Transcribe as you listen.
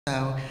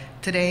So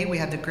today we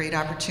have the great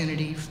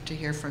opportunity to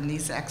hear from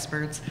these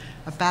experts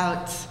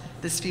about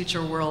this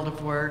future world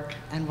of work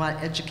and what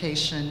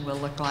education will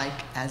look like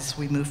as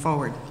we move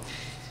forward.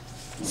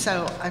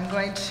 So I'm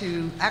going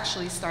to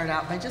actually start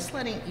out by just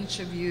letting each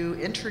of you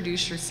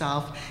introduce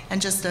yourself and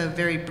just a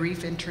very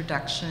brief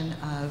introduction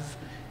of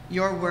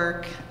your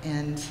work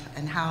and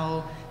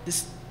how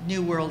this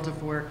new world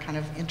of work kind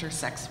of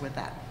intersects with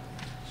that.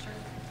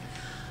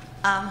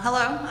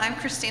 Hello, I'm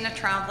Christina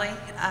Trombley,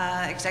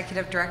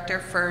 Executive Director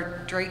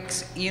for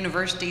Drake's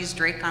University's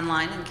Drake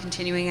Online and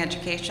Continuing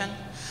Education.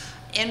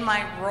 In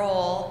my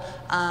role,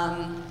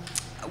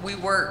 we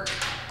work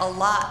a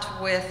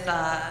lot with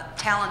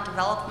talent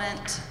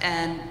development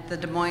and the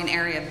Des Moines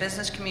area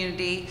business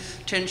community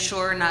to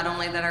ensure not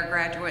only that our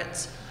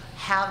graduates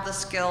have the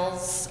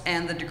skills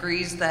and the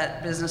degrees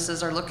that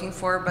businesses are looking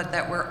for, but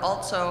that we're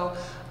also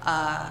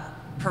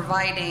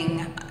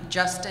providing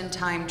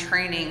just-in-time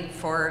training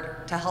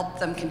to help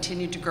them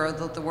continue to grow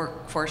the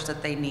workforce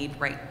that they need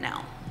right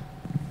now.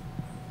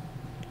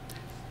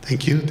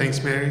 Thank you.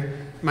 Thanks, Mary.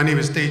 My name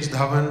is Tej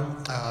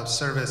Dhawan.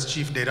 Serve as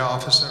Chief Data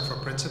Officer for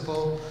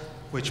Principal,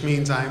 which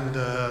means I'm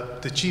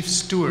the chief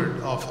steward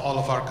of all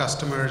of our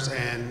customers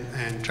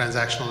and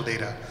transactional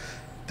data.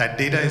 That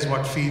data is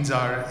what feeds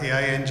our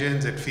AI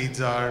engines, it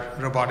feeds our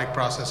robotic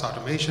process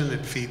automation,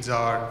 it feeds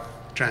our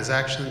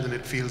transactions, and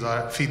it feeds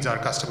our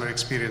customer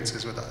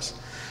experiences with us.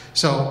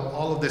 So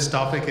all of this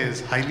topic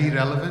is highly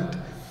relevant.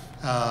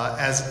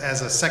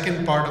 As a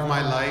second part of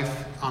my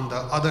life, on the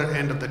other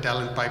end of the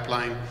talent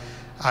pipeline,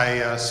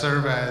 I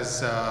serve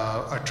as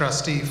a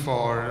trustee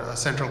for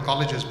Central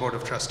College's Board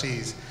of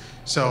Trustees.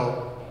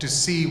 So to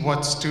see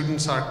what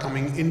students are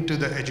coming into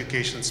the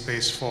education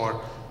space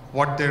for,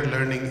 what they're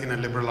learning in a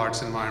liberal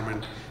arts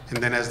environment, and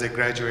then as they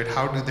graduate,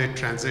 how do they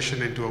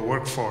transition into a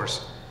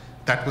workforce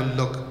that will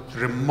look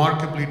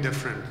remarkably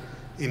different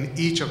in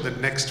each of the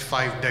next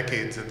 5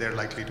 decades that they're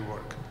likely to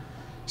work.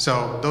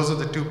 So those are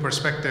the two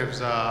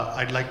perspectives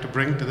I'd like to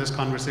bring to this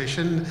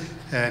conversation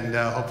and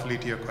hopefully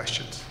to your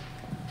questions.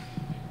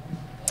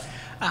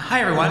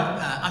 Hi everyone,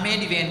 I'm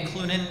Andy Van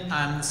Kleunen.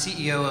 I'm the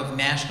CEO of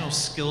National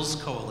Skills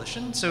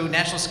Coalition. So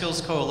National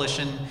Skills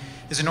Coalition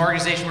is an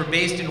organization, we're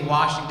based in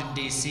Washington,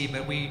 D.C.,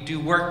 but we do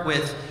work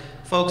with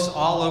folks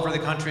all over the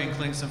country,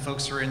 including some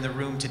folks who are in the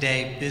room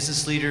today,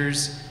 business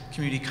leaders,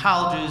 community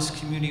colleges,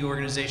 community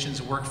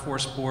organizations,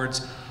 workforce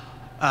boards,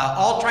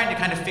 all trying to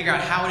kind of figure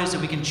out how it is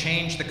that we can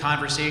change the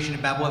conversation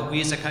about what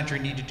we as a country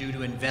need to do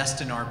to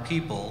invest in our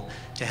people,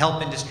 to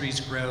help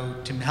industries grow,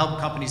 to help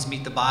companies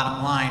meet the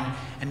bottom line,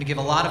 and to give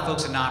a lot of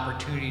folks an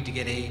opportunity to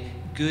get a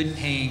good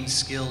paying,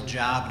 skilled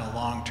job and a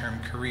long-term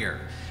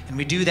career. And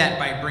we do that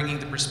by bringing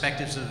the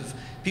perspectives of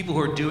people who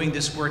are doing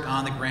this work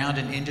on the ground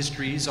in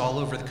industries all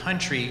over the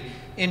country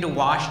into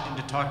Washington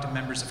to talk to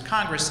members of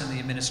Congress and the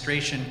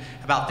administration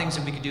about things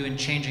that we could do in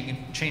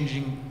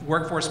changing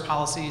workforce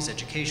policies,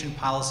 education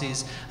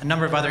policies, a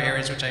number of other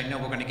areas which I know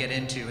we're going to get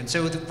into. And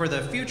so for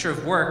the future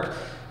of work,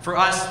 for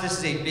us, this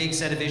is a big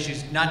set of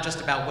issues, not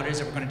just about what it is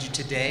that we're going to do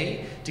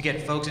today to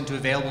get folks into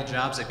available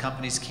jobs that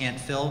companies can't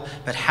fill,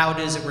 but how it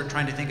is that we're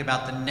trying to think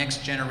about the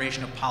next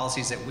generation of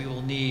policies that we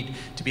will need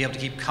to be able to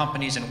keep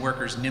companies and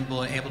workers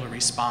nimble and able to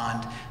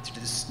respond to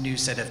this new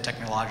set of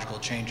technological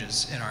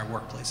changes in our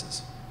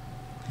workplaces.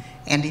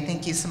 Andy,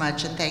 thank you so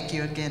much, and thank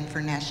you again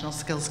for National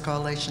Skills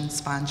Coalition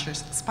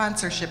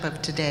sponsorship of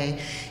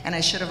today. And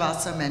I should have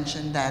also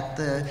mentioned that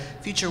the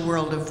Future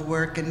World of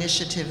Work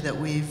initiative that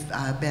we've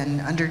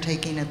been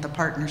undertaking at the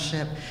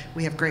partnership,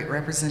 we have great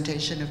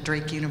representation of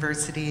Drake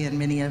University and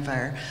many of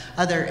our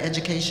other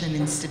education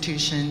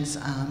institutions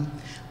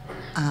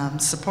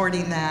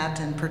supporting that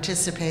and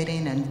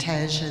participating, and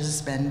Tej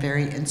has been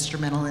very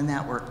instrumental in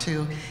that work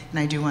too. And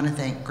I do want to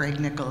thank Greg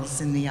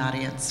Nichols in the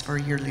audience for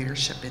your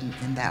leadership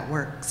in that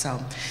work.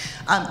 So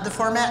the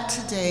format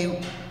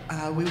today,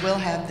 we will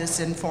have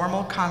this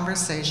informal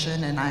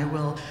conversation, and I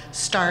will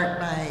start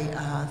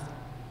by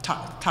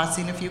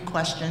tossing a few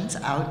questions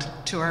out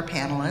to our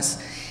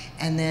panelists,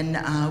 and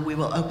then we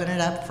will open it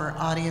up for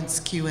audience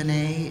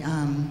Q&A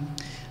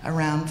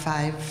around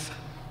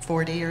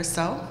 5:40 or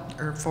so,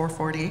 or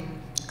 4:40.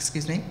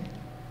 Excuse me.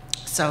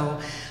 So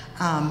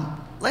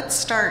let's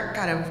start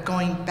kind of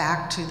going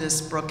back to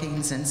this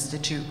Brookings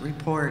Institute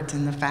report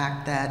and the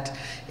fact that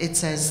it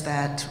says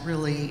that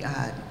really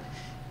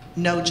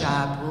no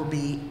job will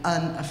be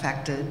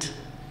unaffected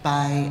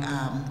by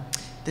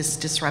this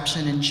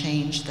disruption and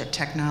change that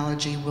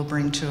technology will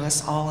bring to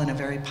us all in a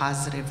very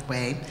positive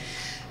way.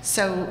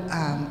 So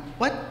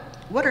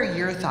what are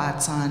your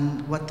thoughts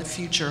on what the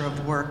future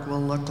of work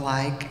will look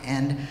like,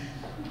 and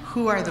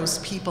who are those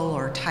people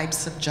or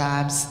types of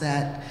jobs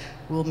that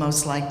will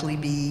most likely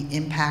be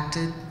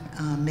impacted,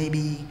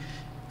 maybe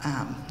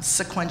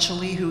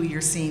sequentially, who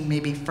you're seeing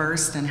maybe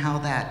first and how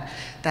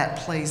that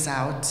plays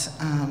out,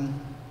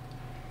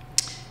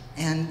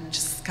 and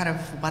just kind of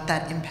what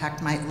that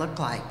impact might look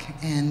like.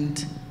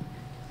 And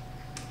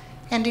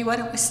Andy, why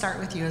don't we start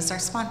with you as our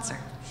sponsor?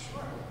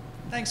 Sure.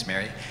 Thanks,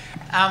 Mary.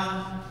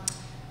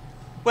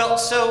 Well,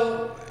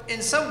 so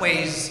in some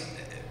ways,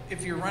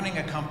 if you're running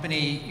a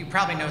company, you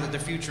probably know that the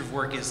future of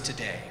work is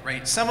today,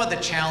 right? Some of the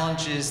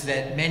challenges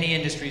that many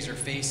industries are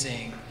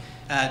facing,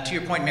 to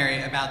your point,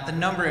 Mary, about the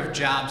number of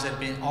jobs that have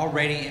been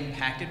already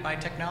impacted by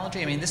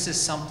technology. I mean, this is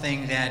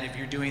something that if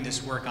you're doing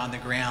this work on the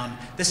ground,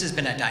 this has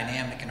been a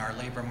dynamic in our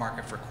labor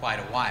market for quite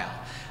a while.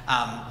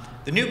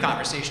 The new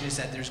conversation is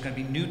that there's going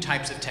to be new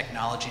types of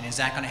technology, and is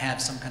that going to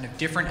have some kind of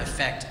different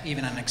effect,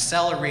 even on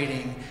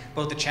accelerating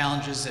both the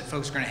challenges that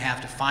folks are going to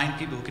have to find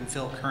people who can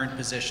fill current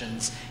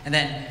positions, and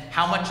then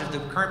how much of the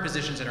current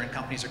positions that are in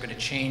companies are going to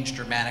change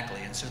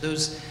dramatically. And so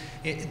those,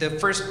 the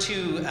first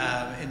two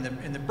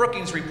in the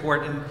Brookings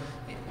report, and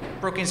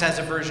Brookings has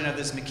a version of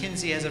this,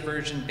 McKinsey has a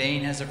version,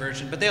 Bain has a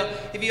version, but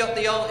if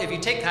you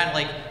take kind of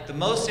like the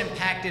most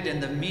impacted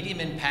and the medium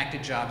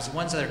impacted jobs, the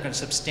ones that are going to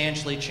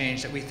substantially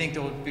change, that we think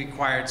that will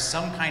require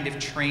some kind of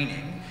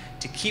training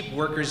to keep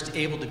workers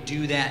able to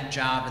do that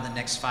job in the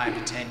next 5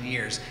 to 10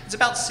 years, it's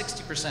about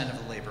 60%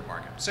 of the labor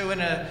market. So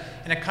in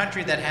a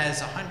country that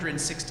has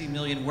 160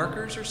 million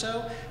workers or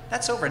so,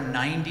 that's over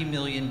 90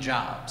 million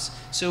jobs.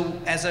 So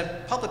as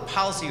a public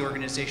policy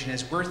organization,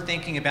 as we're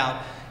thinking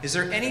about, is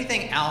there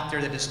anything out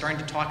there that is starting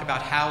to talk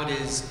about how it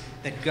is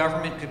that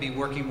government could be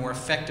working more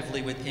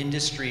effectively with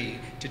industry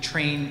to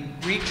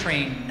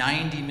retrain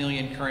 90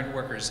 million current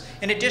workers,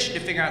 in addition to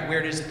figure out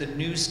where it is that the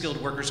new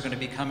skilled workers are going to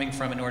be coming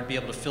from in order to be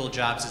able to fill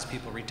jobs as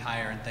people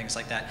retire and things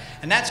like that.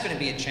 And that's going to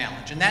be a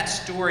challenge. And that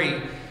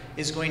story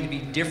is going to be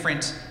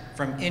different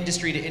from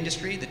industry to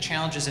industry. The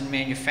challenges in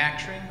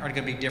manufacturing are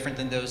going to be different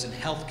than those in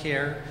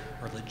healthcare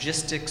or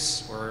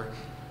logistics or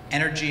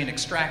energy and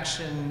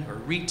extraction or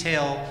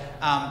retail.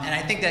 And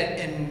I think that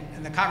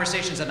in the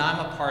conversations that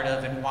I'm a part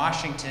of in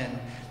Washington,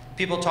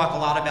 people talk a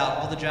lot about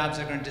all the jobs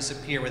that are going to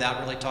disappear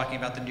without really talking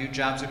about the new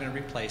jobs that are going to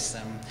replace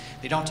them.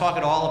 They don't talk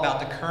at all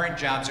about the current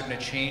jobs that are going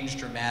to change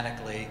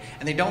dramatically.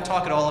 And they don't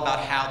talk at all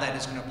about how that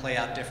is going to play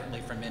out differently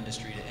from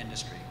industry to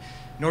industry.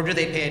 Nor do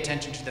they pay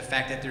attention to the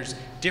fact that there's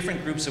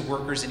different groups of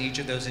workers in each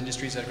of those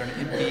industries that are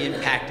going to be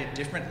impacted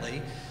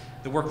differently.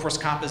 The workforce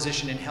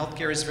composition in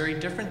healthcare is very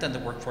different than the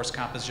workforce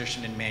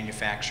composition in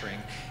manufacturing.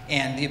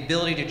 And the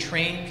ability to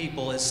train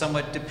people is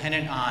somewhat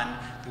dependent on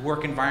the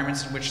work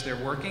environments in which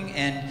they're working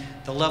and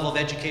the level of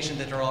education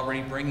that they're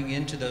already bringing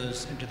into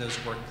those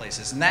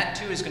workplaces. And that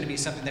too is going to be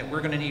something that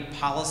we're going to need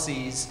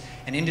policies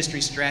and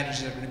industry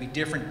strategies that are going to be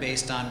different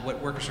based on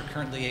what workers are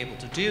currently able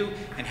to do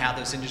and how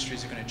those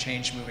industries are going to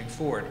change moving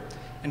forward.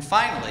 And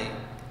finally,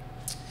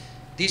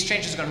 these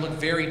changes are going to look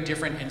very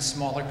different in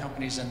smaller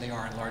companies than they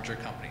are in larger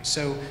companies.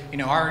 So, you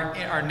know,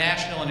 our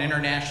national and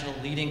international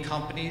leading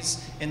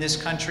companies in this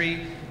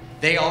country,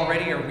 they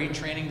already are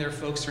retraining their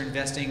folks. They're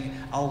investing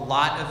a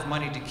lot of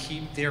money to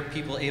keep their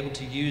people able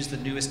to use the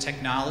newest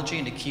technology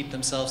and to keep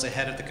themselves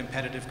ahead of the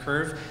competitive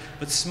curve.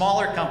 But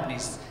smaller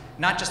companies,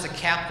 not just the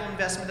capital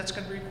investment that's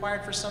going to be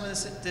required for some of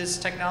this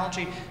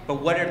technology,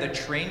 but what are the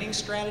training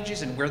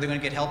strategies and where they're going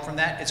to get help from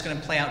that, it's going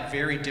to play out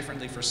very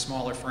differently for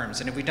smaller firms.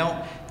 And if we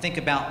don't think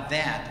about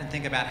that and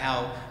think about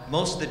how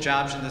most of the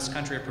jobs in this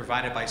country are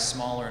provided by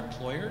smaller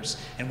employers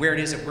and where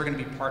it is that we're going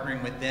to be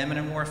partnering with them in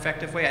a more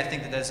effective way, I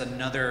think that that's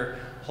another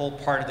whole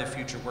part of the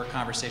future work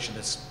conversation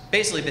that's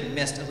basically been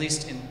missed, at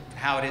least in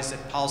how it is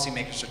that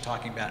policymakers are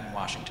talking about in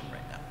Washington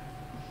right now.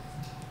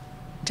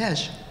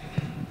 Tej.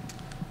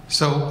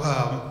 So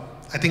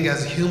I think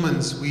as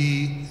humans,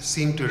 we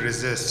seem to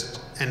resist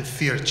and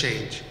fear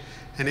change.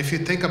 And if you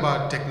think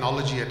about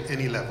technology at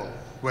any level,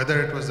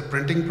 whether it was the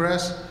printing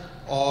press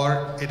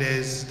or it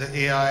is the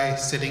AI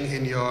sitting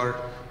in your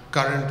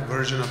current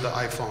version of the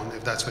iPhone,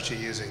 if that's what you're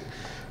using,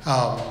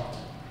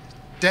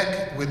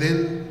 tech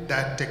within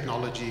that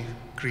technology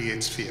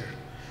creates fear.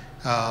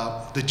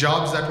 The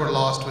jobs that were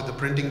lost with the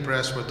printing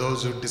press were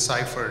those who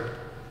deciphered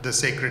the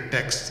sacred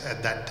texts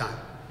at that time.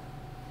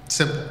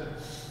 Simple.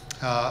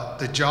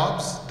 The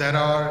jobs that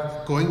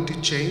are going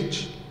to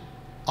change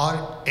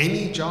are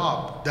any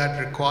job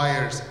that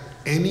requires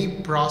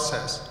any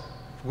process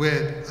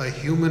with a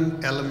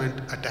human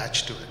element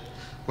attached to it.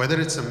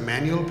 Whether it's a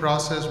manual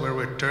process where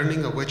we're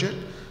turning a widget,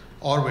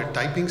 or we're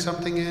typing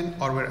something in,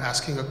 or we're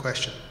asking a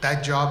question,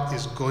 that job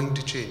is going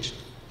to change.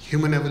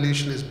 Human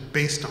evolution is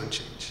based on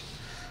change.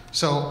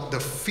 So the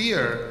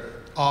fear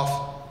of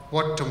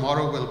what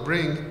tomorrow will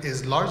bring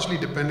is largely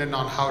dependent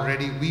on how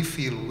ready we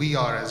feel we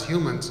are as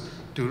humans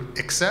to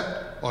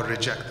accept or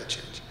reject the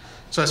change.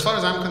 So as far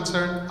as I'm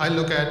concerned, I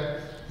look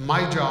at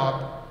my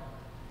job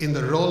in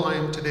the role I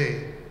am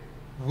today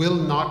will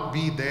not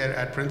be there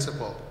at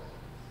Principal,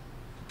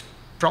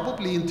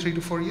 probably in 3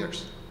 to 4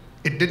 years.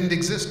 It didn't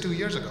exist 2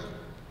 years ago.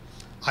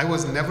 I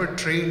was never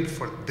trained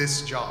for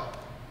this job,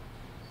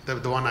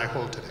 the one I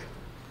hold today.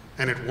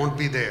 And it won't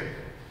be there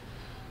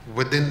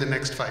within the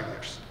next 5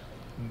 years,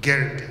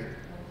 guaranteed.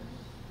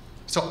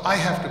 So I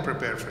have to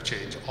prepare for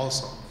change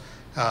also.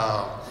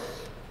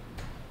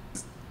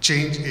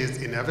 Change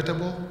is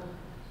inevitable.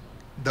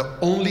 The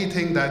only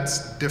thing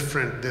that's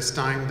different this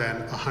time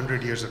than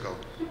 100 years ago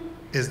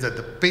is that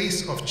the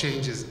pace of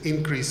change is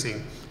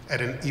increasing at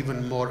an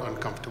even more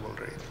uncomfortable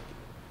rate.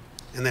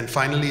 And then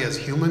finally, as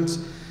humans,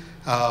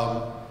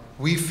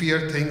 we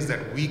fear things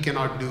that we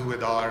cannot do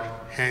with our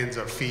hands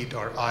or feet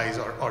or eyes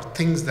or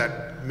things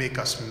that make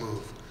us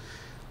move.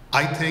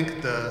 I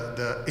think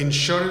the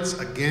insurance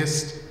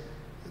against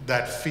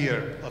that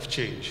fear of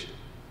change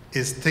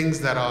is things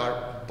that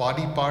are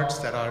body parts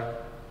that are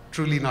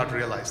truly not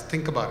realized.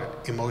 Think about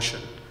it: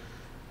 emotion,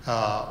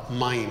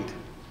 mind,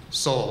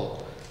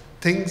 soul.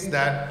 Things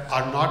that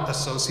are not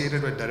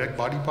associated with direct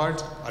body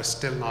parts are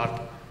still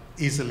not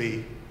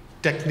easily,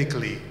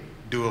 technically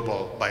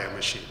doable by a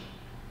machine.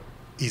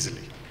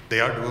 Easily. They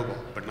are doable,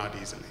 but not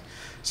easily.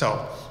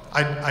 So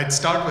I'd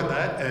start with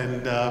that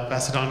and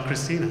pass it on to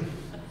Christina.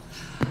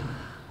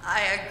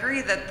 I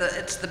agree that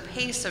it's the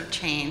pace of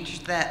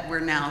change that we're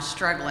now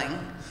struggling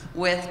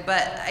with,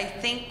 but I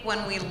think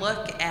when we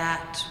look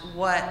at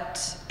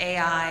what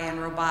AI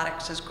and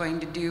robotics is going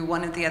to do,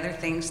 one of the other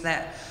things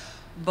that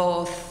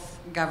both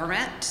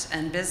government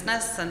and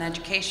business and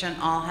education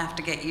all have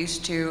to get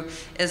used to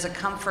is a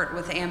comfort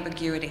with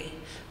ambiguity.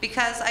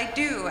 Because I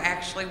do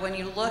actually, when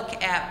you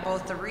look at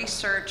both the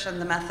research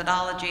and the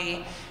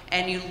methodology,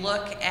 and you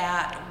look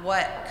at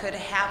what could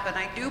happen,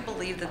 I do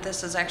believe that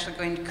this is actually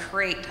going to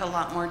create a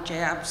lot more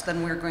jobs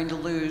than we're going to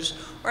lose,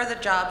 or the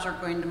jobs are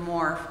going to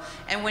morph.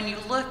 And when you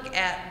look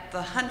at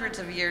the hundreds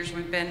of years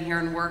we've been here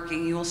and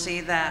working, you will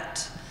see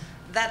that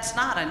that's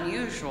not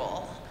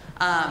unusual.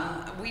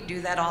 We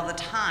do that all the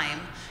time.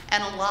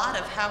 And a lot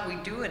of how we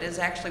do it is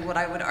actually what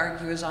I would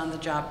argue is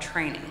on-the-job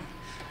training.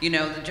 You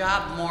know, the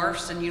job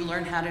morphs and you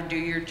learn how to do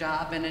your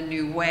job in a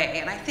new way.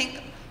 And I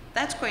think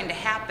that's going to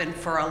happen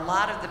for a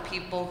lot of the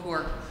people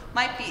who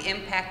might be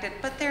impacted,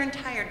 but their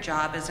entire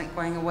job isn't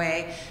going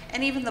away,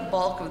 and even the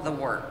bulk of the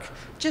work.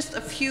 Just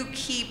a few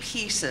key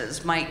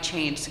pieces might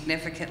change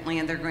significantly,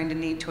 and they're going to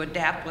need to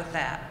adapt with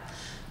that.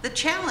 The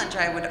challenge,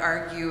 I would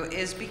argue,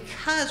 is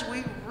because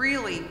we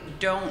really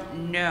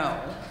don't know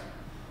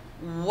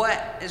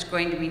what is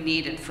going to be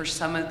needed for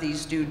some of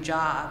these new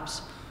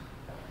jobs.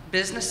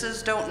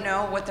 Businesses don't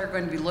know what they're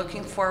going to be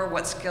looking for,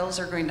 what skills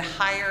they're going to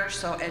hire,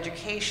 so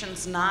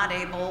education's not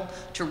able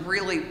to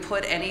really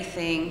put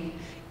anything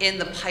in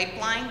the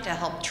pipeline to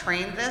help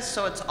train this,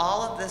 so it's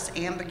all of this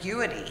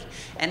ambiguity.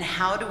 And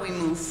how do we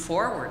move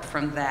forward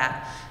from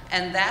that?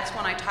 And that's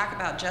when I talk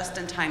about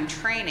just-in-time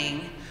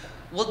training.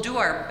 We'll do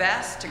our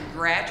best to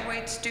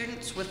graduate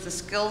students with the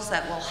skills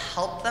that will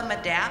help them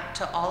adapt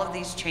to all of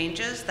these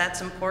changes.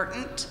 That's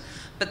important.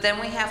 But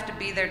then we have to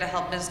be there to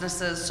help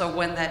businesses, so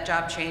when that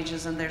job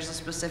changes and there's a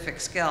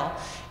specific skill.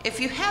 If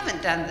you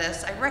haven't done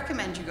this, I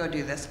recommend you go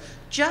do this.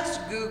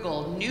 Just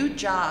Google new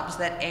jobs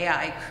that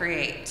AI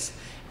creates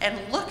and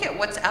look at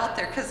what's out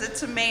there, because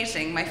it's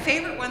amazing. My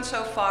favorite one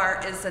so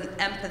far is an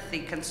empathy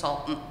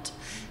consultant.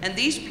 And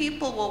these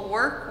people will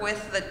work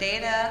with the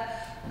data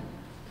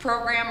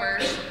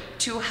programmers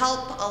to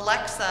help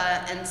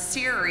Alexa and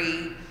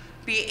Siri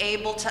be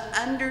able to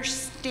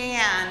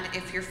understand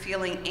if you're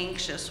feeling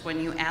anxious when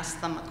you ask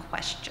them a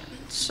question.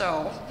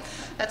 So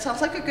that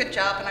sounds like a good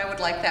job, and I would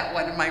like that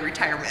one in my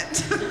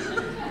retirement.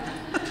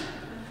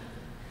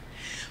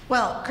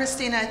 Well,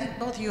 Christina, I think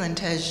both you and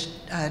Tej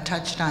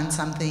touched on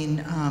something.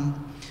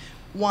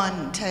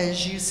 One, Tej,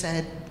 you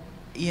said,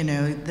 you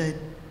know, that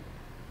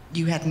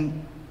you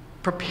hadn't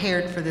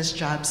prepared for this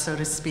job, so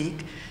to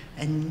speak,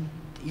 and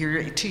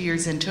you're 2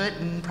 years into it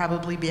and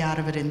probably be out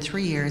of it in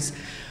 3 years.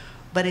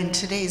 But in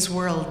today's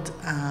world,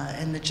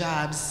 and the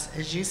jobs,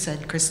 as you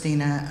said,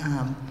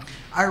 Christina,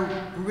 are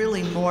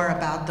really more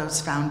about those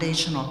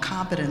foundational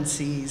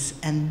competencies,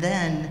 and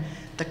then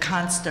the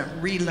constant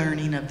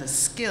relearning of the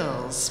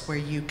skills where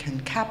you can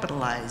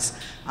capitalize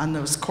on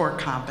those core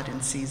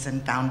competencies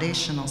and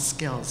foundational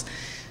skills.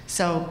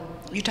 So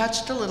you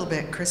touched a little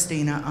bit,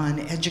 Christina, on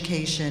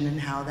education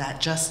and how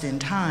that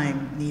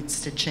just-in-time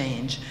needs to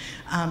change.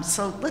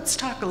 So let's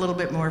talk a little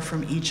bit more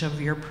from each of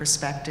your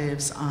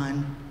perspectives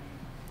on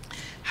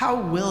how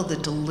will the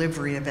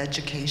delivery of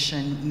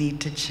education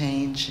need to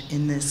change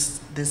in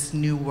this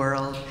new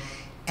world,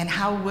 and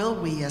how will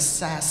we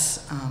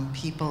assess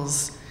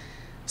people's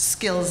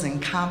skills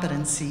and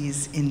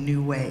competencies in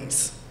new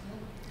ways?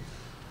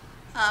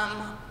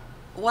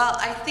 Well,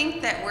 I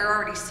think that we're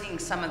already seeing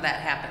some of that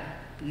happen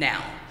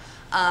now.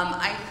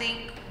 I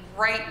think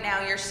right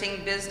now you're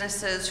seeing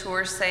businesses who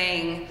are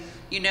saying,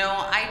 you know,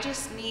 I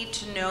just need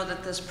to know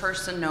that this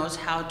person knows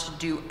how to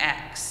do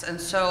X.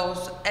 And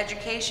so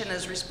education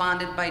has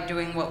responded by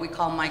doing what we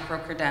call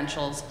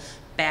micro-credentials,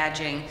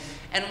 badging.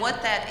 And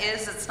what that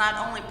is, it's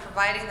not only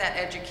providing that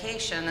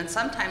education, and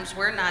sometimes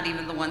we're not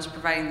even the ones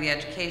providing the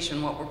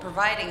education. What we're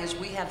providing is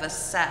we have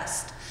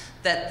assessed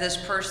that this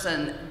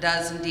person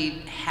does indeed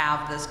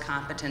have this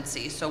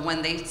competency. So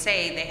when they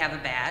say they have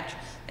a badge,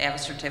 they have a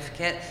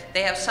certificate,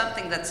 they have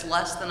something that's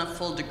less than a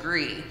full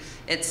degree,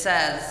 it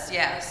says,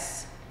 yes,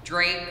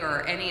 Drake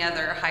or any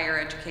other higher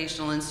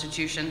educational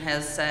institution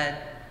has said,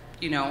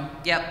 you know,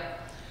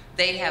 yep,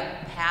 they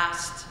have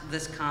passed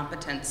this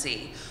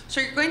competency.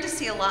 So you're going to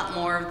see a lot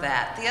more of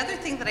that. The other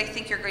thing that I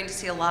think you're going to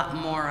see a lot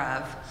more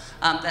of,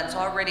 that's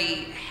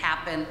already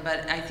happened,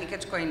 but I think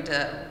it's going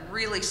to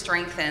really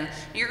strengthen,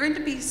 you're going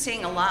to be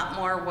seeing a lot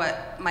more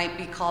what might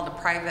be called a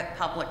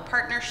private-public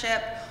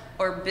partnership,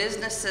 or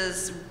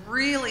businesses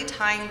really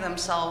tying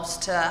themselves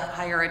to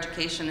higher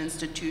education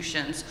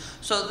institutions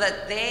so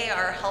that they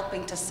are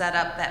helping to set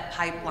up that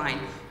pipeline.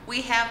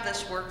 We have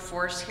this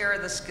workforce, here are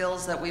the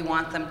skills that we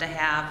want them to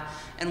have,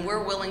 and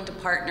we're willing to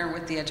partner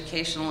with the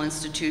educational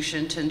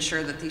institution to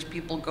ensure that these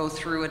people go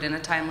through it in a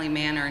timely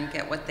manner and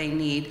get what they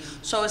need,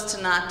 so as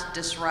to not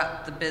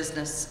disrupt the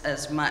business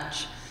as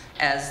much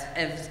as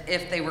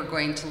if they were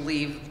going to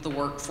leave the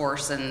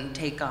workforce and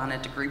take on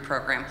a degree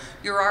program.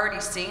 You're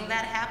already seeing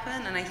that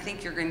happen, and I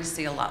think you're going to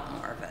see a lot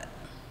more of it.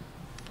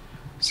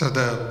 So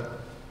the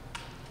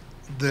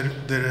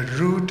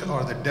root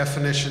or the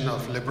definition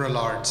of liberal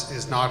arts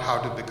is not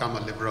how to become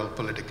a liberal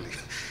politically.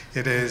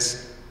 It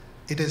is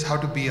how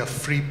to be a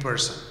free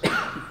person.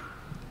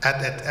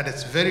 At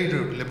its very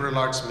root, liberal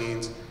arts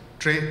means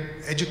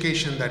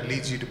education that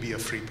leads you to be a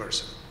free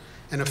person.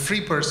 And a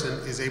free person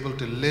is able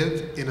to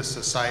live in a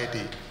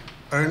society,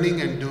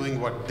 earning and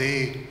doing what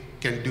they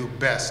can do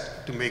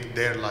best to make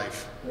their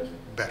life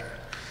better.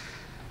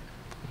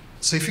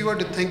 So if you were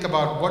to think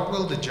about what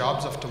will the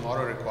jobs of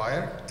tomorrow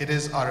require, it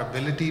is our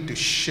ability to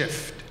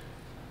shift.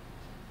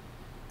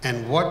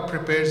 And what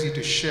prepares you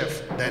to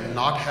shift than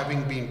not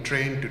having been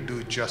trained to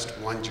do just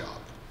one job?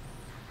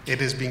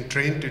 It is being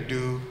trained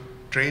to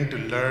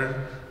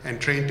learn, and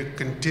trained to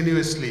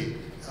continuously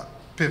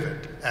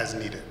pivot as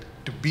needed,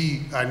 to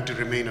be and to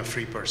remain a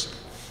free person.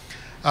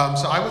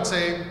 So I would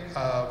say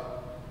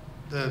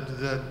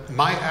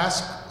my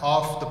ask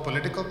of the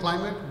political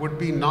climate would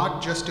be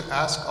not just to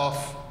ask of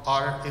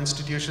our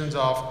institutions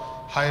of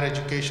higher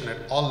education at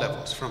all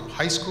levels, from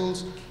high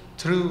schools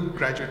through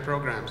graduate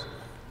programs,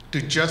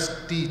 to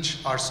just teach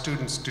our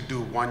students to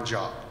do one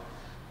job.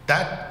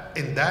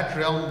 In that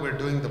realm, we're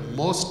doing the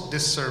most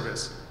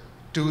disservice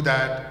to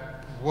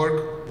that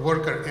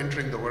worker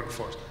entering the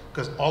workforce,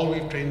 because all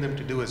we've trained them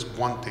to do is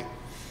one thing.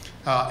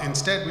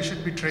 Instead, we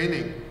should be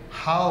training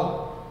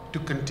how to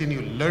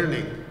continue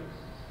learning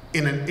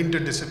in an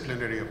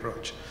interdisciplinary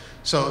approach.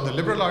 So the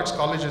liberal arts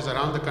colleges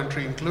around the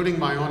country, including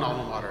my own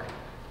alma mater,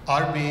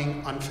 are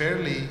being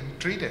unfairly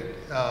treated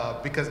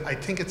because I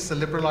think it's the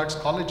liberal arts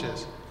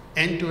colleges,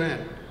 end to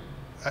end,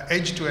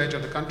 edge to edge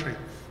of the country,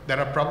 that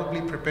are probably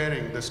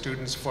preparing the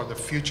students for the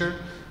future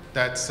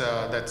that's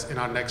in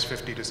our next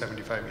 50 to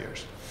 75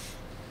 years.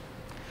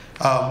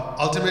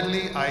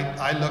 Ultimately,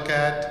 I look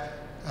at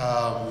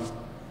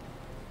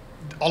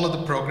all of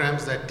the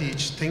programs that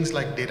teach things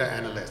like data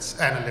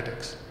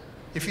analytics.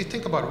 If you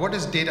think about what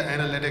is data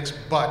analytics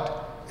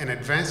but an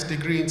advanced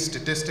degree in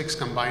statistics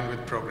combined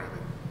with programming,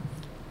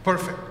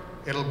 perfect.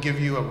 It'll give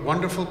you a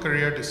wonderful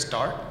career to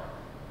start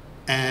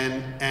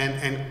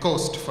and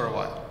coast for a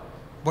while.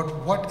 But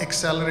what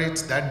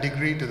accelerates that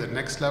degree to the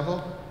next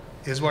level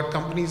is what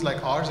companies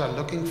like ours are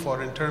looking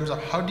for in terms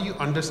of how do you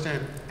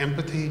understand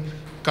empathy,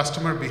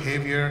 customer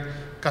behavior,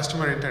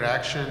 customer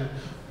interaction,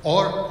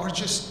 or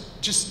just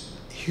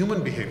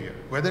human behavior,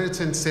 whether it's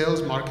in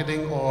sales,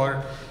 marketing,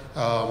 or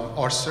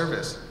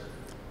service.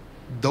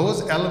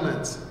 Those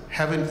elements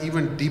have an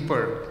even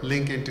deeper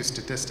link into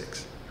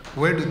statistics.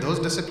 Where do those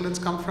disciplines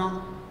come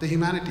from? The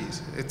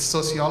humanities. It's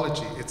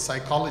sociology, it's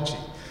psychology.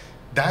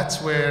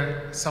 That's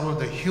where some of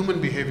the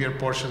human behavior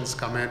portions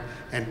come in,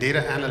 and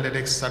data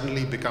analytics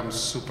suddenly becomes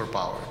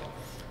superpowered.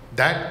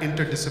 That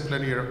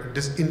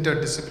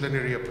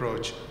interdisciplinary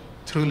approach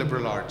through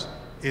liberal arts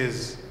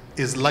is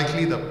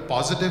likely the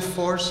positive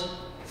force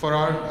for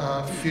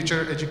our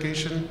future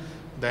education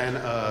than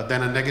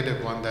a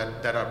negative one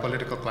that our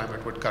political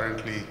climate would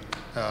currently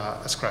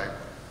ascribe.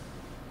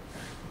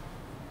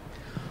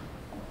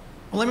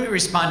 Well, let me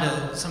respond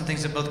to some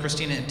things that both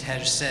Christina and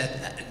Tej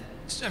said.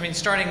 I mean,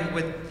 starting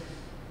with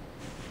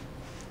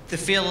the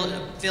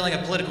feeling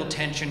of political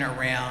tension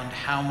around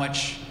how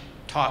much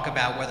talk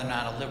about whether or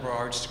not a liberal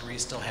arts degree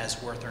still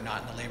has worth or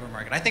not in the labor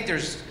market. I think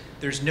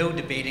there's no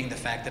debating the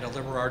fact that a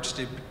liberal arts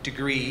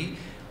degree,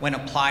 when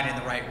applied in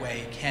the right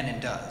way, can and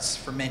does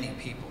for many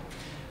people.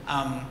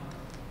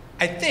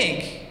 I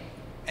think,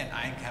 and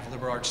I have a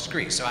liberal arts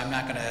degree, so I'm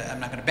not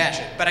gonna bash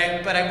it, but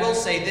I will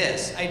say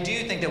this: I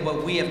do think that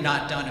what we have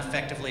not done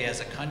effectively as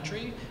a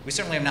country, we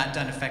certainly have not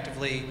done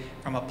effectively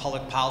from a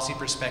public policy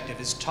perspective,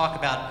 is talk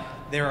about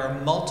there are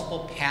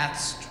multiple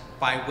paths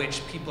by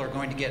which people are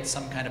going to get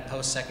some kind of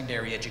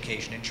post-secondary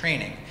education and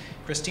training.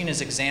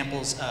 Christina's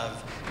examples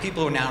of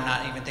people who are now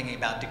not even thinking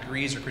about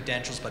degrees or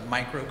credentials, but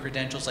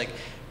micro-credentials, like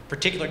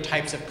particular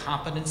types of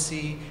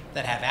competency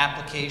that have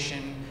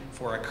application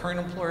for a current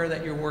employer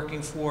that you're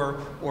working for,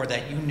 or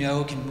that you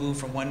know can move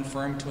from one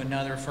firm to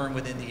another firm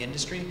within the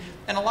industry.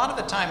 And a lot of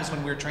the times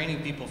when we're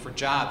training people for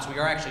jobs, we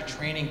are actually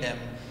training them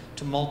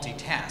to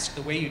multitask.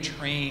 The way you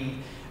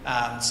train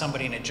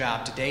somebody in a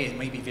job today, it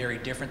may be very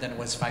different than it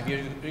was 5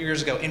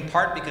 years ago, in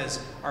part because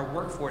our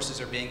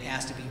workforces are being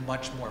asked to be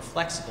much more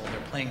flexible. They're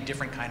playing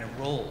different kind of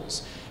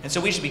roles. And so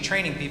we should be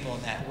training people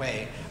in that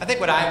way. I think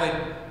what I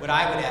would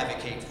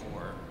advocate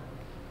for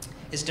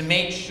is to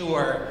make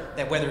sure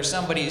that whether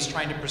somebody is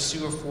trying to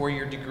pursue a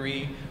 4-year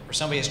degree or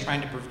somebody is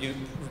trying to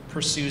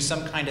pursue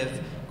some kind of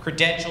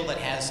credential that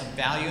has some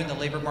value in the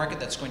labor market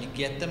that's going to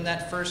get them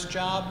that first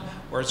job,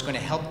 or it's going to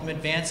help them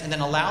advance, and then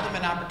allow them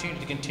an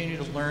opportunity to continue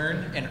to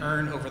learn and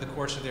earn over the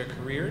course of their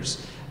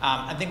careers.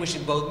 I think we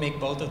should make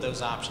both of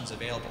those options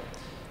available.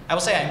 I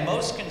will say I'm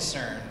most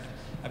concerned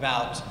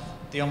about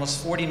the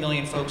almost 40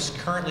 million folks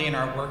currently in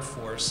our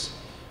workforce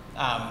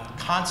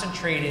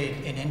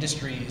concentrated in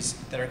industries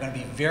that are going to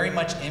be very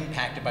much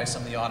impacted by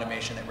some of the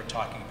automation that we're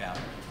talking about.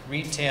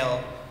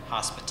 Retail,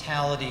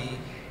 hospitality,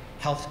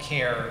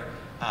 healthcare,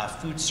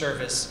 food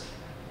service.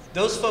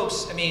 Those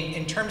folks, I mean,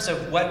 in terms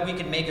of what we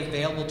can make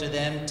available to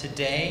them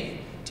today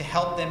to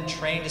help them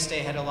train to stay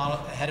ahead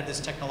of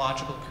this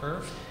technological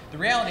curve, the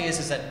reality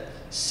is that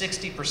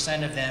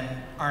 60% of them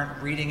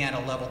aren't reading at a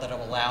level that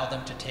will allow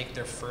them to take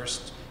their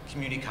first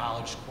community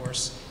college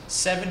course.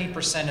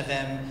 70% of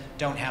them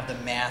don't have the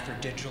math or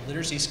digital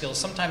literacy skills,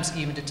 sometimes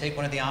even to take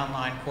one of the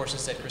online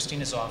courses that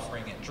Christina's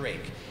offering at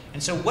Drake.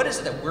 And so what is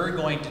it that we're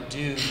going to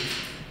do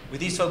with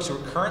these folks who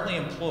are currently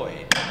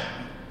employed,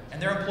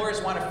 and their employers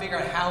want to figure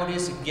out how it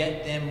is to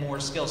get them more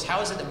skills?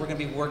 How is it that we're going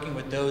to be working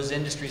with those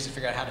industries to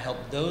figure out how to help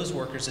those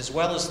workers, as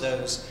well as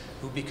those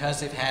who, because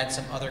they've had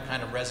some other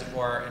kind of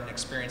reservoir and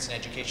experience in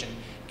education,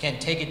 can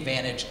take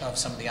advantage of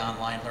some of the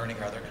online learning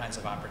or other kinds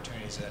of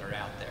opportunities that are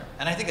out there?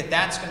 And I think that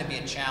that's going to be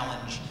a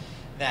challenge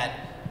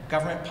that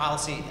government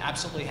policy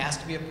absolutely has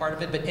to be a part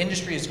of it, but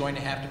industry is going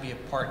to have to be a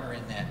partner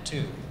in that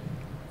too.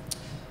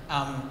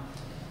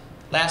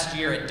 Last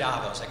year at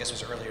Davos, I guess it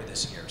was earlier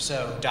this year,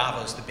 so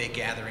Davos, the big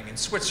gathering in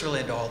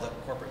Switzerland, all the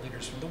corporate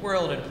leaders from the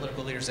world and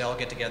political leaders, they all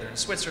get together in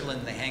Switzerland,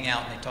 and they hang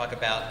out and they talk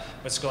about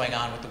what's going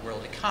on with the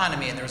world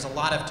economy, and there was a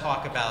lot of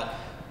talk about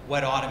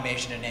what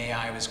automation and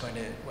AI was going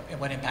to,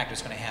 what impact it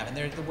was going to have.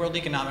 And the World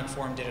Economic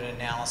Forum did an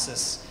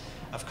analysis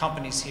of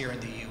companies here in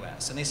the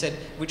US, and they said,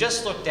 we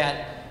just looked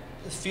at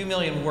the few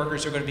million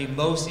workers who are going to be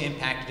most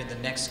impacted in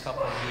the next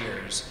couple of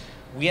years.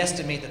 We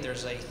estimate that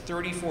there's a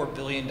 $34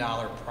 billion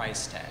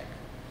price tag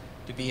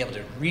to be able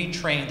to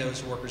retrain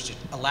those workers, to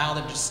allow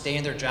them to stay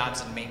in their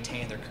jobs and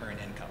maintain their current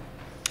income.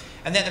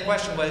 And then the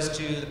question was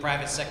to the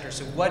private sector,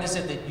 so what is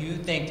it that you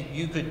think that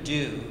you could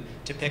do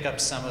to pick up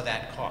some of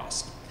that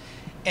cost?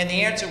 And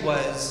the answer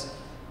was,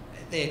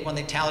 when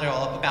they tallied it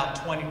all up, about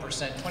 20%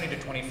 to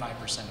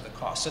 25% of the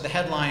cost. So the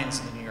headlines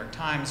in the New York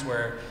Times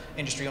where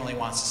industry only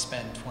wants to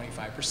spend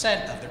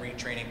 25% of the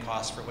retraining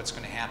cost for what's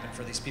going to happen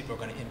for these people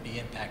who are going to be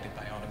impacted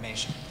by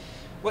automation.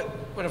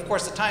 What of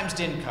course the Times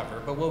didn't cover,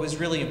 but what was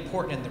really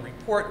important in the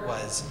report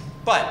was,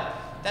 but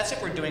that's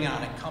if we're doing it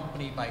on a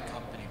company by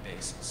company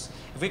basis.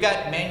 If we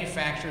got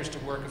manufacturers to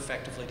work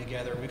effectively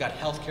together, we've got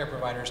healthcare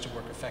providers to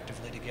work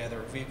effectively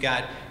together, if we've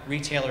got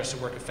retailers to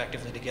work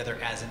effectively together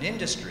as an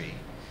industry,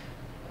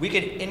 we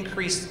could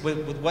increase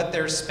with what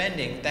they're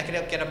spending, that could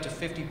get up to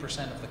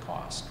 50% of the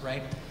cost,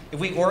 right? If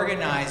we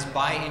organize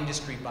by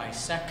industry, by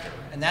sector,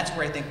 and that's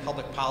where I think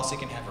public policy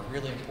can have a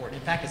really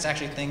important impact. It's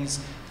actually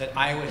things that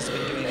Iowa has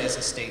been doing as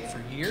a state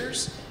for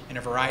years in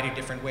a variety of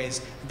different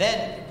ways.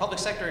 Then public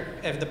sector,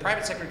 if the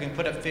private sector can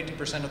put up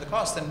 50% of the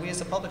cost, then we as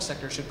the public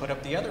sector should put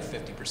up the other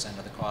 50%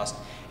 of the cost.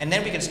 And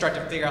then we can start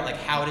to figure out like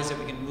how it is that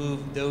we can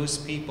move those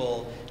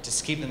people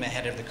to keep them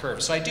ahead of the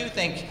curve. So I do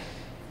think,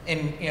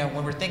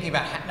 when we're thinking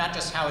about not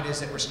just how it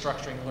is that we're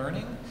structuring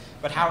learning,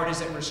 but how it is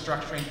that we're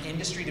structuring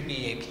industry to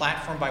be a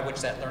platform by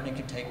which that learning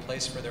can take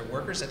place for their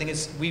workers, I think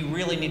we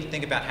really need to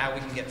think about how we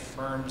can get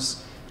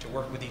firms to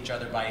work with each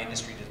other by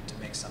industry to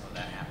make some of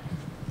that happen.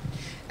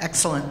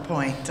 Excellent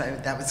point.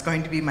 That was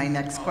going to be my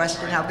next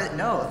question.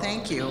 No,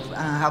 thank you.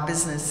 How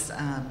business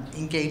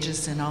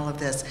engages in all of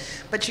this.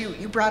 But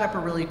you brought up a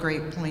really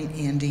great point,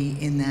 Andy,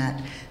 in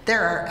that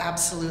there are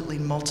absolutely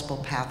multiple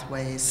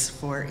pathways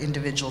for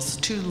individuals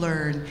to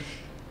learn,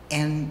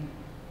 and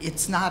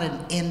it's not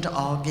an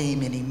end-all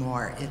game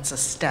anymore. It's a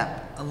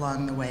step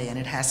along the way, and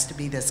it has to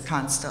be this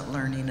constant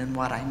learning and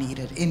what I need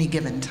at any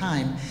given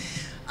time.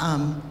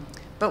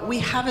 But we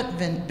haven't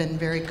been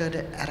very good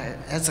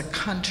as a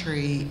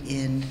country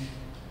in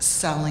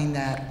selling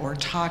that or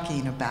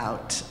talking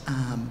about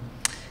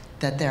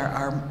that there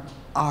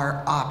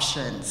are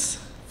options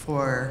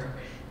for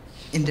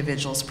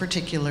individuals,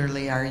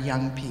 particularly our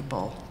young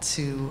people,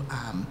 to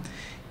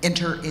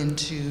enter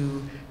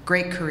into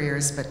great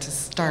careers, but to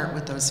start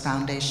with those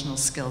foundational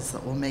skills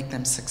that will make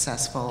them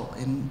successful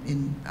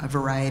in a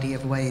variety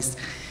of ways.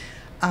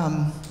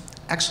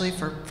 Actually,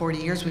 for 40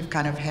 years, we've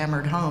kind of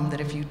hammered home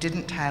that if you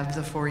didn't have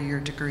the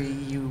 4-year degree,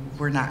 you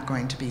were not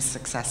going to be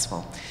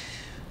successful.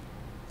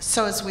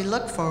 So as we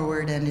look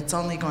forward, and it's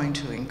only going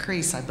to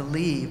increase, I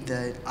believe,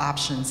 the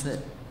options that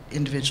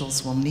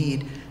individuals will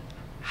need,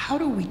 how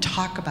do we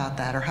talk about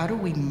that, or how do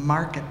we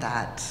market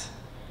that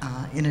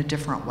in a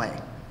different way?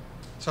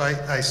 So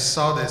I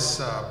saw this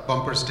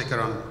bumper sticker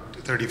on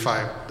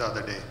 35 the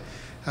other day.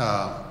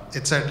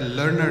 It said,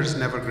 "Learners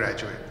never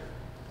graduate."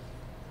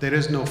 There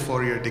is no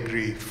 4-year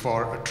degree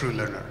for a true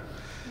learner.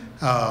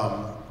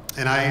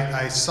 And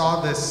I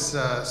saw this,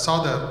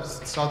 saw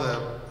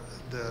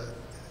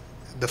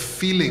the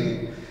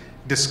feeling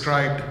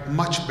described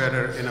much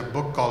better in a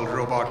book called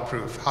Robot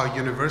Proof, how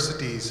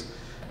universities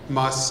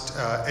must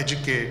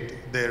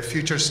educate their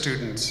future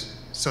students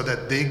so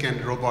that they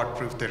can robot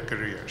proof their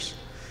careers.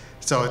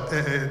 So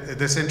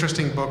this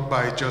interesting book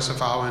by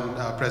Joseph Owen,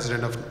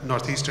 president of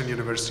Northeastern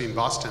University in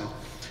Boston,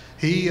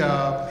 he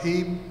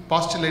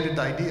postulated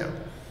the idea.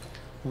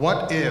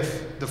 What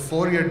if the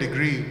 4-year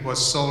degree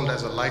was sold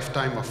as a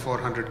lifetime of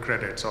 400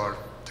 credits or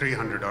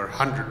 300 or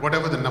 100,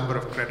 whatever the number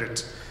of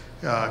credits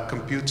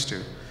computes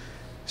to,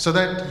 so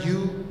that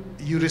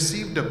you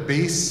received a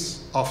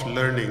base of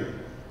learning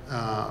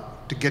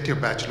to get your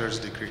bachelor's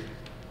degree.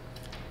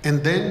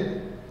 And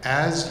then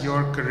as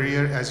your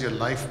career, as your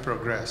life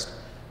progressed,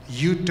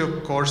 you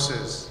took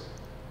courses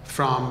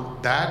from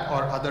that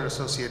or other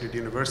associated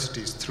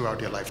universities throughout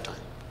your lifetime.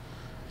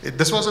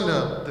 This wasn't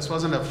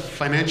a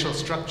financial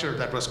structure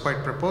that was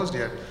quite proposed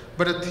yet,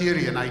 but a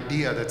theory, an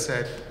idea that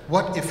said,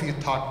 what if you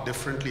thought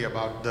differently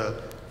about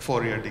the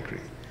 4-year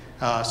degree?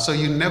 So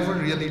you never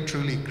really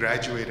truly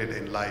graduated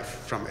in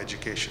life from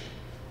education.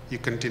 You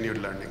continued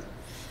learning.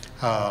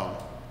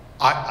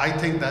 I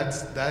think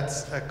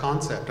that's a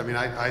concept. I mean,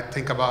 I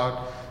think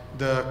about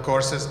the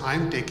courses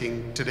I'm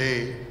taking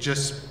today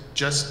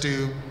just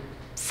to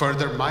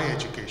further my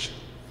education.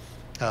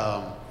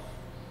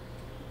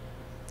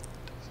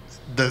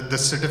 The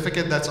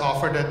certificate that's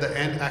offered at the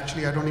end,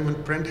 actually, I don't even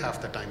print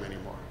half the time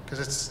anymore because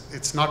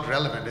it's not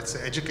relevant. It's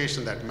the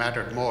education that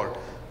mattered more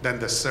than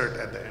the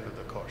cert at the end of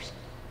the course.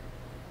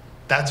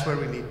 That's where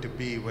we need to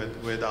be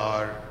with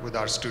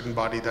our student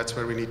body. That's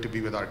where we need to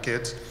be with our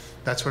kids.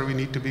 That's where we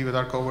need to be with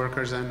our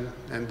coworkers and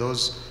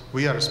those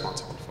we are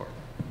responsible for.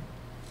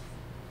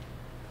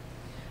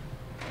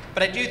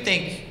 But I do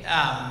think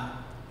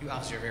you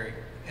obviously are very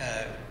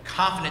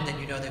confident that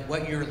you know that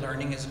what you're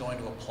learning is going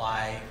to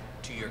apply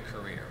to your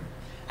career.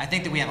 I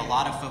think that we have a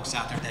lot of folks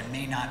out there that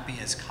may not be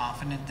as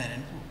confident that,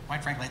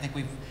 quite frankly, I think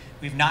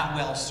we've not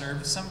well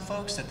served some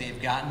folks that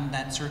they've gotten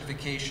that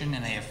certification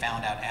and they have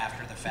found out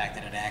after the fact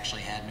that it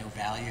actually had no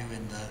value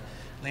in the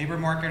labor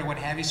market or what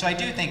have you. So I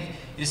do think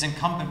it is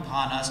incumbent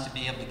upon us to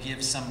be able to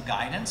give some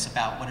guidance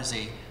about what is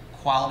a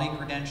quality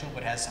credential,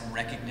 what has some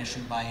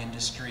recognition by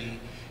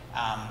industry,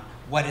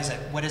 what is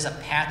a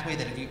pathway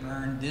that if you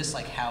earned this,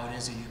 like how it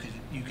is that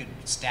you could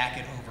stack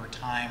it over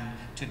time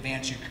to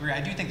advance your career.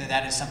 I do think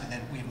that is something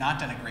that we have not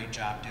done a great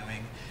job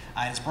doing.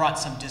 It's brought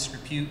some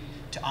disrepute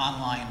to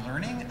online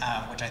learning,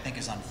 which I think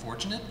is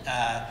unfortunate.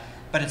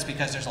 But it's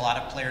because there's a lot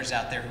of players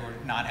out there who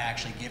are not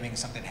actually giving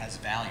something that has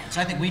value.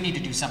 So I think we need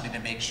to do something to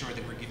make sure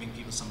that we're giving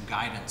people some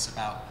guidance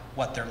about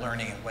what they're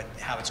learning and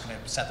how it's going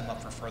to set them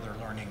up for further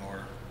learning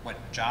or what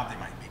job they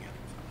might be getting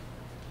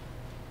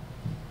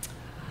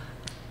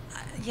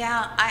from.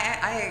 Yeah,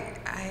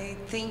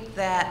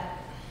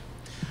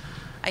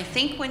 I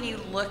think when you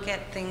look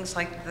at things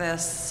like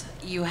this,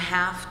 you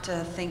have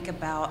to think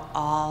about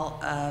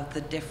all of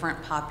the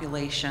different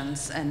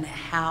populations and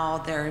how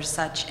there's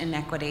such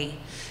inequity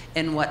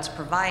in what's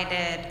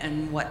provided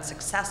and what's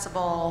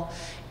accessible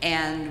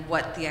and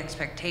what the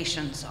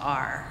expectations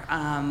are.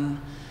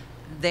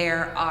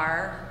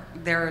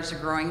 There is a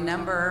growing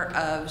number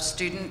of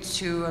students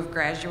who have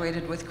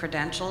graduated with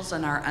credentials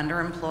and are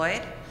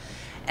underemployed.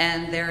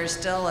 And there is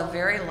still a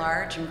very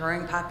large and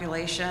growing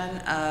population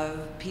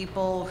of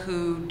people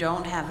who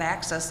don't have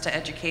access to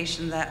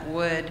education that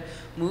would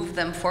move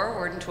them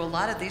forward into a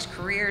lot of these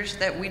careers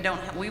that we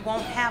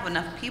won't have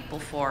enough people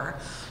for.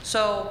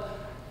 So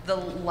the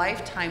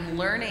lifetime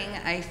learning,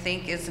 I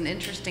think, is an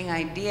interesting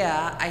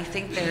idea. I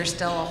think there's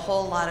still a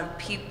whole lot of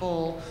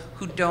people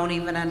who don't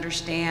even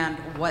understand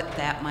what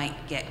that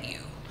might get you.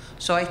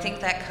 So I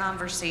think that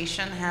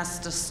conversation has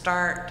to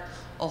start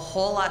a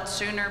whole lot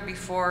sooner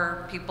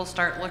before people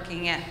start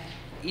looking at,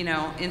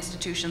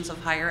 institutions of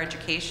higher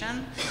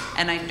education.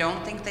 And I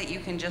don't think that you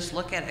can just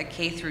look at a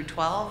K through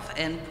 12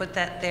 and put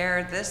that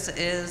there. This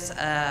is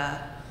a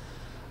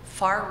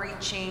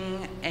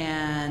far-reaching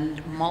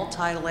and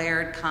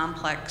multi-layered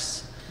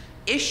complex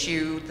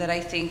issue that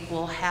I think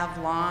will have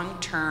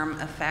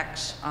long-term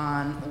effects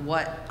on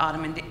what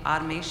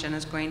automation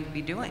is going to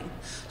be doing.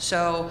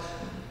 So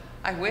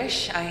I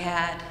wish I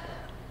had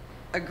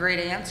a great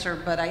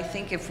answer, but I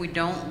think if we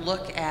don't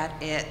look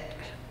at it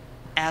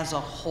as a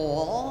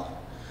whole,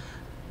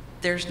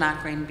 there's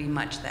not going to be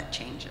much that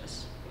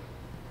changes.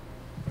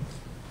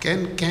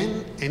 Can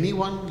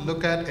anyone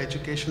look at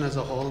education as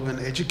a whole when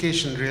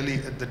education really,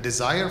 the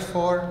desire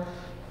for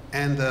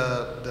and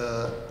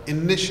the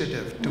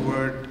initiative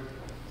toward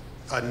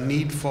a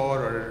need for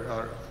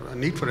or a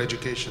need for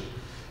education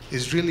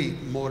is really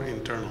more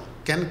internal?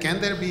 Can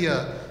there be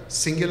a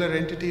singular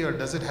entity or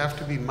does it have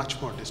to be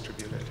much more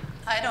distributed?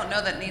 I don't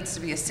know that it needs to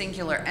be a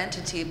singular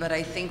entity, but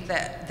I think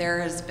that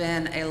there has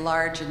been a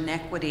large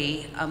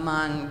inequity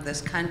among this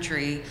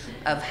country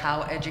of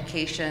how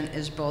education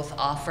is both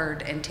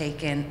offered and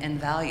taken and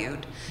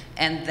valued.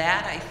 And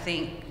that, I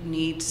think,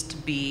 needs to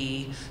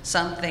be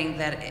something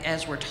that,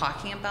 as we're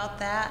talking about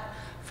that,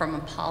 from a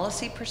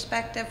policy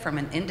perspective, from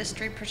an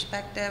industry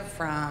perspective,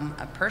 from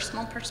a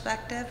personal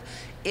perspective,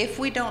 if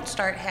we don't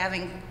start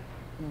having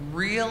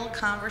real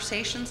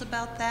conversations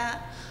about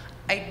that,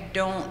 I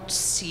don't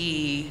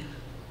see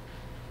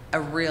a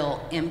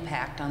real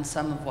impact on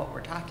some of what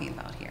we're talking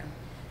about here.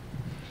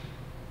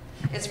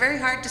 It's very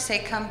hard to say,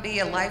 come be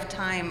a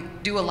lifetime,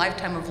 do a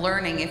lifetime of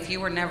learning if you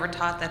were never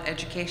taught that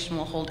education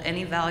will hold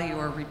any value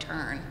or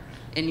return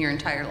in your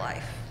entire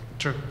life.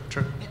 True,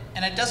 true.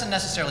 And it doesn't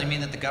necessarily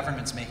mean that the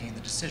government's making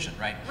the decision,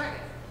 right? Right.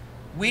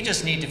 We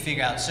just need to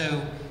figure out,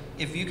 so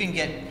if you can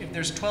get, if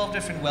there's 12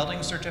 different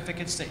welding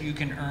certificates that you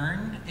can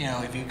earn, you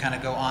know, if you kind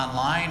of go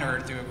online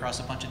or through across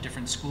a bunch of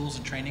different schools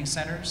and training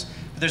centers,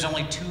 but there's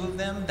only 2 of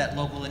them that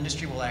local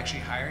industry will actually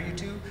hire you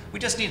to. We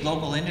just need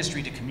local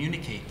industry to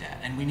communicate that.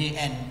 And we need,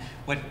 and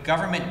what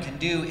government can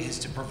do is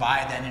to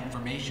provide that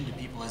information to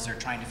people as they're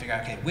trying to figure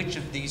out, okay, which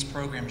of these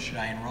programs should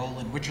I enroll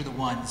in? Which are the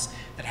ones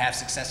that have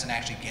success in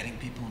actually getting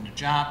people into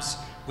jobs?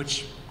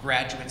 Which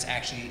graduates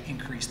actually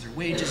increase their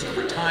wages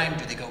over time?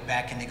 Do they go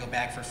back? Can they go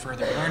back for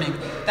further learning?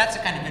 That's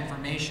the kind of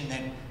information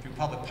that through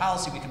public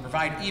policy we can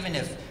provide, even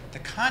if the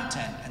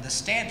content and the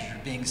standard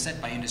are being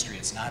set by industry.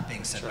 It's not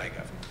being set by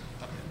government.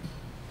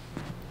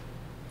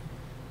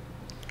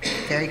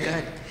 Very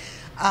good.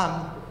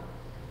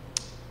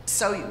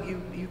 So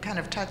you kind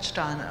of touched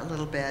on a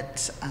little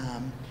bit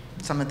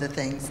some of the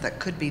things that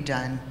could be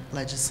done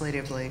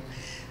legislatively.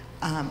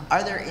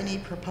 Are there any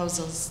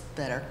proposals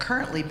that are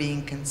currently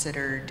being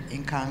considered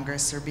in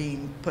Congress or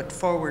being put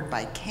forward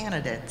by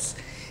candidates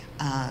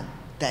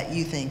that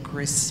you think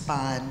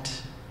respond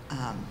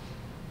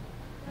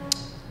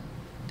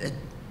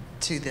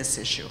to this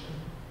issue?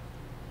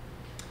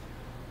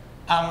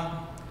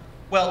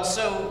 Well,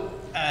 so,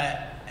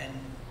 and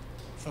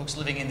folks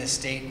living in this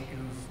state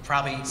who've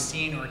probably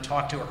seen or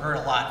talked to or heard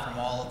a lot from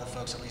all of the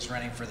folks at least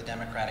running for the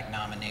Democratic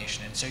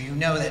nomination. And so you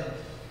know that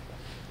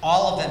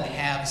all of them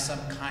have some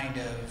kind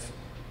of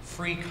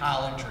free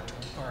college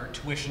or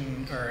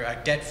tuition or a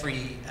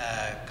debt-free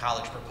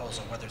college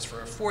proposal, whether it's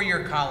for a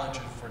 4-year college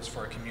or if it's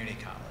for a community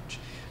college.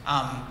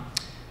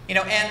 You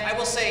know, and I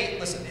will say,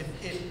 listen,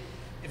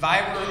 if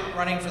I were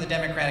running for the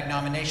Democratic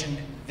nomination,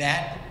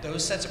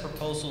 those sets of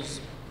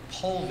proposals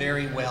poll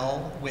very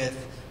well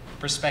with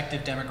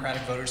prospective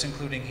Democratic voters,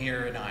 including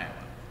here in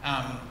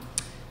Iowa.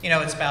 You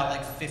know, it's about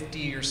like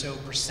 50% or so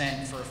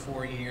for a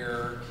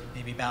 4-year,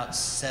 maybe about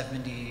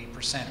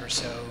 70% or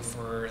so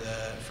for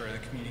the free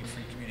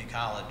community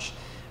college.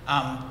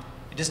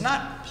 It does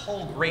not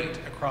poll great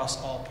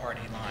across all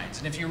party lines.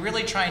 And if you're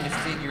really trying to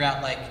figure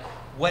out like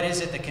what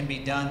is it that can be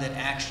done that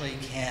actually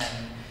can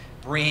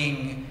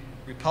bring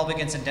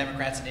Republicans and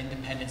Democrats and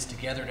independents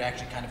together to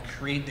actually kind of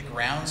create the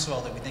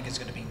groundswell that we think is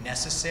going to be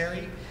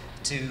necessary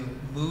to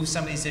move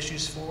some of these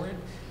issues forward,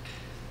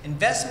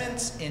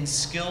 investments in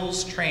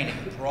skills training,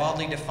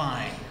 broadly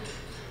defined,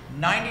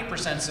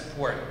 90%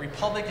 support,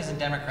 Republicans and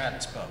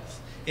Democrats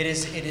both. It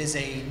is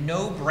a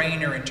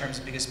no-brainer in terms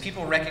of, because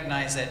people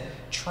recognize that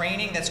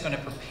training that's going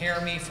to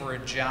prepare me for a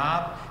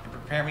job and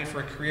prepare me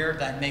for a career,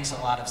 that makes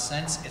a lot of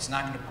sense. It's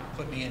not going to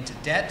put me into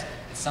debt.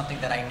 It's something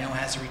that I know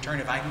has a return.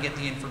 If I can get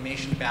the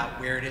information about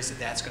where it is that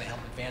that's going to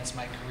help advance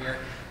my career,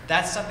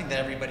 that's something that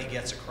everybody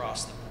gets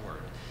across the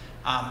board.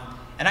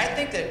 And I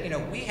think that, you know,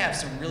 we have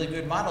some really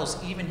good models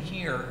even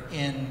here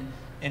in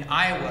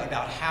Iowa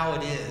about how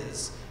it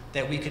is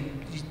that we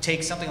can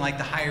take something like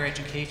the higher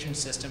education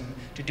system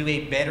to do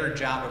a better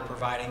job of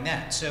providing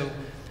that. So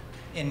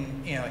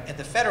at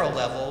the federal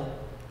level,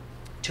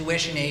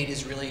 tuition aid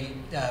is really,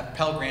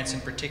 Pell Grants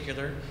in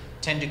particular,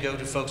 tend to go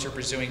to folks who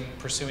are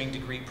pursuing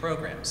degree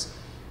programs.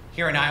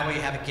 Here in Iowa,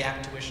 you have a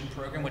gap tuition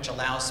program, which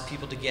allows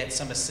people to get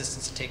some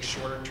assistance to take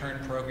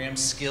shorter-term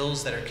programs,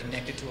 skills that are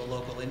connected to a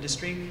local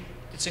industry.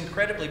 It's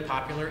incredibly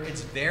popular.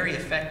 It's very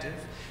effective.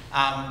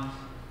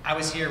 I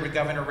was here with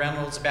Governor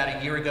Reynolds about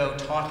a year ago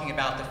talking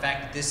about the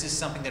fact that this is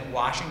something that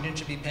Washington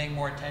should be paying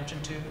more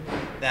attention to,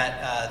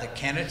 that the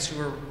candidates who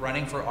are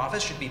running for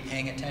office should be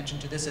paying attention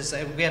to this. As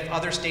we have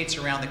other states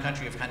around the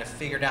country who have kind of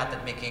figured out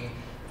that making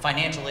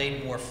financial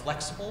aid more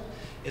flexible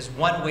is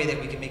one way that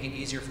we can make it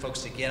easier for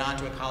folks to get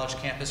onto a college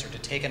campus or to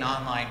take an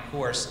online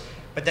course.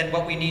 But then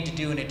what we need to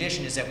do in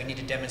addition is that we need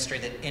to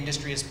demonstrate that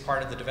industry is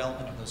part of the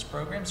development of those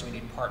programs. We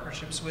need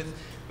partnerships with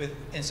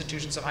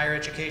institutions of higher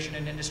education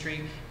and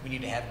industry. We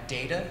need to have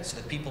data so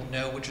that people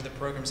know which are the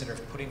programs that are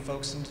putting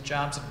folks into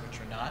jobs and which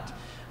are not.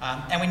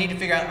 And we need to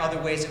figure out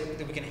other ways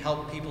that we can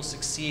help people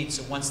succeed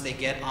so once they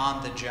get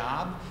on the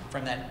job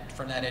from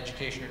that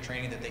education or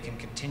training that they can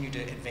continue to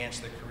advance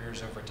their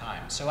careers over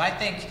time. So I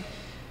think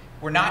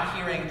we're not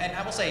hearing, and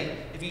I will say,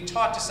 if you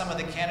talk to some of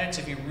the candidates,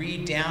 if you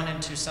read down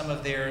into some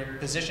of their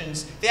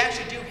positions, they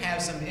actually do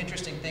have some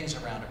interesting things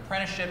around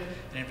apprenticeship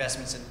and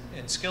investments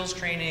in skills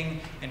training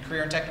and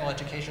career and technical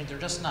education. They're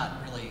just not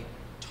really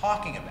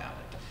talking about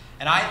it.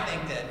 And I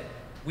think that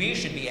we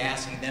should be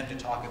asking them to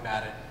talk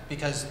about it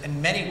because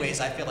in many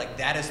ways I feel like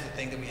that is the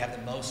thing that we have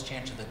the most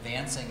chance of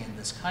advancing in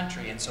this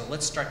country. And so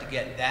let's start to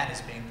get that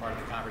as being part of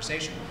the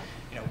conversation.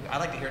 You know, I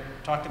like to hear it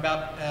talked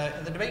about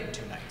in the debate in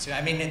 2 nights.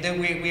 I mean,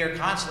 we are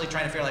constantly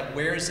trying to figure out, like,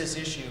 where is this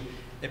issue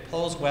that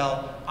polls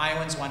well,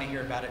 Iowans want to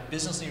hear about it,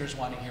 business leaders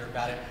want to hear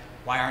about it,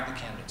 why aren't the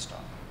candidates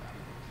talking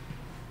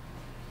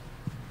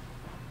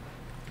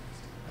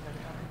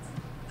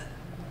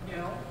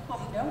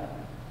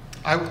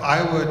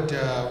I would,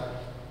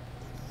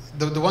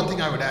 the one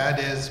thing I would add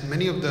is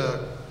many of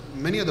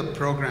the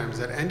programs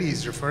that Andy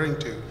is referring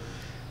to,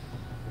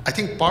 I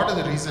think part of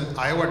the reason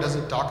Iowa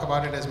doesn't talk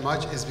about it as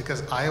much is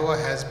because Iowa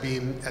has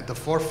been at the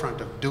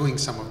forefront of doing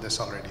some of this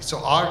already. So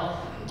our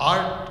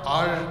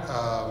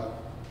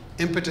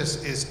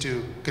impetus is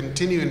to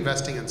continue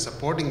investing and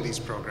supporting these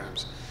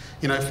programs.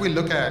 You know, if we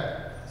look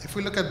at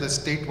the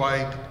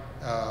statewide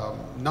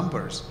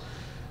numbers,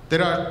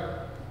 there are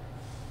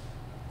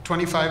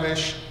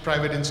 25-ish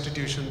private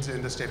institutions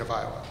in the state of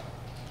Iowa.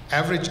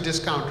 Average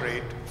discount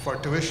rate for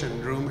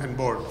tuition, room, and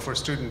board for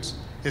students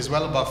is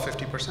well above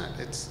 50%.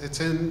 It's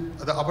in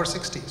the upper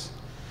 60s.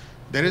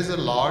 There is a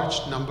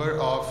large number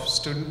of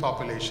student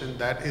population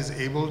that is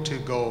able to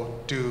go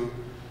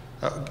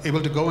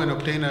and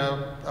obtain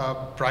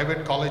a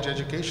private college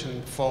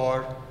education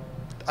for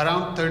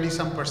around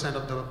 30-some%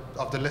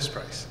 of the list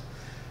price.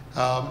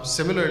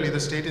 Similarly, the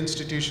state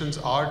institutions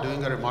are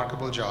doing a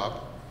remarkable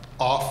job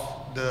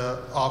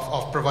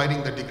of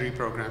providing the degree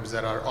programs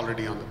that are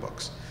already on the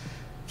books.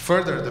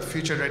 Further, the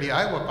Future Ready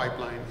Iowa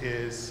pipeline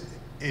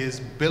is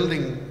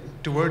building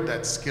toward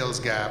that skills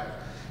gap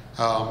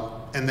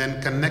and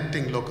then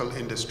connecting local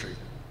industry.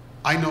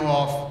 I know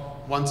of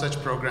one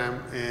such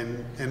program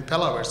in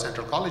Pella, where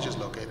Central College is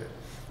located.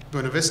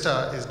 Buena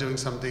Vista is doing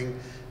something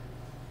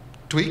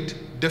tweaked,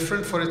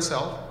 different for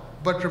itself,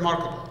 but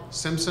remarkable.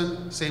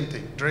 Simpson, same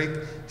thing.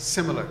 Drake,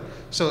 similar.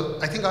 So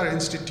I think our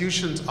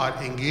institutions are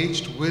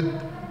engaged with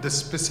the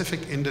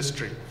specific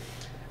industry.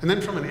 And then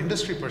from an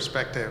industry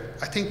perspective,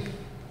 I think,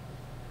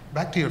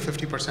 back to your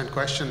 50%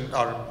 question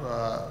or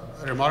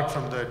remark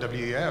from the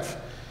WEF,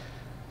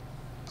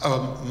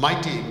 my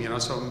team,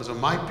 so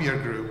my peer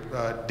group,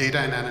 data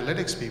and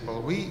analytics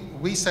people,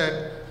 we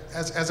said,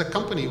 as a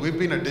company, we've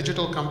been a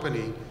digital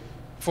company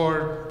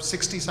for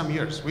 60-some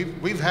years.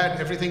 We've had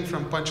everything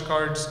from punch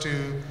cards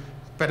to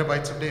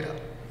petabytes of data.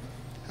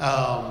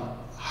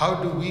 How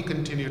do we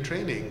continue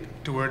training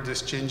toward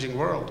this changing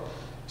world?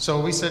 So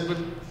we said,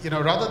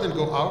 rather than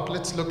go out,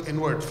 let's look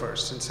inward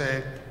first and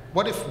say,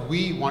 what if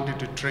we wanted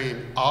to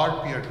train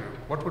our peer group?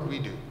 What would we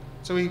do?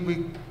 So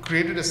we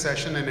created a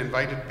session and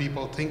invited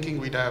people, thinking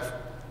we'd have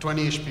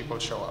 20-ish people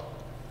show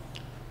up.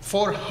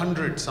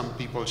 400-some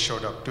people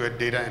showed up to a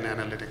data and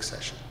analytics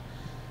session.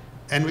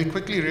 And we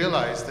quickly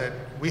realized that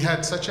we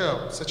had such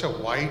a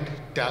wide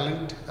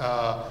talent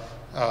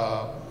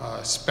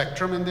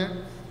spectrum in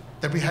there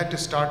that we had to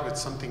start with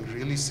something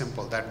really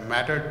simple that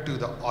mattered to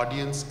the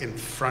audience in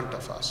front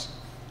of us.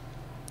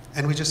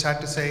 And we just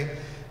had to say,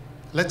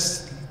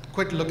 let's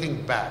quit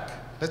looking back.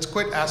 Let's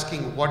quit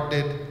asking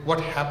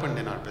what happened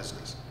in our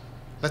business.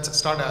 Let's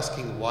start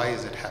asking, why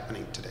is it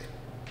happening today?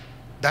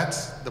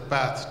 That's the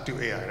path to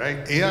AI,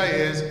 right? AI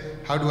is,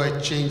 how do I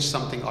change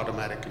something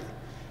automatically?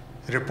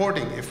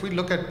 Reporting, if we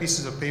look at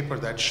pieces of paper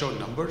that show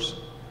numbers,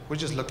 we're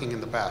just looking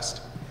in the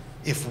past.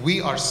 If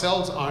we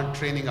ourselves aren't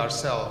training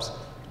ourselves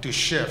to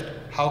shift,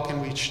 how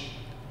can we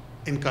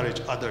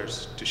encourage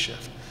others to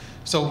shift?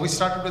 So we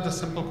started with a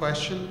simple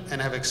question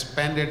and have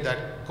expanded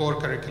that core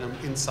curriculum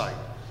inside,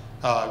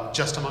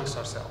 just amongst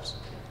ourselves,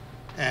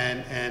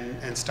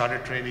 and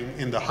started training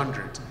in the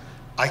hundreds.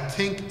 I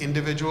think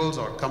individuals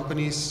or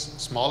companies,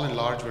 small and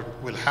large,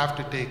 will have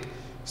to take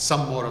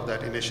some more of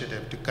that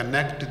initiative to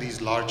connect to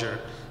these larger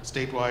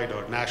statewide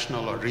or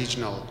national or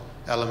regional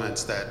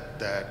elements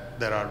that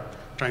are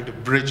trying to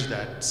bridge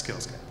that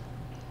skills gap.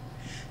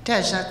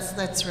 Tej,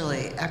 that's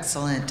really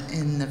excellent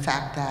in the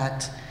fact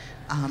that,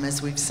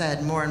 as we've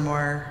said, more and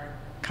more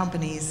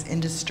companies,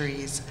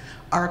 industries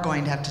are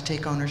going to have to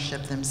take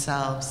ownership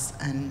themselves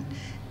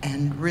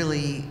and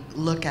really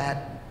look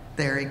at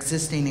their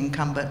existing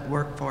incumbent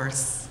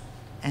workforce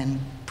and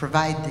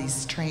provide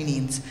these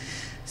trainings.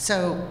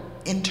 So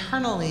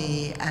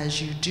internally,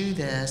 as you do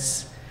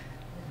this,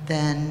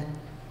 then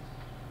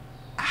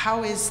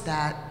how is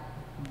that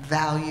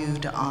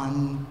valued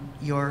on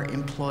your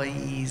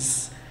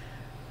employees'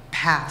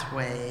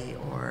 pathway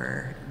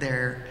or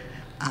their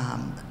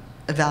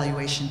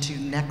evaluation to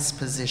next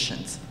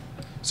positions?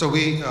 So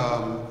we,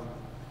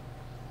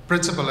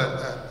 Principal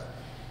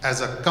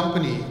as a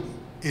company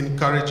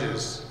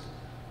encourages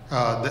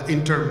the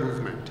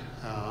inter-movement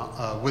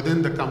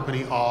within the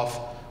company of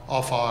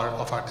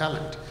our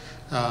talent.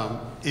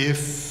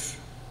 If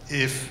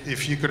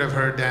you could have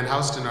heard Dan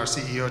Houston, our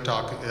CEO,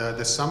 talk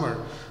this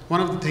summer, one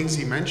of the things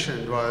he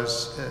mentioned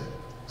was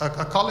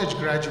a college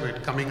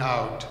graduate coming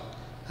out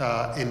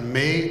in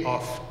May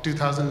of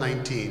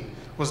 2019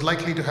 was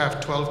likely to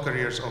have 12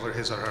 careers over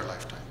his or her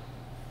lifetime.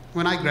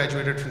 When I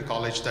graduated from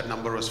college, that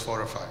number was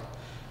 4 or 5.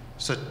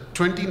 So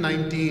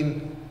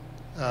 2019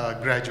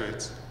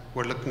 graduates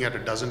were looking at a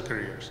dozen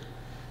careers.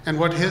 And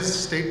what his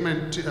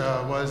statement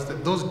was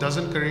that those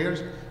dozen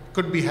careers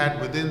could be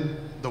had within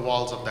the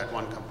walls of that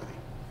one company.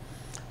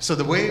 So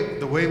the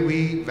way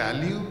we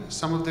value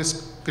some of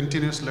this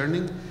continuous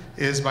learning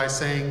is by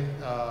saying,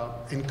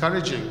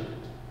 encouraging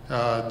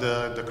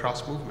the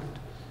cross movement.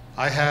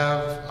 I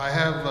have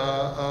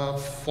a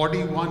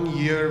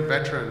 41-year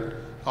veteran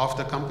of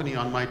the company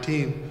on my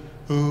team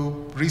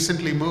who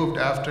recently moved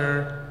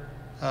after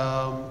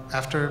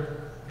after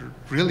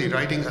really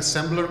writing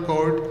assembler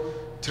code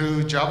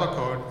through Java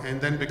code and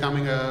then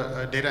becoming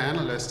a data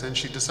analyst. And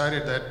she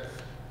decided that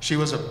she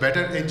was a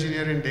better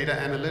engineer in data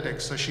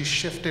analytics, so she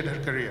shifted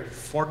her career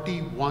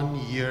 41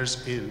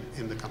 years in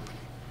the company.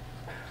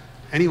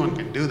 Anyone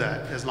can do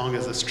that as long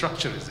as the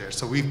structure is there.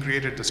 So we've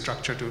created the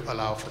structure to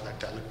allow for that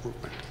talent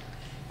movement.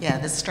 Yeah,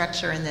 the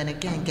structure, and then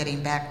again,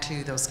 getting back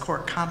to those core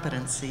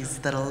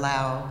competencies that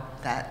allow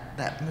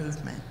that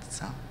movement.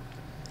 So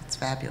it's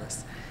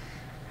fabulous.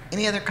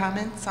 Any other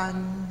comments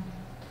on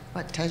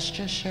what Tej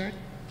just shared?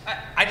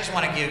 I just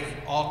want to give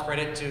all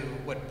credit to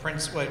what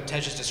Tej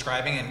is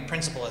describing and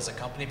Principal as a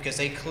company, because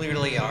they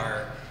clearly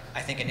are,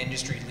 I think, an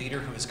industry leader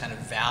who is kind of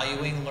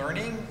valuing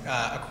learning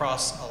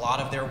across a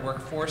lot of their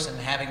workforce and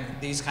having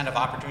these kind of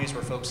opportunities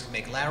where folks can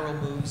make lateral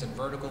moves and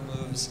vertical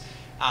moves.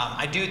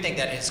 I do think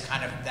that is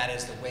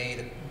the way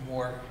that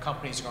more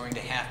companies are going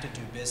to have to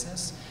do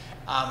business.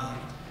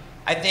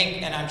 I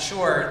think, and I'm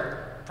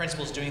sure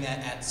Principal's doing that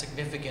at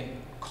significant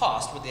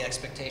cost with the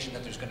expectation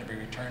that there's going to be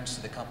returns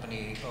to the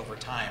company over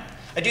time.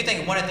 I do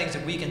think one of the things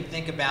that we can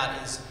think about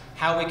is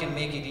how we can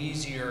make it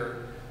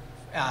easier,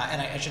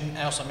 and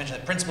I also mention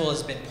that Principal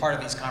has been part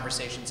of these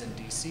conversations in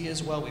DC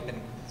as well. We've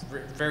been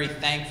very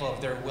thankful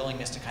of their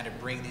willingness to kind of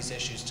bring these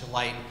issues to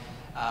light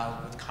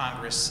with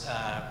Congress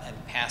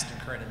and past and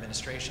current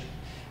administration.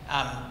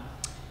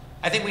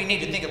 I think we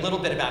need to think a little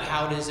bit about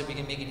how it is that we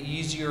can make it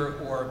easier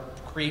or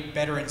create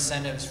better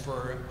incentives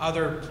for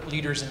other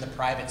leaders in the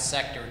private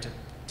sector to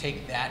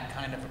take that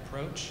kind of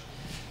approach.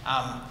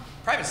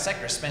 Private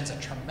sector spends a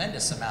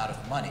tremendous amount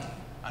of money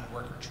on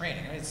worker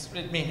training.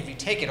 I mean, if you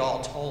take it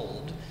all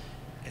told,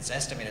 it's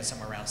estimated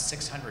somewhere around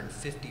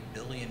 $650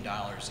 billion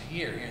a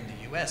year here in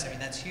the US. I mean,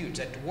 that's huge.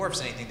 That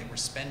dwarfs anything that we're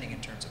spending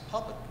in terms of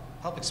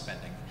public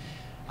spending.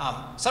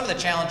 Some of the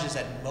challenges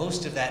that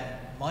most of that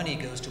money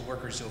goes to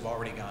workers who have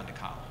already gone to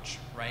college,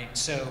 right?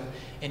 So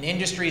in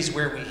industries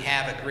where we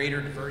have a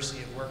greater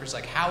diversity of workers,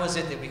 like how is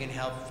it that we can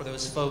help for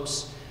those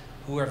folks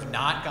who have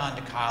not gone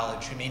to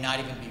college, who may not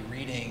even be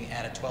reading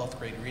at a 12th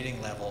grade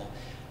reading level?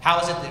 How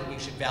is it that we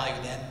should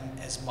value them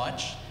as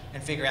much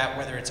and figure out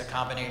whether it's a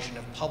combination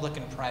of public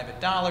and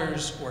private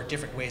dollars or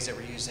different ways that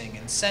we're using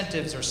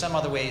incentives or some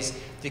other ways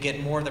to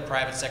get more of the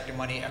private sector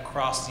money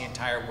across the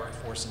entire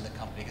workforce in the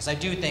company? Because I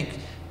do think,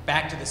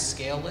 back to the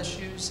scale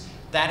issues,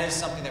 that is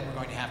something that we're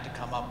going to have to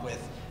come up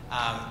with.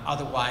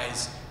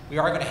 Otherwise, we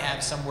are going to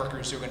have some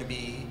workers who are going to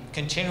be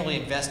continually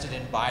invested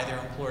in by their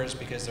employers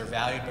because they're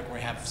valued, but we're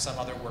going to have some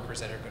other workers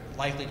that are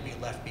likely to be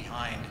left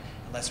behind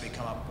unless we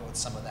come up with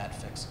some of that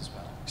fix as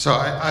well. So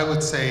I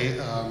would say,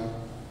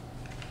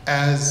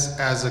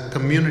 as a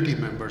community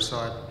member,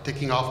 so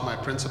taking off my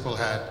principal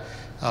hat,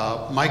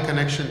 my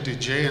connection to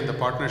Jay and the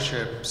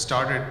partnership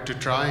started to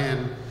try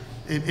and,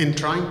 in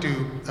trying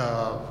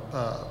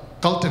to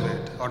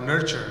cultivate or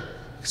nurture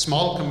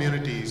small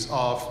communities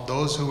of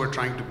those who were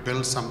trying to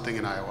build something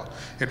in Iowa.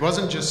 It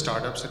wasn't just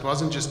startups, it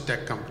wasn't just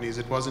tech companies,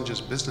 it wasn't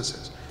just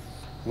businesses.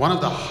 One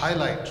of the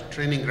highlight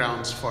training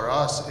grounds for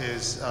us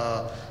is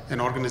an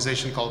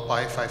organization called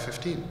Pi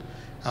 515.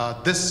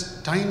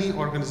 This tiny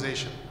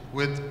organization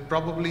with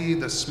probably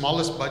the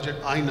smallest budget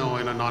I know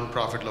in a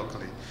nonprofit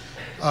locally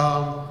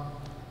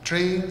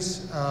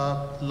trains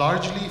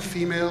largely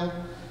female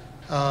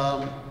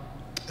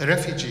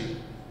refugee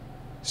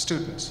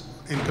students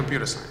in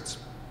computer science.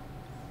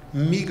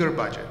 Meager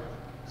budget.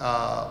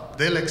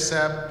 They'll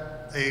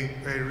accept a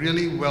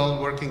really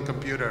well-working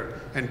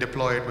computer and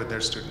deploy it with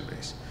their student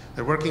base.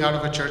 They're working out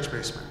of a church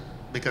basement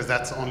because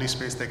that's the only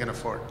space they can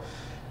afford.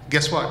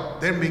 Guess what?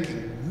 They're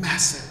making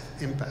massive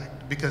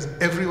impact because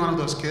every one of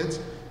those kids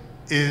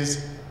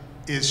is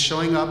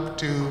showing up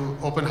to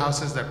open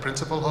houses that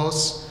principal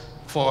hosts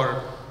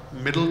for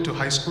middle to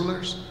high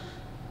schoolers.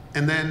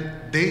 And then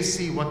they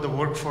see what the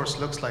workforce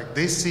looks like.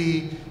 They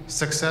see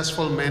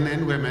successful men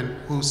and women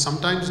who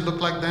sometimes look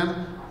like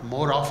them.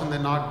 More often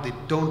than not, they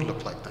don't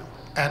look like them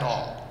at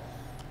all.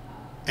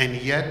 And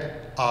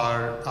yet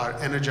are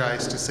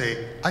energized to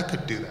say, I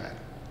could do that.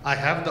 I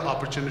have the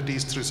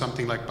opportunities through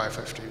something like Pi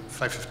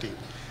 515.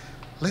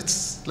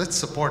 Let's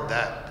support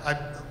that.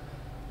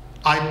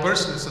 I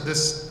personally, so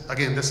this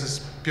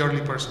is purely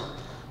personal.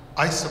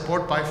 I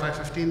support Pi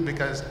 515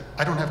 because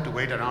I don't have to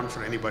wait around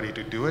for anybody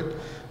to do it.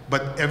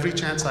 But every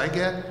chance I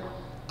get,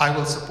 I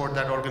will support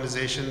that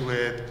organization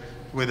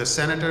with a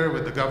senator,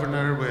 with the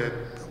governor,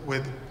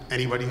 with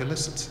anybody who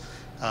listens.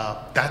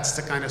 That's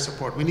the kind of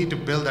support. We need to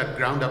build that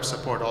ground up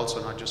support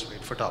also, not just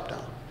wait for top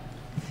down.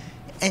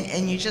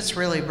 And you just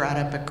really brought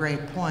up a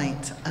great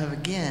point of,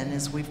 again,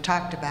 as we've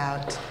talked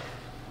about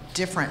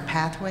different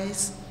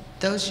pathways,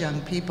 those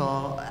young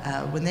people,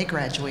 when they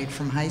graduate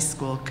from high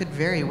school, could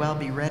very well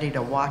be ready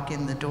to walk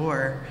in the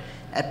door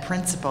at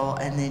principal,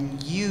 and then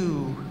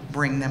you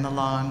bring them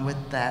along with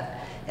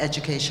that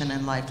education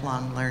and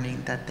lifelong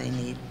learning that they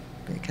need,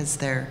 because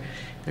they're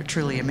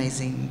truly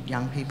amazing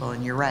young people.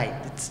 And you're right,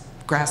 it's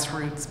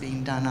grassroots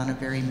being done on a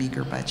very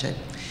meager budget.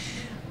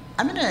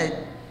 I'm going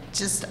to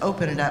just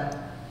open it up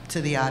to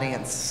the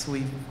audience.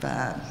 We've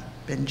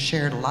been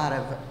shared a lot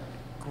of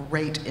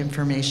great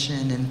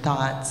information and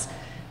thoughts.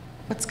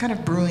 What's kind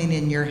of brewing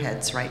in your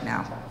heads right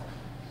now?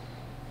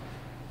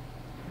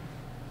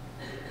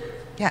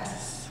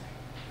 Yes.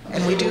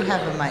 And we do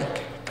have a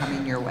mic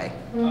coming your way.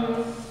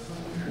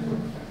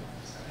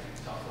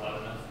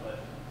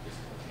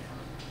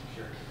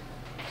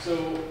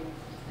 So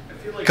I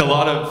feel like a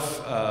lot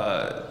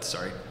of,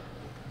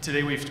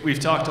 today we've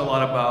talked a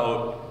lot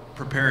about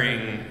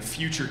preparing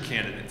future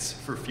candidates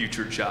for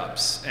future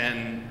jobs.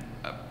 And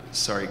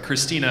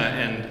Christina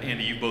and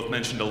Andy, you both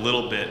mentioned a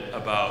little bit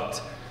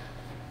about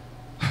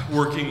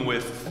working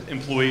with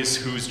employees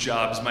whose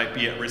jobs might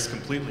be at risk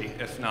completely,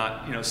 if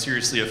not,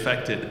 seriously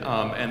affected.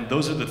 And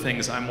those are the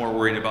things I'm more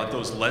worried about,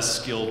 those less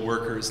skilled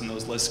workers and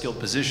those less skilled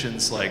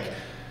positions, like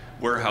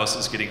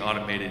warehouses getting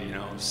automated,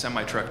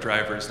 semi-truck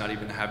drivers not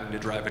even having to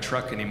drive a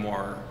truck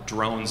anymore,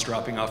 drones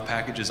dropping off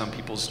packages on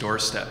people's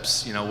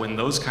doorsteps. When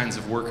those kinds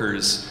of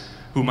workers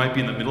who might be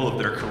in the middle of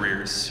their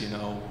careers,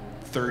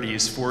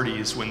 30s,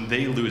 40s, when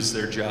they lose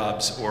their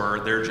jobs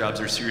or their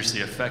jobs are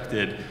seriously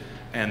affected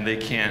and they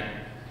can't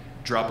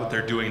drop what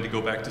they're doing to go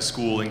back to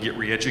school and get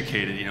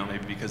re-educated,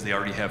 maybe because they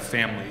already have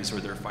families or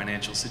their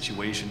financial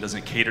situation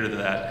doesn't cater to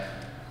that.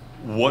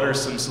 What are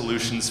some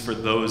solutions for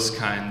those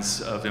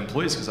kinds of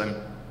employees? Because I'm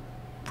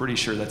pretty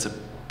sure that's a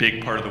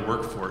big part of the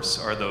workforce,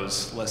 are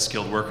those less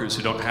skilled workers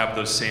who don't have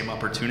those same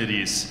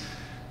opportunities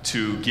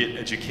to get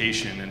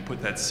education and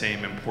put that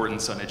same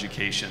importance on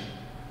education.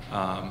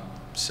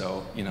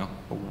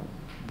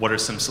 What are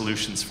some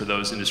solutions for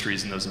those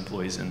industries and those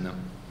employees in them?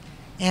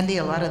 Andy,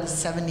 a lot of the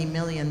 70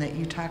 million that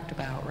you talked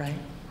about, right?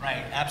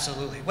 Right,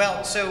 absolutely.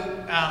 Well, so,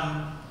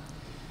 a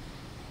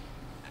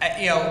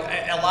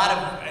lot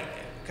of,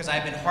 because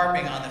I've been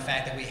harping on the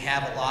fact that we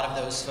have a lot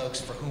of those folks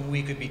for whom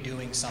we could be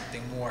doing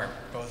something more.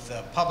 Both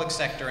the public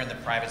sector and the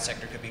private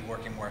sector could be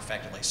working more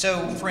effectively.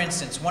 So, for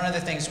instance, one of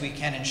the things we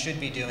can and should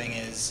be doing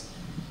is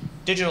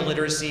digital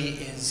literacy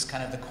is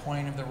kind of the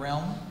coin of the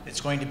realm.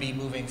 It's going to be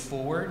moving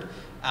forward.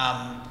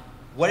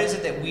 What is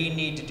it that we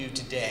need to do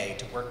today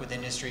to work with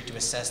industry to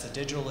assess the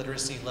digital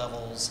literacy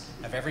levels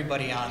of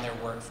everybody on their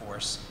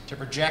workforce, to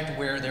project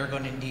where they're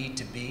going to need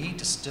to be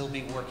to still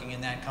be working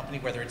in that company,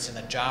 whether it's in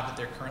a job that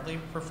they're currently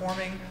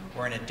performing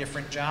or in a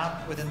different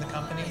job within the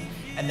company?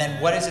 And then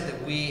what is it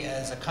that we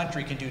as a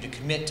country can do to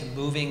commit to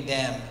moving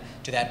them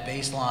to that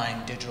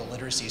baseline digital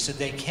literacy so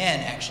they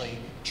can actually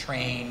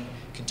train,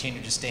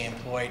 continue to stay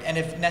employed, and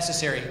if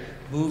necessary,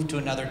 move to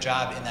another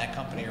job in that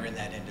company or in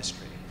that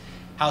industry?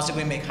 How is it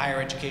we make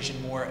higher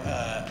education more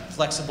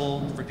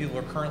flexible for people who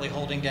are currently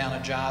holding down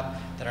a job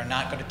that are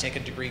not going to take a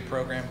degree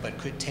program but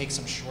could take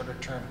some shorter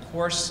term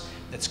course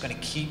that's going to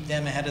keep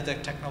them ahead of the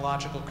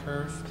technological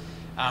curve?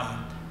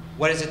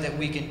 What is it that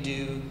we can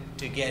do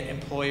to get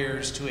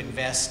employers to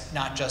invest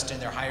not just in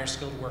their higher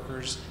skilled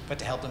workers, but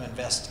to help them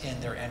invest in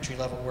their entry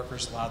level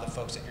workers, a lot of the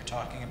folks that you're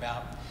talking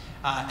about?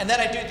 And then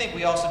I do think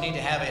we also need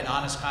to have an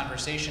honest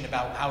conversation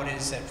about how it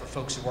is that for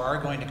folks who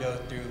are going to go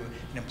through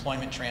an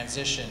employment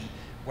transition,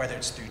 whether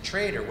it's through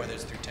trade or whether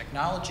it's through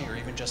technology or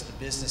even just the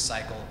business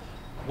cycle,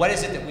 what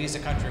is it that we as a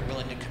country are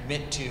willing to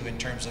commit to in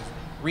terms of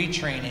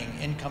retraining,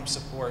 income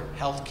support,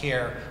 health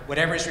care,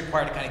 whatever is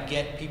required to kind of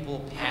get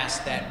people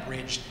past that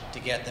bridge to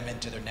get them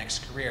into their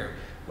next career?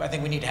 I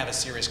think we need to have a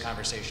serious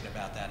conversation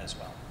about that as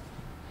well.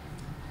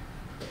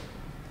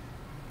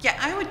 Yeah,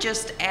 I would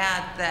just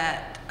add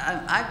that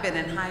I've been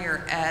in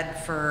higher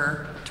ed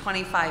for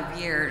 25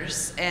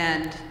 years,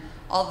 and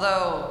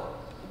although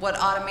what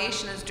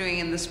automation is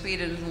doing and the speed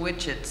in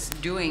which it's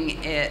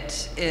doing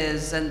it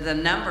is, and the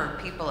number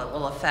of people it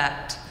will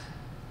affect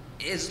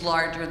is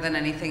larger than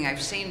anything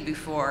I've seen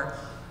before,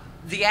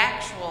 the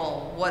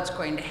actual what's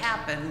going to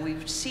happen,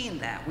 we've seen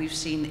that. We've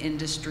seen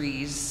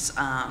industries,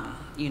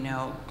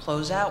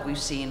 close out. We've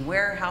seen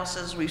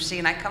warehouses.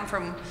 I come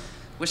from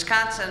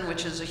Wisconsin,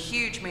 which is a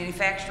huge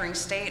manufacturing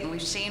state, and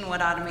we've seen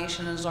what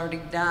automation has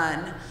already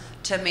done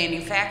to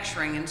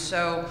manufacturing. And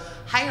so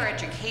higher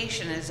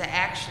education is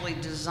actually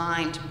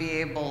designed to be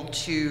able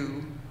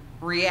to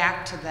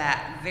react to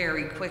that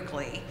very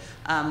quickly.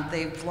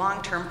 They've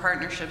long-term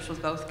partnerships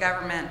with both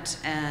government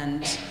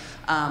and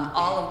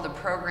all of the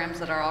programs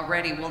that are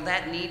already. Will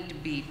that need to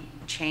be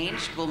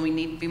changed? Will we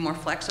need to be more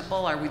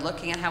flexible? Are we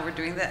looking at how we're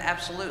doing that?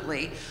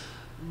 Absolutely.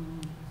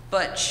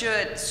 But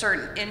should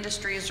certain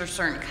industries or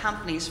certain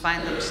companies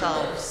find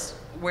themselves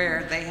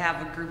where they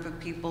have a group of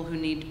people who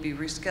need to be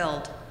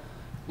reskilled,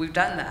 we've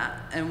done that,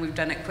 and we've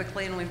done it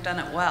quickly, and we've done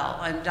it well.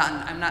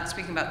 I'm not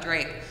speaking about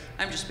Drake.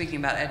 I'm just speaking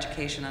about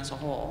education as a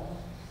whole.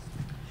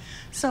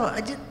 So I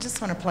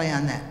just want to play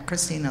on that,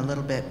 Christina, a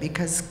little bit,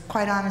 because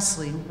quite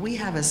honestly, we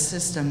have a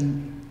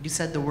system, you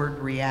said the word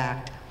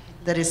react,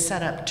 that is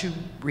set up to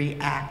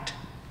react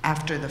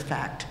after the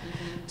fact.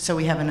 Mm-hmm. So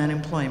we have an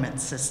unemployment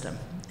system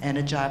and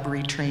a job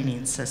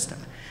retraining system.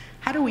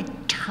 How do we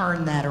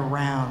turn that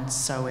around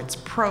so it's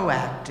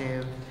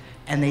proactive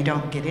and they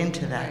don't get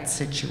into that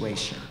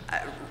situation?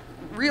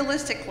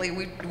 Realistically,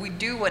 we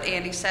do what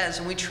Andy says,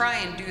 and we try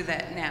and do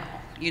that now.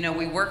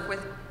 We work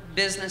with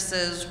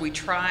businesses, we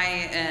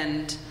try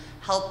and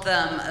help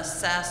them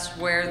assess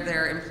where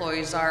their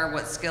employees are,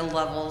 what skill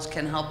levels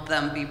can help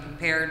them be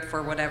prepared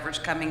for whatever's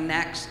coming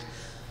next.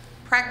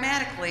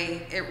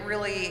 Pragmatically, it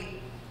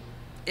really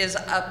is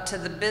up to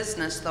the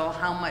business, though,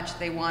 how much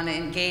they want to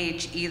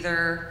engage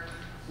either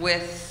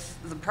with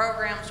the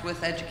programs,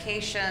 with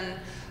education.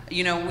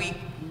 You know,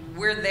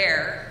 we're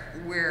there,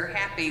 we're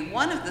happy.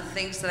 One of the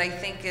things that I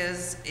think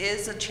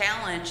is a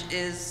challenge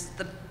is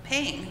the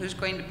paying. Who's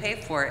going to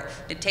pay for it?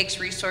 It takes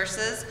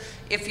resources.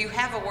 If you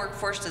have a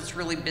workforce that's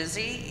really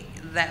busy,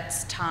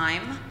 that's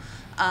time.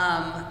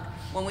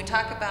 When we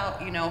talk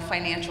about, you know,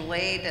 financial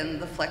aid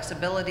and the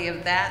flexibility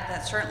of that,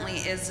 that certainly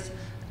is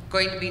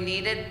going to be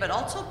needed, but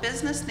also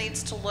business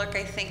needs to look,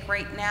 I think,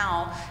 right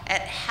now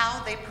at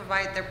how they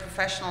provide their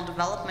professional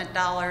development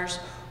dollars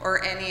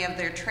or any of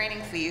their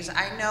training fees.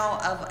 I know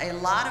of a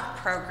lot of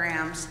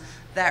programs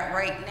that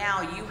right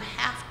now you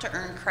have to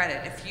earn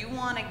credit. If you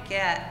want to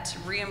get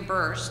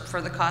reimbursed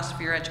for the cost of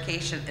your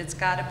education, it's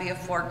got to be a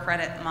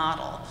 4-credit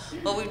model.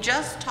 But we've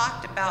just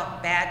talked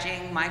about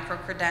badging,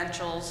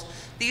 micro-credentials.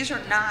 These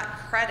are not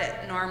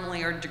credit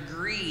normally or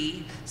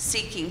degree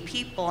seeking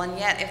people, and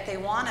yet if they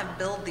want to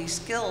build these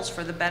skills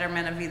for the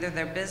betterment of either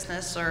their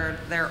business or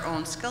their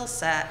own skill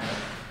set,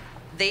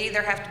 they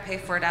either have to pay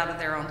for it out of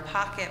their own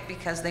pocket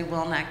because they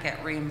will not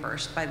get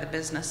reimbursed by the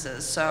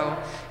businesses.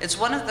 So it's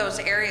one of those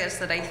areas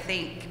that I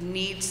think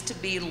needs to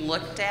be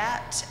looked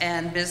at,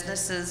 and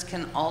businesses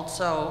can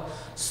also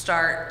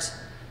start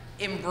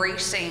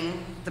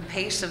embracing the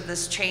pace of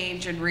this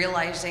change and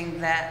realizing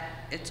that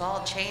it's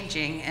all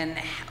changing, and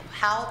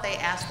how they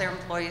ask their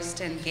employees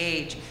to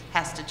engage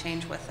has to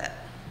change with it.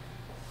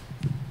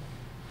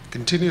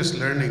 Continuous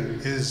learning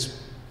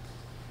is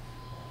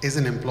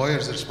an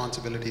employer's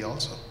responsibility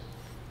also.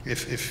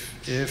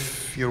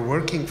 If you're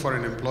working for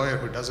an employer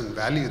who doesn't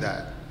value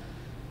that,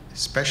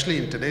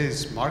 especially in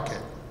today's market,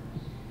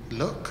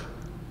 look.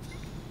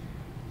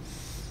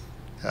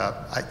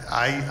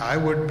 I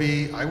would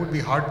be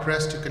hard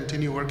pressed to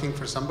continue working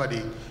for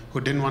somebody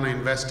who didn't want to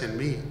invest in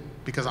me,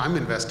 because I'm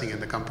investing in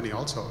the company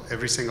also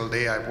every single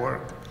day I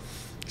work.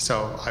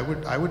 So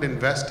I would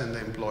invest in the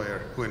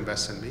employer who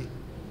invests in me.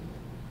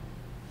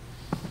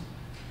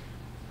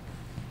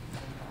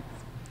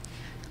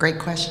 Great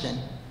question.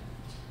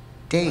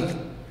 Dave.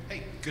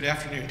 Hey, good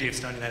afternoon. Dave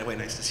Stone, United Way.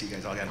 Nice to see you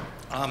guys all again.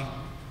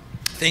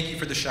 Thank you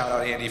for the shout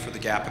out, Andy, for the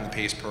gap in the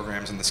PACE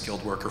programs and the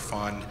Skilled Worker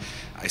Fund.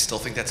 I still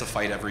think that's a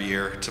fight every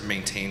year to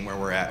maintain where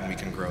we're at, and we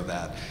can grow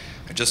that.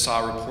 I just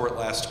saw a report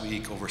last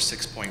week, over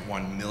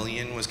 $6.1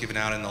 million was given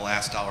out in the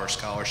last dollar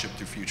scholarship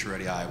through Future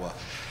Ready Iowa.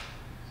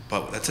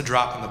 But that's a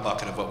drop in the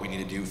bucket of what we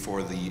need to do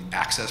for the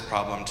access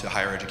problem to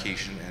higher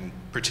education, and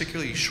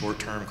particularly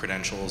short-term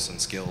credentials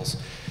and skills.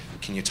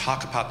 Can you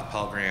talk about the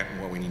Pell Grant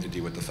and what we need to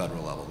do at the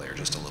federal level there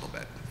just a little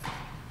bit?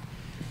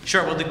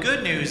 Sure. Well, the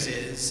good news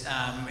is,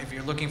 if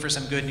you're looking for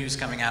some good news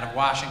coming out of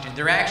Washington,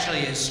 there actually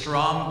is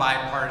strong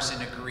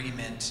bipartisan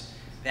agreement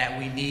that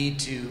we need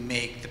to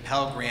make the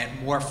Pell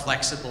Grant more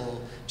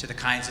flexible to the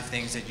kinds of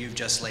things that you've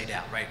just laid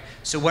out, right?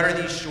 So what are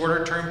these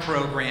shorter term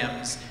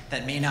programs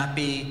that may not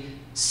be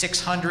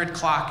 600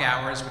 clock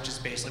hours, which is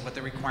basically what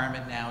the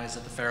requirement now is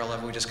at the federal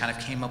level. We just kind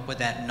of came up with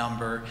that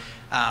number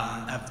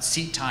of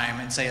seat time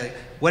and say, like,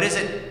 what is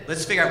it?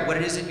 Let's figure out what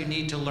it is that you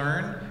need to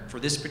learn for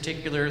this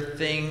particular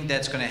thing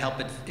that's going to help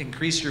it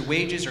increase your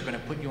wages or going to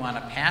put you on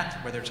a path,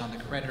 whether it's on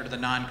the credit or the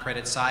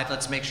non-credit side.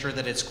 Let's make sure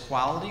that it's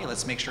quality.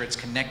 Let's make sure it's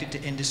connected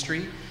to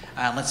industry.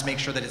 Let's make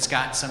sure that it's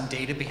got some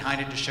data behind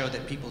it to show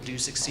that people do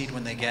succeed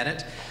when they get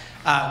it.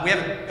 We have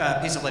a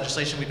piece of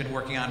legislation we've been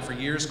working on for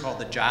years called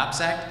the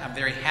Jobs Act. I'm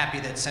very happy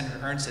that Senator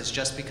Ernst has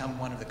just become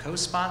one of the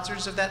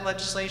co-sponsors of that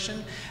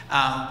legislation,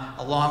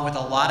 along with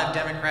a lot of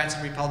Democrats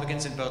and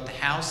Republicans in both the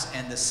House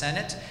and the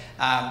Senate,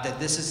 that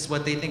this is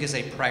what they think is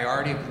a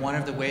priority. One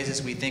of the ways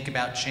as we think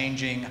about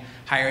changing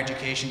higher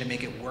education to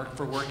make it work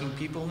for working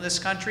people in this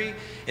country.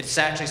 It's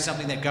actually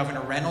something that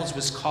Governor Reynolds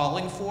was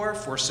calling for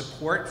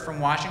support from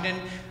Washington.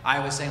 I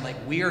was saying, like,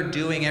 we are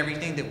doing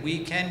everything that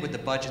we can with the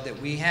budget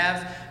that we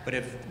have, but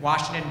if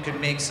Washington could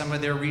make some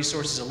of their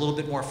resources a little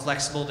bit more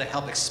flexible to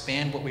help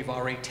expand what we've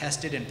already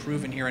tested and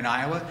proven here in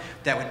Iowa,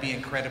 that would be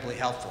incredibly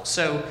helpful.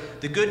 So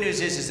the good news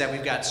is that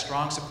we've got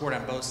strong support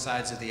on both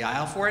sides of the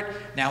aisle for it.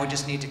 Now we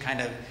just need to kind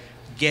of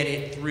get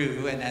it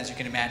through, and as you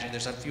can imagine,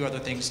 there's a few other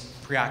things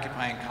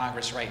preoccupying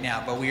Congress right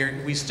now, but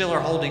we still are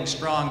holding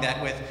strong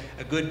that with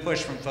a good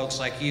push from folks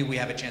like you, we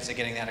have a chance of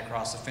getting that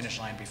across the finish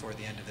line before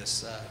the end of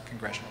this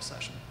congressional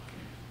session.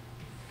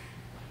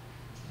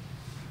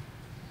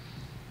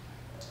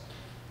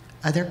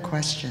 Other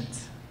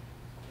questions?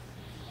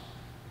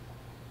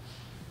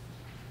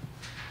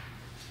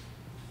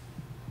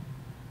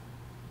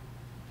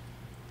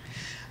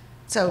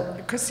 So,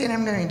 Christina,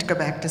 I'm going to go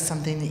back to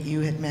something that you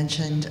had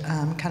mentioned,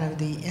 kind of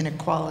the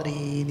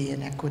inequality, the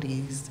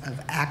inequities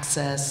of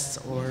access,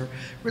 or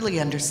really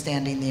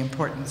understanding the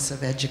importance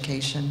of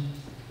education.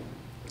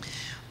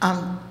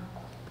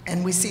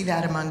 And we see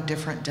that among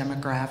different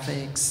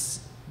demographics.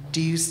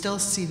 Do you still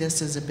see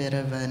this as a bit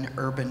of an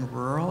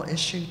urban-rural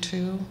issue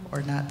too,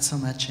 or not so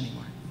much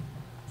anymore?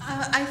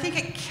 I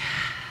think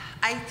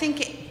I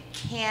think it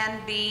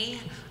can be.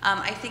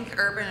 I think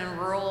urban and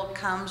rural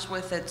comes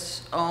with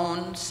its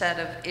own set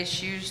of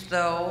issues,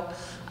 though.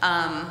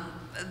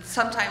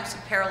 Sometimes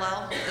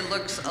parallel, it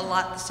looks a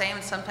lot the same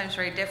and sometimes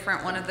very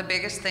different. One of the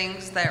biggest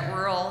things that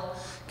rural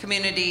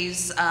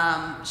communities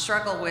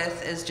struggle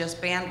with is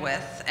just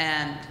bandwidth.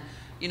 And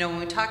you know, when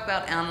we talk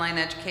about online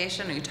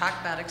education, or you talk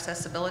about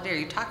accessibility, or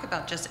you talk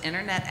about just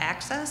internet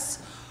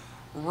access,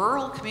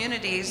 rural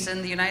communities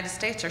in the United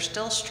States are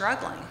still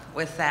struggling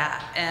with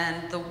that.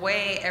 And the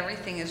way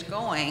everything is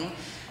going,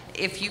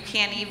 if you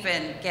can't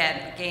even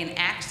gain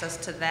access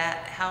to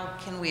that, how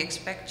can we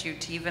expect you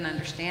to even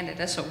understand it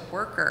as a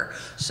worker?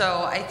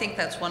 So I think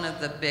that's one of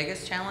the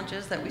biggest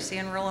challenges that we see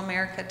in rural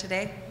America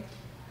today.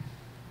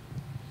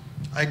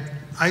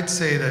 I'd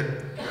say that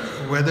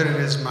whether it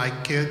is my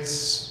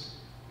kids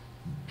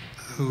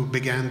who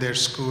began their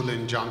school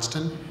in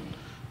Johnston,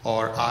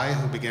 or I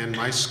who began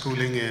my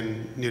schooling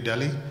in New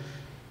Delhi,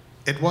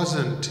 it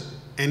wasn't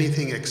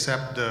anything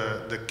except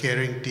the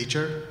caring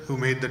teacher who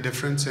made the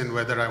difference in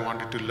whether I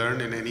wanted to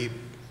learn in any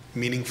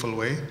meaningful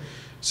way.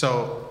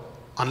 So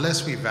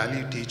unless we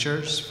value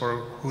teachers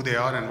for who they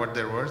are and what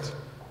they're worth,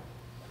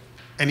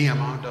 any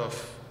amount of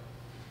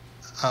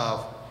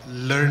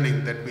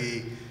learning that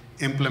we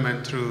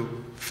implement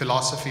through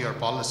philosophy or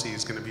policy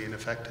is going to be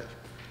ineffective.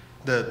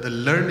 The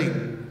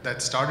learning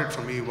that started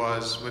for me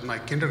was with my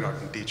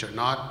kindergarten teacher,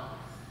 not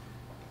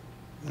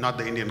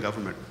the Indian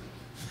government.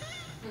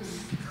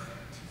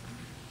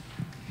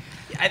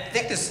 I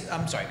think this,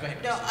 I'm sorry, go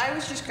ahead. No, I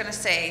was just going to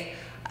say,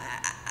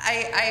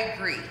 I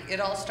agree. It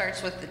all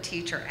starts with the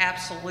teacher,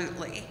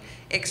 absolutely.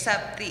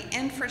 Except the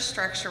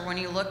infrastructure, when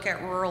you look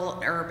at rural,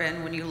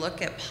 urban, when you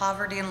look at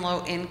poverty and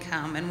low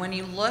income, and when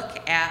you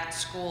look at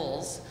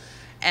schools,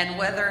 and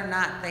whether or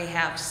not they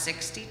have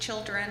 60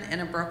 children in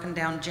a broken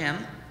down gym,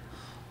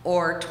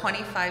 or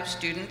 25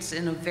 students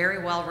in a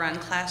very well-run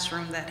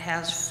classroom that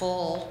has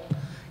full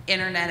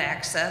internet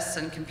access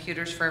and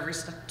computers for every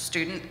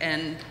student.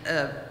 And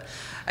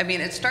I mean,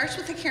 it starts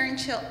with a caring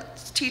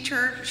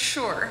teacher,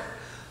 sure,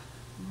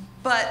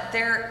 but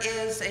there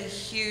is a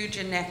huge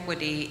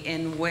inequity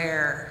in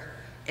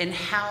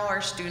how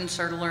our students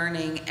are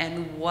learning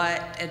and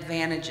what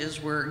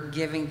advantages we're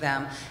giving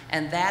them.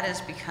 And that is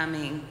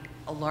becoming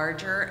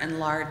larger and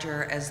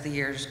larger as the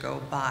years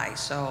go by.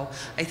 So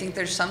I think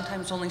there's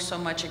sometimes only so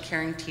much a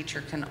caring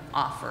teacher can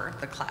offer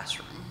the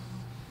classroom.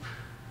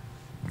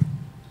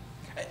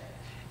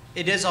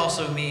 It does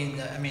also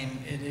mean, I mean,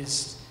 it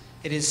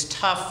is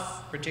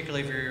tough,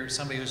 particularly if you're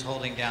somebody who's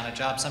holding down a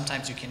job.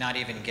 Sometimes you cannot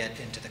even get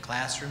into the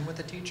classroom with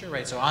a teacher,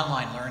 right? So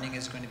online learning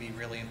is going to be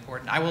really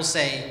important. I will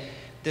say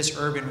this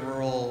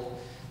urban-rural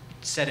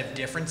set of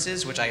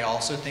differences, which I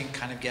also think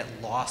kind of get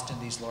lost in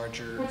these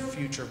larger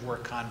future of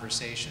work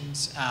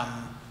conversations.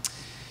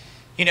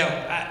 You know,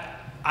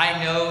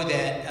 I know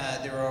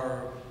that there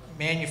are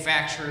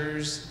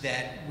manufacturers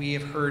that we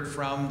have heard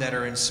from that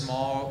are in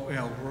small, you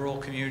know, rural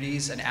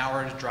communities, an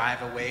hour's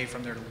drive away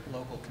from their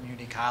local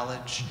community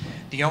college.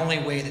 The only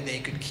way that they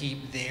could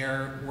keep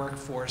their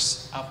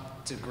workforce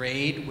up to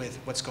grade with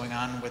what's going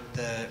on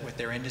with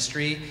their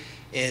industry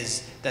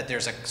is that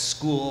there's a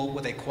school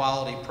with a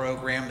quality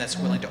program that's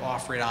willing to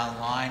offer it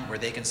online, where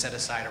they can set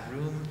aside a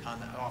room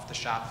off the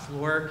shop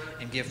floor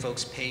and give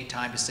folks paid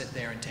time to sit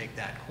there and take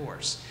that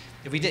course.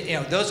 If we did, you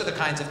know, those are the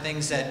kinds of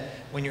things that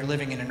when you're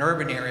living in an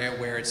urban area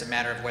where it's a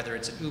matter of whether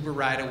it's an Uber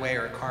ride away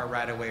or a car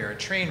ride away or a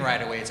train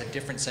ride away, it's a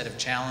different set of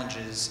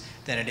challenges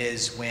than it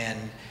is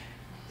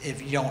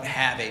if you don't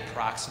have a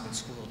proximate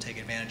school to take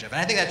advantage of.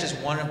 And I think that's just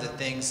one of the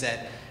things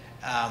that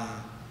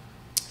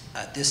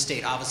this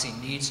state obviously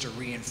needs to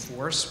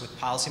reinforce with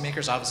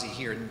policymakers. Obviously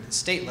here in the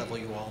state level,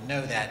 you all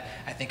know that.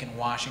 I think in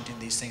Washington,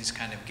 these things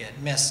kind of get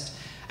missed.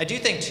 I do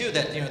think too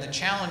that, you know, the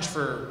challenge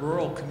for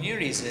rural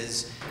communities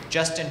is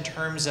just in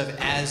terms of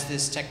as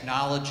this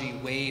technology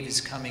wave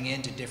is coming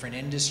into different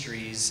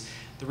industries,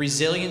 the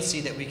resiliency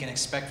that we can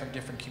expect from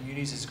different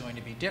communities is going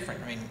to be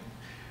different. I mean,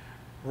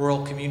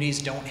 rural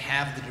communities don't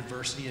have the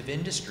diversity of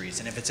industries,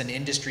 and if it's an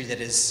industry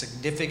that is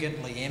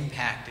significantly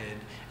impacted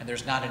and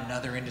there's not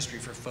another industry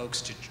for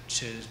folks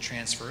to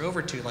transfer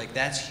over to, like,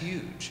 that's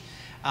huge.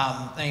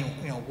 I mean,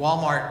 you know,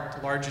 Walmart,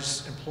 the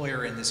largest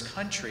employer in this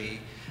country,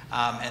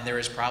 and there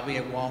is probably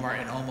a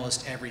Walmart in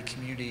almost every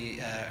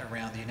community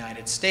around the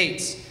United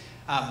States.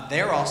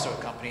 They're also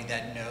a company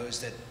that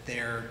knows that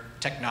their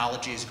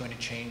technology is going to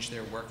change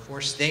their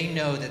workforce. They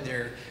know that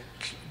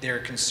they're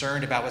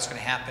concerned about what's going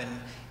to happen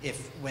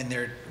when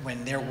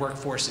their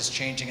workforce is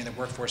changing and the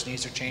workforce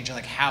needs are changing,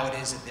 like how it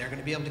is that they're going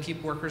to be able to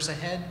keep workers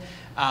ahead.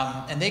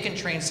 And they can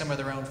train some of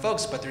their own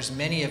folks, but there's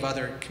many of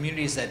other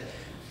communities that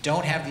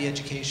don't have the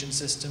education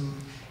system,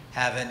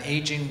 have an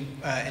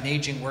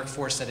aging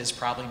workforce that is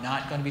probably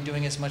not going to be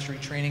doing as much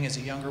retraining as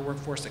a younger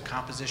workforce. The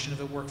composition of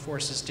the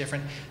workforce is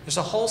different. There's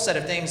a whole set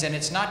of things, and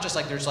it's not just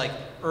like there's like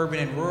urban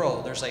and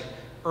rural. There's like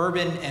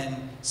urban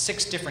and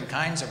 6 different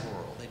kinds of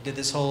rural. They did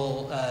this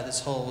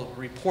whole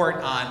report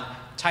on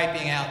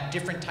typing out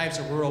different types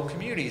of rural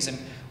communities and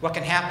what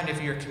can happen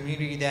if you're a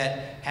community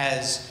that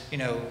has, you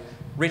know,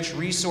 rich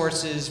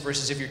resources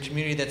versus if you're a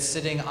community that's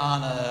sitting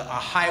on a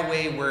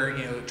highway where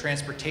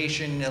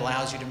transportation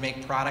allows you to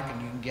make product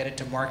and you can get it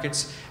to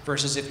markets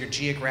versus if you're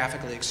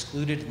geographically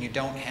excluded and you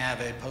don't have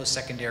a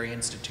post-secondary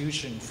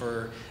institution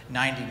for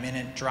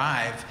 90-minute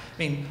drive. I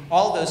mean,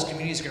 all those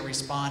communities are going to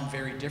respond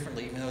very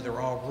differently, even though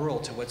they're all rural,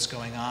 to what's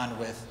going on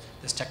with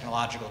this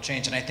technological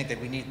change. And I think that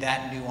we need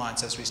that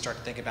nuance as we start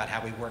to think about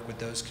how we work with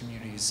those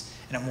communities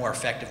in a more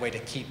effective way to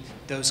keep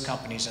those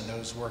companies and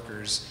those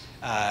workers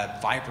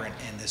vibrant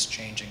in this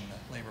changing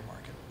labor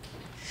market.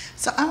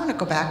 So I want to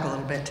go back a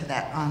little bit to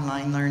that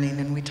online learning,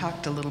 and we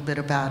talked a little bit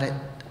about it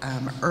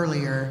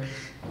earlier,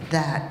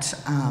 that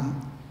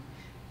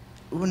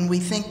when we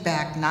think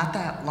back not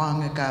that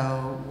long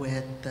ago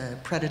with the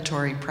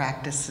predatory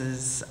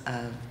practices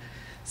of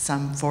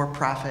some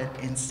for-profit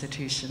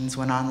institutions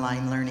when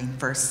online learning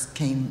first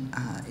came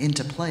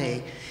into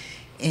play,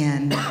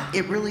 and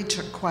it really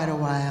took quite a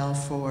while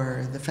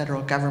for the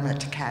federal government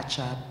to catch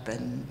up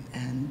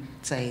and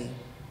say,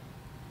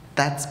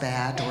 that's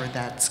bad or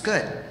that's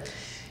good.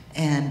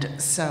 And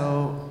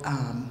so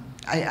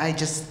I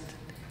just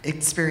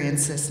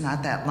experienced this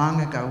not that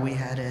long ago. We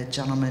had a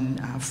gentleman,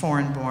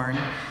 foreign-born,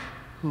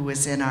 who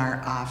was in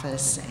our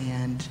office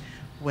and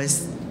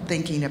was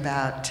thinking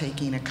about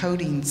taking a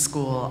coding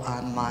school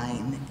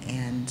online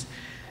and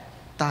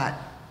thought,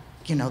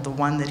 the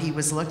one that he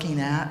was looking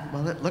at,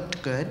 well, it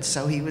looked good,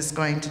 so he was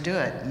going to do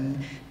it.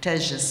 And Tej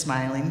is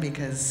smiling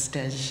because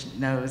Tej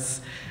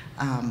knows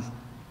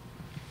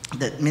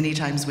that many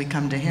times we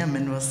come to him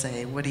and we'll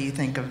say, what do you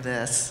think of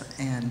this?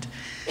 And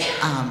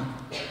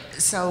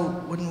so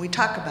when we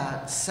talk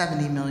about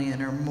 70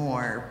 million or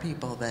more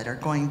people that are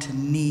going to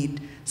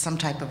need some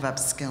type of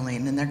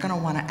upskilling, and they're going to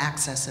want to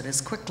access it as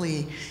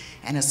quickly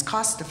and as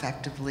cost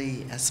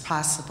effectively as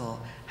possible,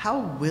 how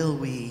will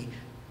we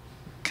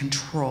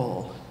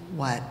control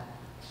what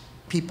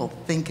people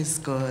think is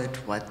good,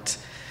 what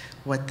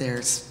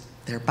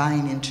they're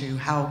buying into,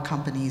 how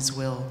companies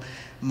will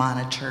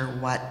monitor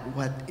what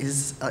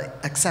is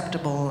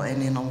acceptable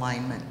and in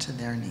alignment to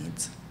their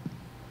needs?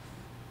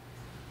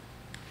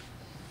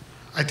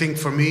 I think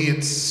for me,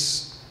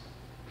 it's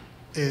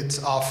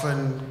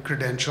often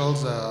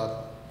credentials,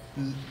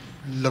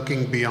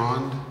 looking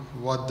beyond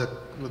what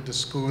the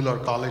school or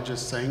college is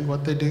saying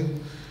what they do.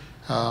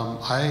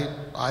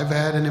 I've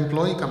had an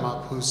employee come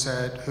up who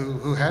said,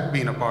 who had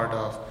been a part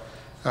of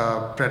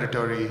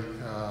predatory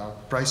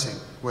pricing,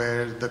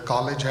 where the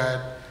college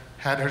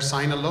had her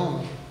sign a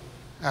loan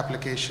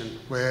application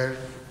where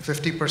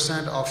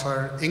 50% of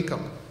her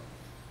income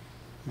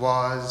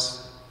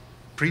was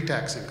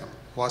pre-tax income,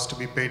 was to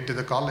be paid to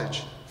the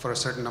college for a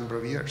certain number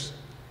of years.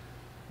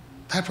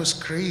 That was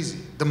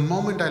crazy. The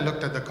moment I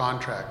looked at the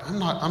contract, I'm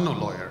no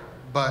lawyer,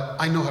 but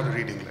I know how to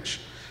read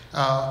English.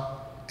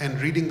 And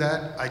reading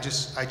that, I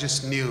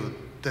just knew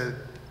that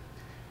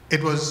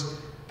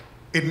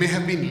it may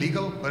have been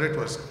legal, but it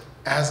was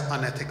as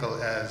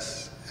unethical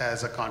as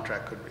a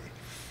contract could be.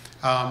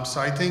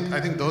 So I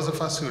think those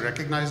of us who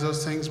recognize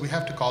those things, we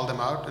have to call them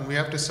out, and we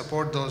have to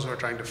support those who are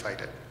trying to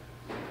fight it.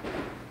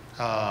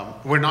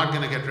 We're not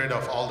going to get rid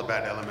of all the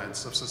bad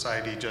elements of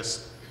society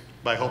just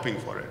by hoping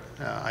for it.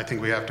 I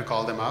think we have to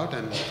call them out,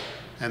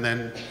 and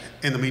then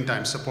in the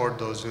meantime support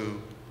those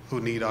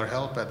who need our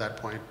help at that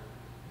point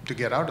to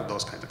get out of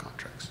those kinds of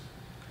contracts.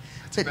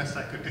 That's the best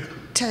I could do.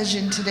 Tej,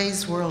 in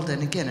today's world,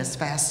 and again, as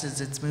fast as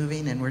it's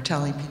moving, and we're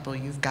telling people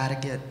you've got to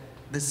get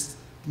this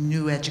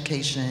new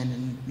education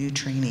and new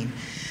training,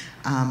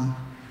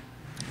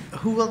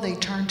 who will they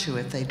turn to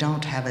if they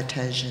don't have a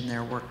Tej in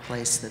their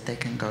workplace that they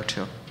can go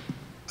to?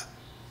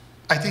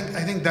 I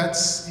think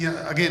that's,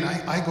 again,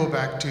 I go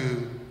back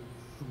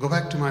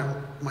to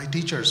my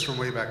teachers from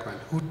way back when,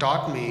 who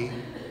taught me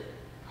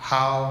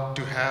how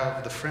to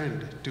have the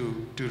friend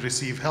to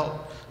receive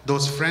help.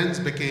 Those friends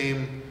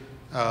became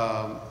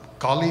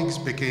colleagues,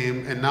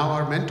 and now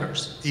are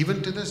mentors.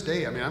 Even to this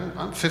day, I mean,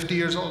 I'm 50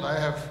 years old. I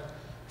have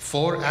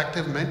 4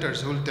 active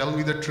mentors who will tell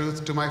me the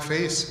truth to my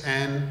face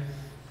and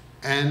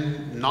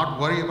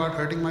not worry about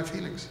hurting my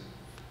feelings.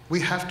 We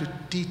have to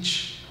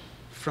teach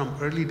from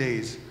early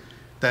days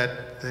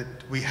that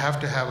we have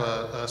to have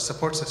a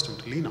support system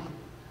to lean on.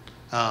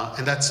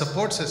 And that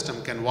support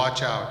system can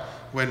watch out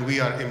when we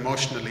are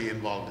emotionally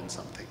involved in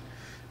something.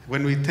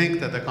 When we think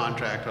that the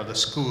contract or the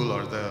school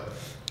or the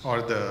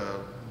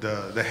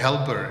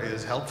helper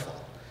is helpful,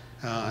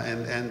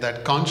 and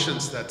that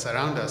conscience that's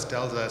around us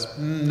tells us,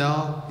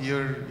 no,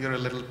 you're a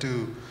little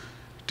too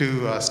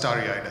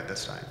starry-eyed at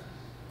this time.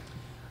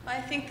 Well,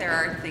 I think there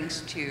are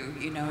things too,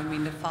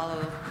 to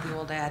follow the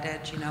old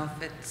adage,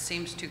 if it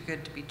seems too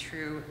good to be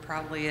true, it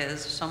probably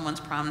is. If someone's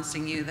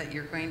promising you that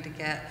you're going to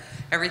get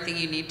everything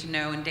you need to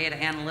know in data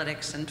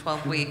analytics in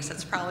 12 weeks,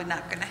 that's probably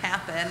not going to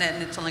happen,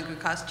 and it's only going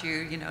to cost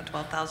you,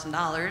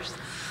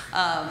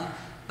 $12,000.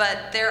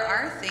 But there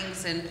are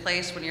things in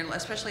place when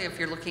especially if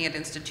you're looking at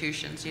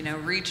institutions,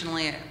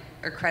 regionally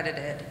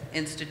accredited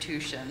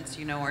institutions,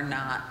 are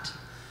not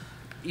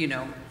you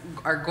know,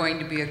 are going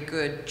to be a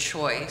good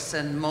choice,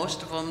 and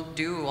most of them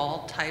do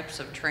all types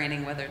of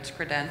training, whether it's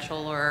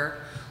credential or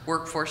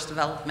workforce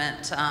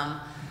development.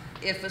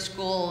 If a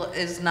school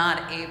is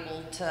not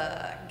able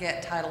to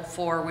get Title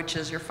IV, which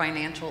is your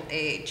financial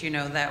aid, you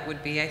know, that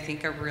would be, I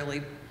think, a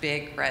really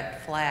big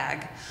red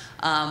flag.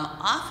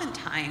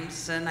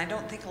 Oftentimes, and I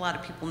don't think a lot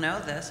of people know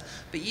this,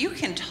 but you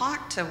can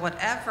talk to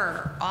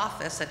whatever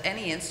office at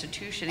any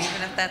institution,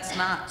 even if that's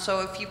not.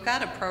 So if you've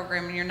got a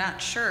program and you're not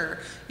sure,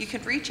 you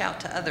can reach out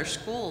to other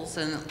schools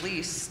and at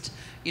least,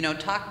 you know,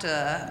 talk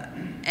to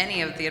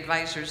any of the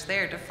advisors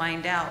there to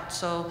find out.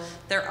 So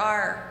there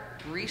are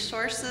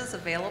resources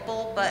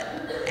available, but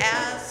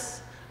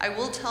as I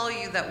will tell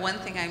you that one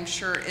thing I'm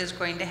sure is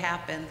going to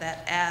happen,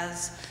 that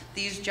as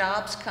these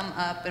jobs come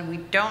up and we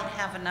don't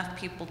have enough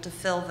people to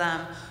fill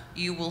them,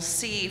 you will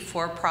see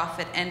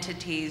for-profit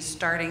entities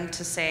starting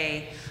to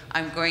say,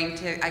 I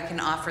can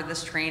offer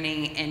this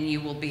training and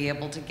you will be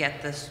able to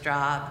get this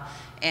job.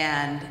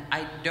 And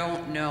I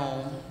don't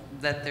know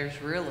that there's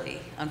really,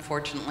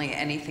 unfortunately,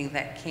 anything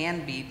that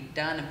can be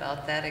done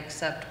about that,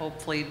 except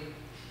hopefully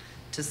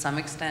to some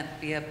extent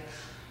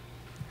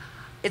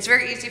it's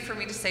very easy for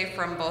me to say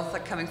from both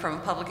coming from a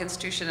public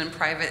institution and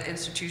private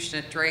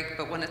institution at Drake,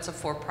 but when it's a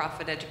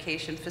for-profit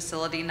education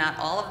facility, not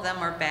all of them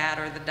are bad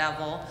or the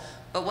devil,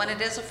 but when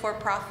it is a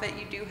for-profit,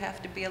 you do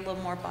have to be a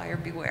little more buyer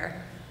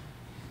beware.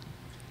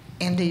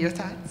 Andy, your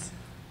thoughts?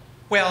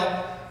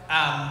 Well,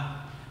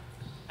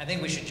 I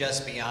think we should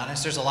just be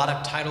honest. There's a lot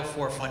of Title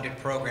IV funded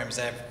programs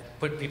that have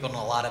put people in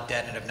a lot of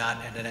debt and have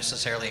not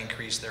necessarily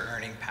increased their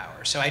earning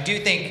power. So I do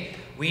think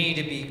we need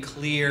to be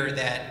clear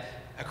that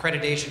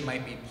accreditation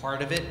might be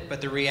part of it, but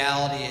the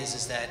reality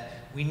is that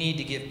we need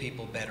to give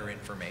people better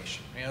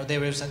information. You know, there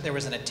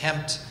was an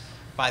attempt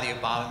by the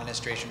Obama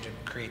administration to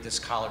create this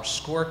college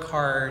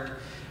scorecard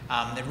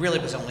that really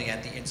was only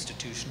at the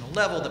institutional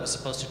level, that was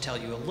supposed to tell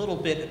you a little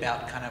bit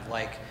about kind of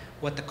like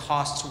what the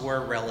costs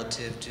were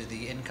relative to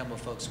the income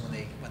of folks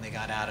when they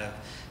got out of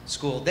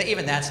school.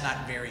 Even that's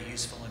not very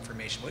useful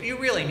information. What you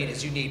really need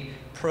is you need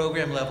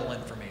program level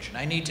information.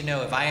 I need to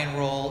know if I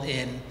enroll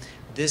in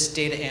this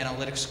data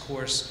analytics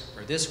course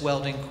or this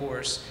welding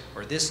course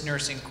or this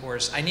nursing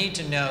course, I need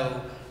to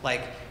know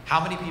like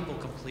how many people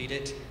complete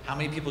it, how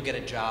many people get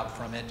a job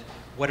from it,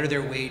 what are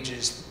their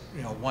wages,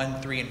 you know,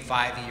 1, 3, and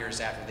 5 years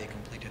after they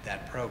completed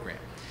that program.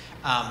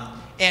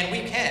 And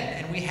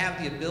we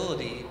have the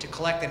ability to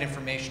collect that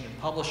information and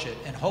publish it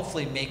and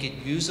hopefully make it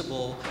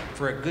usable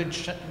for a good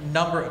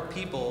number of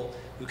people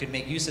who can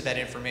make use of that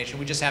information.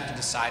 We just have to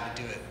decide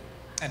to do it.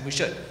 And we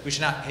should. We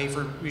should not pay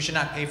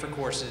for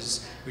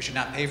courses. We should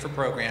not pay for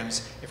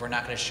programs if we're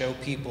not going to show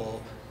people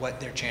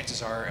what their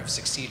chances are of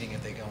succeeding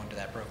if they go into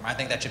that program. I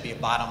think that should be a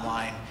bottom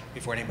line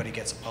before anybody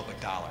gets a public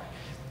dollar.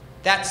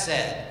 That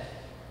said,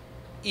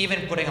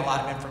 even putting a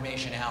lot of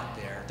information out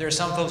there are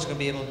some folks who are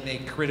going to be able to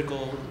make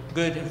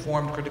good,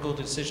 informed, critical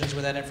decisions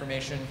with that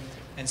information,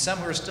 and some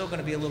who are still going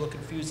to be a little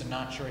confused and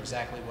not sure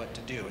exactly what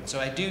to do. And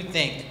so I do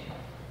think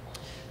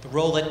the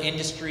role that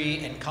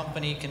industry and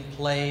company can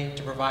play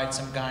to provide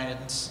some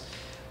guidance,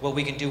 what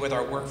we can do with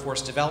our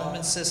workforce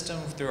development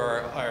system through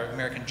our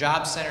American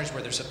Job Centers,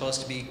 where they're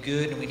supposed to be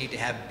good and we need to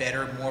have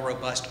better, more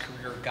robust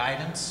career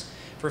guidance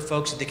for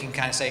folks that they can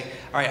kind of say,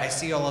 all right, I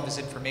see all of this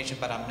information,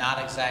 but I'm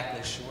not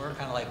exactly sure,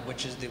 kind of like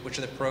which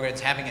are the programs,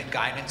 having a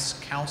guidance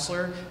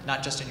counselor,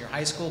 not just in your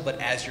high school, but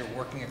as you're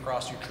working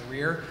across your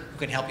career, who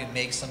can help you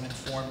make some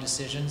informed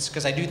decisions.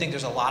 Because I do think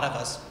there's a lot of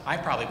us, I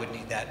probably would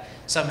need that,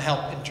 some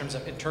help in terms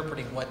of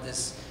interpreting what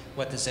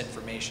this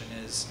information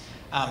is.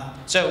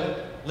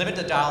 So limit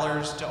the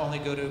dollars to only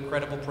go to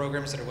credible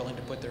programs that are willing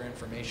to put their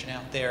information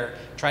out there.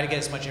 Try to get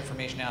as much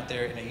information out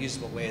there in a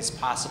usable way as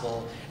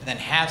possible, and then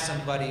have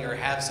somebody or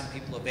have some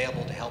people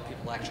available to help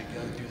people actually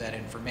go through that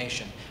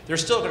information.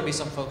 There's still going to be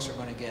some folks who are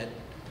going to get,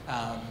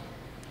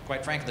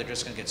 quite frankly, they're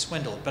just going to get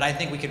swindled. But I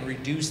think we can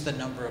reduce the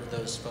number of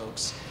those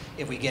folks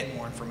if we get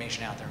more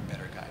information out there and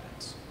better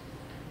guidance.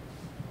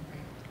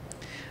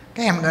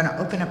 Okay, I'm going to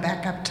open it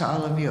back up to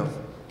all of you.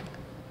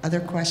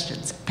 Other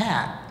questions?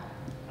 Pat.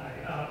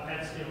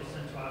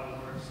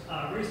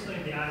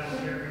 Recently, the Iowa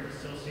Caregiver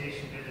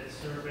Association did its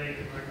survey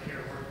to direct care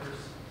workers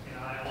in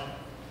Iowa.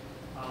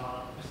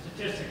 The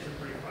statistics are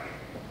pretty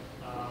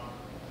frightening.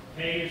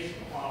 Pay is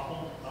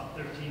awful, up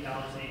 $13.80.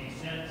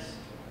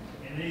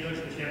 And then you look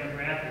at the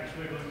demographics,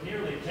 we go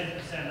nearly 10%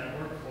 of the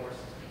workforce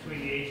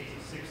between the ages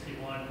of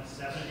 61 and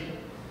 70.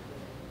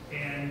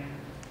 And,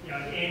 you know,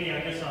 Andy, I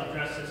guess I'll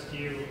address this to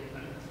you.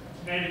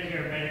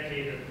 Medicare and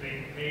Medicaid are the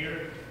big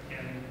payer,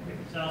 and if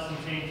we saw some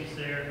changes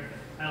there,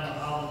 I don't know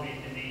how we'll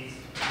meet the needs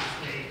of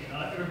the state.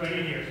 Everybody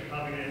in here is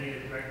probably going to need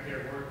a direct care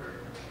worker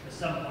at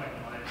some point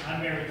in life.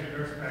 I'm married to a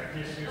nurse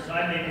practitioner, so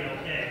I make it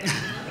okay.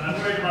 But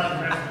I'm worried about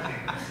the rest of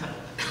people. So,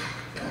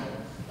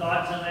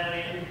 thoughts on that,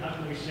 Andy? How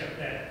can we shift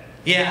that?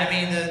 Yeah, I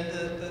mean,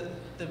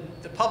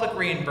 the public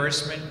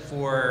reimbursement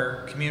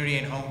for community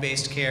and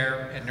home-based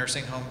care and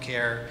nursing home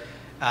care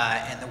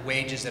and the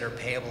wages that are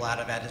payable out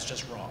of that is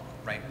just wrong,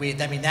 right?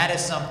 I mean, that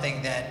is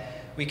something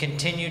that we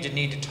continue to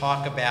need to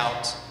talk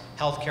about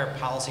healthcare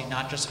policy,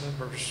 not just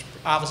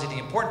obviously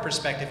the important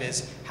perspective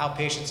is how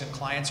patients and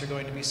clients are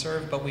going to be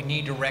served, but we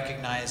need to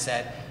recognize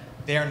that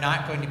they're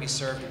not going to be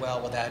served well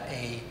without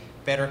a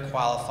better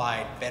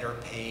qualified, better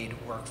paid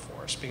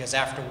workforce. Because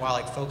after a while,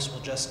 like, folks will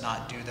just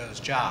not do those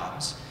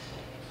jobs,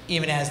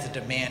 even as the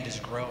demand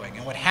is growing.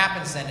 And what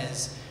happens then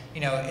is,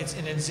 you know, it's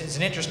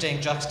an interesting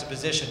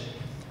juxtaposition.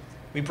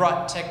 We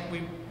brought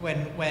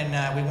when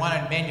we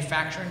wanted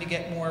manufacturing to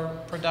get more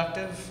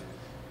productive,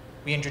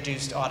 we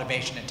introduced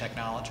automation and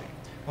technology.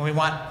 When we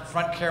want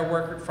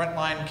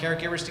frontline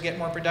caregivers to get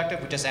more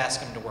productive, we just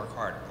ask them to work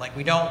harder. Like,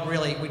 we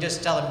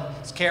just tell them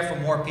to care for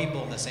more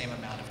people in the same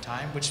amount of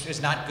time, which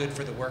is not good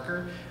for the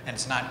worker, and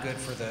it's not good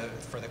for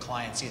the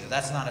clients either.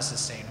 That's not a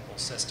sustainable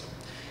system.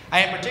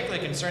 I am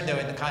particularly concerned, though,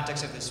 in the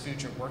context of this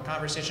future work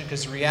conversation,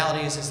 because the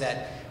reality is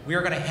that we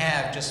are going to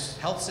have just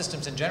health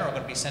systems in general are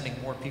going to be sending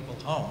more people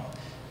home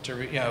to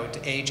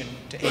age at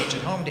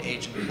home, to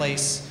age in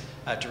place,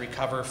 to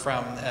recover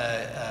from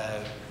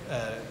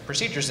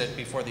procedures that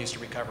before they used to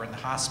recover in the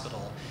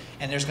hospital.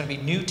 And there's going to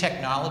be new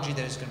technology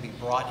that is going to be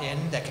brought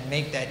in that can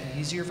make that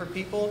easier for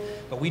people,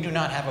 but we do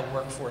not have a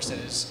workforce that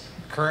is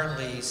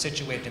currently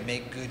situated to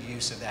make good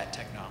use of that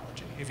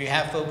technology. If you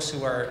have folks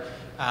who are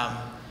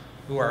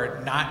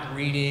not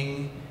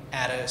reading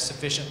at a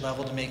sufficient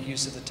level to make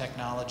use of the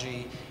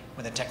technology,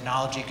 when the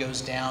technology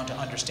goes down, to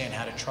understand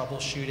how to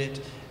troubleshoot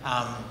it,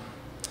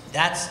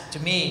 that's, to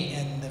me,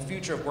 in the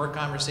future of work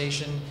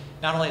conversation,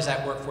 not only is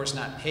that workforce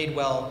not paid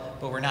well,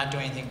 but we're not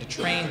doing anything to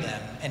train them.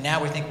 And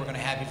now we think we're going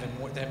to have even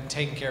more, them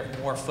taking care of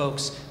more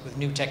folks with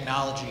new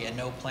technology and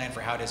no plan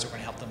for how it is we're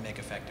going to help them make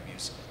effective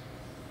use of it.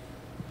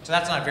 So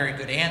that's not a very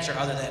good answer,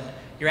 other than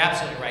you're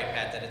absolutely right,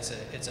 Pat, that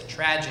it's a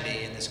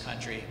tragedy in this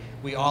country.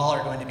 We all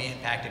are going to be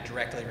impacted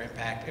directly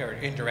or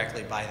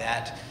indirectly by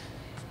that.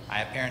 I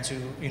have parents who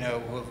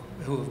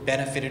have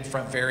benefited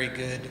from very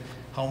good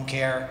home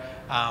care,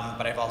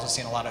 but I've also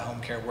seen a lot of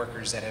home care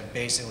workers that have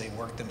basically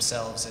worked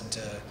themselves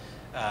into,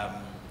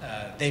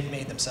 they've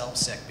made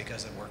themselves sick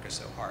because the work is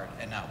so hard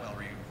and not well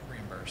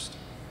reimbursed.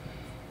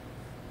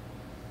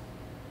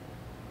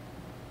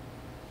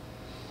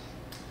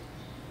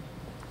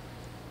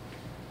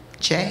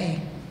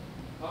 Jay.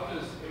 How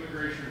does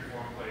immigration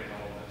reform play in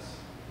all of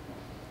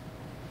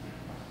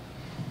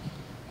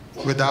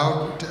this?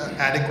 Without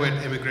adequate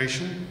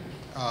immigration,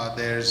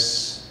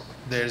 there's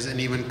an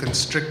even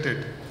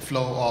constricted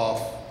flow of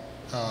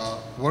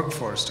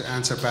workforce. To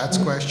answer Pat's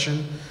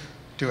question,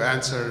 to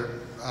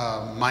answer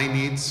my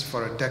needs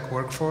for a tech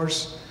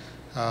workforce,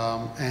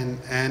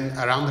 and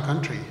around the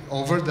country.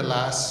 Over the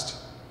last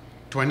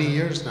 20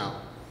 years now,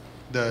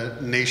 the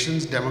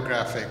nation's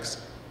demographics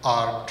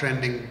are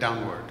trending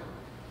downward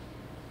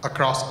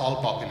across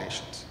all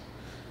populations.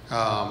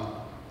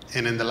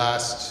 And in the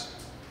last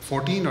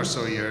 14 or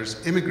so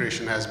years,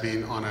 immigration has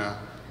been on a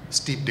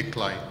steep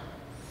decline.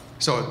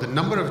 So the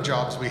number of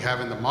jobs we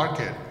have in the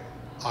market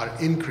are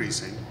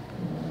increasing,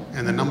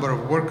 and the number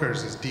of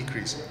workers is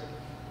decreasing.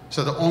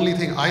 So the only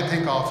thing I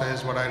think of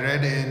is what I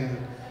read in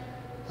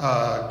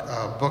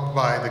a book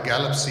by the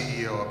Gallup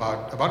CEO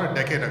about a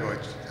decade ago.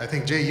 I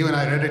think, Jay, you and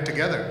I read it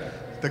together,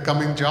 The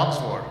Coming Jobs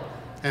War.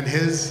 And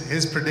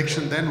his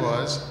prediction then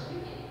was,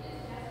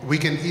 we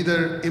can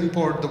either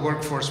import the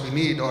workforce we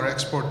need or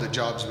export the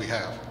jobs we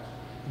have.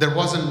 There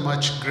wasn't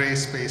much gray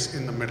space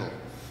in the middle.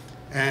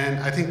 And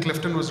I think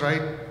Clifton was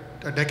right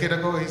a decade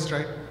ago, he's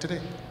right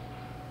today.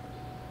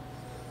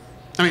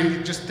 I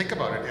mean, just think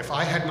about it. If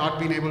I had not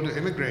been able to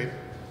immigrate,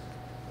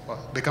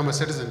 become a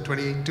citizen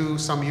 22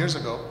 some years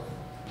ago,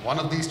 one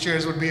of these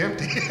chairs would be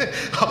empty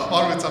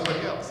or with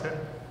somebody else.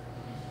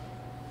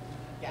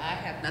 Yeah, I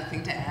have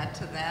nothing to add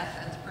to that.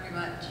 That's pretty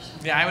much.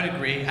 Yeah, I would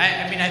agree.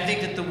 I mean, I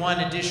think that the one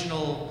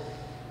additional,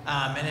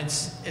 and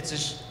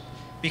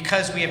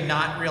because we have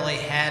not really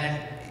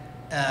had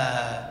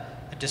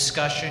a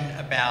discussion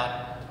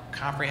about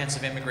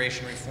comprehensive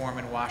immigration reform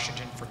in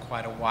Washington for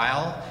quite a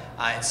while.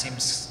 It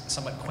seems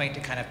somewhat quaint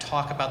to kind of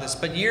talk about this,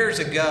 but years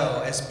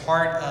ago, as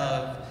part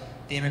of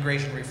the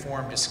immigration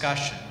reform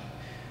discussion,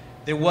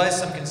 there was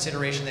some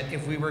consideration that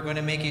if we were going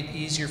to make it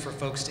easier for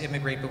folks to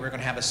immigrate, but we were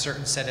going to have a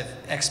certain set of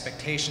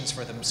expectations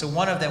for them. So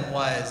one of them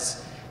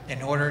was,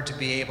 in order to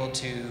be able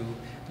to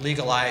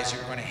legalize,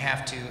 you're going to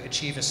have to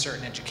achieve a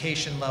certain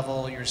education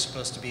level. You're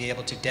supposed to be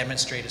able to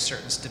demonstrate a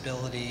certain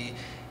stability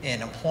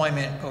in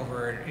employment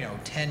over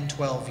 10,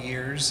 12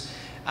 years.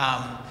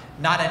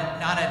 Not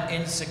an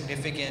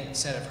insignificant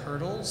set of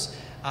hurdles,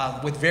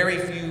 with very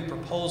few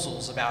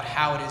proposals about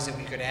how it is that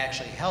we could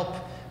actually help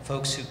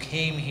folks who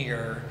came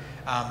here.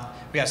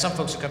 We have some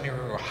folks who come here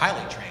who are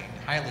highly trained,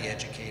 highly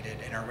educated,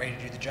 and are ready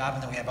to do the job,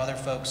 and then we have other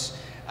folks,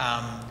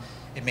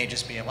 it may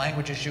just be a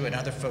language issue, and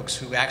other folks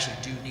who actually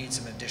do need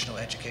some additional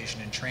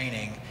education and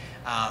training.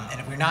 And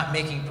if we're not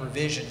making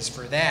provisions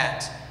for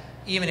that,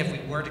 even if we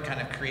were to kind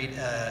of create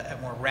a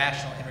more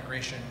rational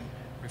immigration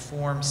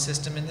reform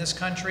system in this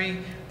country,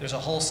 there's a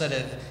whole set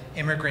of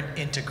immigrant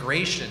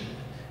integration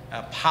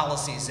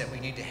policies that we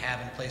need to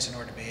have in place in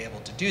order to be able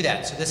to do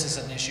that. So this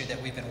is an issue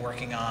that we've been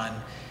working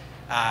on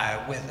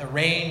with a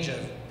range of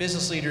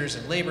business leaders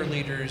and labor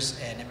leaders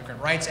and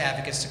immigrant rights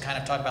advocates to kind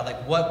of talk about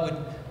like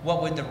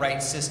what would the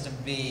right system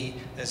be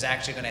that's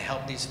actually going to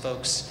help these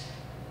folks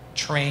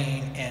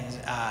train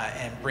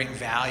and bring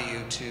value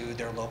to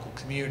their local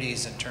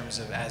communities in terms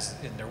of as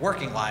in their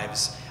working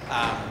lives.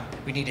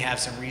 We need to have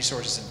some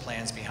resources and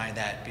plans behind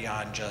that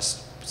beyond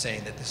just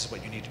saying that this is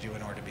what you need to do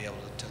in order to be able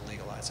to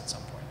legalize at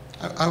some point.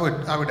 I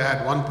would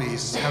add one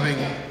piece. Having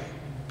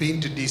been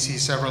to DC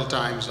several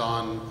times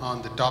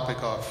on the topic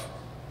of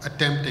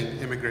attempting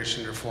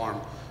immigration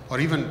reform, or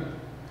even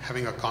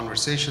having a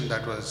conversation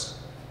that was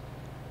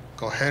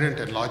coherent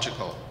and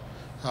logical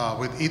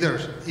with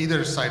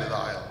either side of the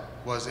aisle,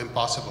 was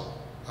impossible.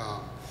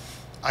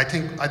 I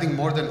think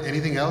more than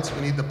anything else,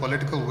 we need the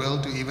political will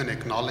to even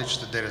acknowledge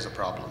that there is a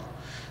problem.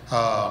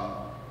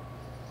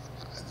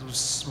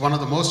 One of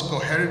the most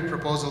coherent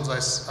proposals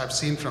I've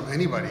seen from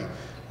anybody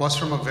was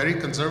from a very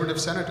conservative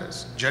senator,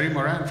 Jerry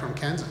Moran from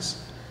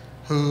Kansas,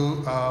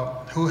 who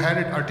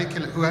had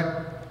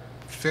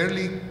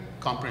fairly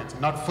comprehensive,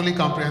 not fully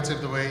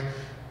comprehensive the way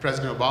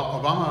President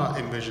Obama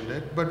envisioned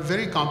it, but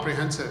very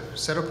comprehensive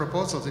set of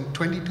proposals in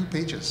 22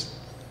 pages.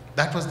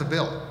 That was the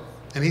bill.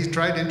 And he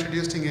tried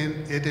introducing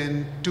it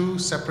in 2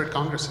 separate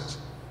Congresses.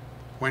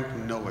 Went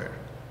nowhere.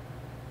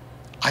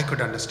 I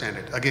could understand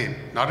it. Again,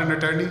 not an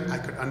attorney, I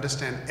could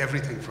understand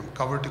everything from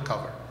cover to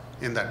cover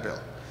in that bill.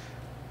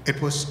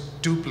 It was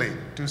too plain,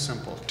 too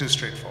simple, too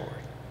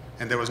straightforward.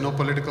 And there was no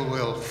political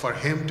will for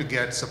him to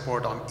get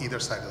support on either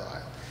side of the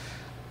aisle.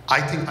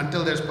 I think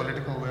until there's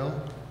political will,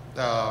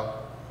 the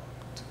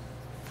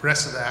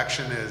rest of the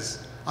action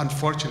is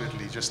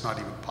unfortunately just not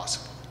even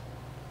possible.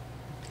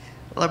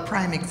 Well, a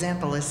prime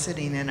example is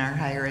sitting in our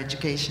higher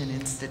education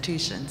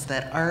institutions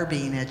that are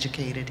being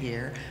educated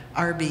here,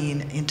 are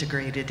being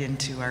integrated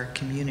into our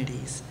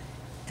communities,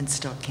 and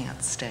still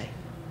can't stay.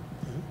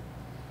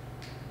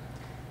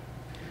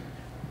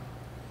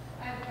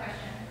 I have a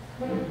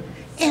question.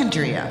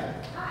 Andrea.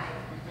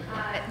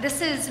 Hi.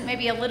 This is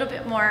maybe a little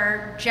bit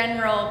more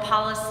general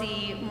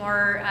policy,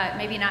 more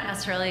maybe not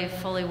necessarily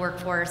fully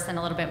workforce, and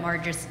a little bit more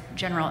just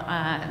general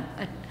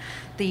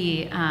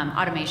the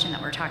automation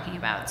that we're talking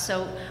about.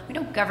 So we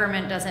know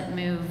government doesn't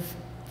move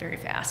very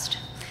fast,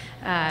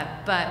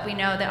 but we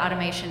know that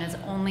automation is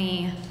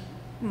only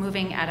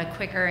moving at a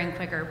quicker and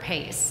quicker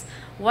pace.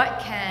 What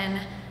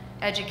can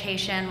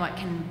education, what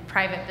can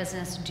private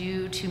business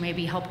do to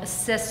maybe help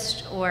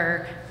assist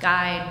or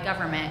guide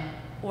government,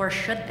 or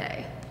should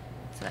they?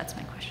 So that's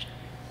my question.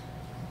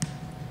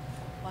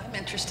 Well, I'm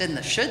interested in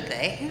the should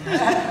they.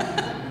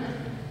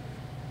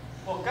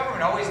 Well,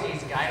 government always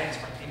needs guidance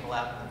from people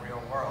out in the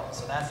real world,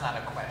 so that's not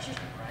a question,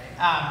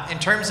 right? In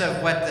terms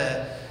of what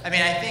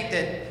I think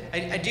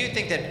that, I do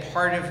think that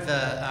part of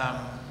the,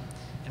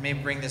 and maybe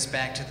bring this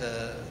back to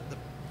the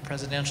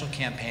presidential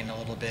campaign a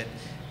little bit,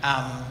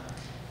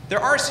 there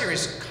are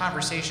serious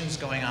conversations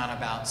going on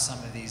about some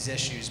of these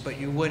issues, but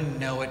you wouldn't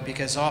know it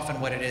because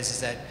often what it is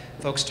that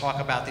folks talk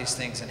about these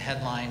things in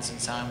headlines and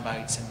sound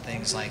bites and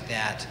things like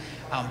that.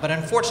 But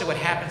unfortunately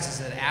what happens is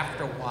that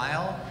after a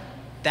while,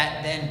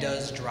 that then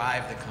does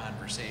drive the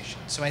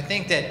conversation. So I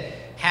think that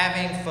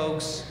having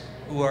folks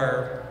who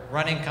are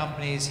running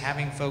companies,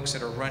 having folks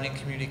that are running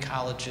community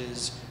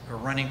colleges, who are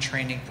running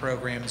training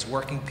programs,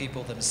 working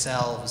people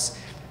themselves,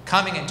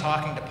 coming and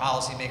talking to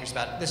policymakers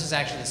about this is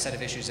actually the set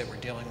of issues that we're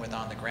dealing with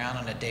on the ground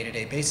on a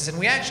day-to-day basis. And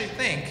we actually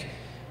think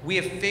we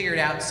have figured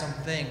out some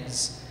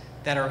things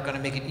that are going to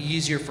make it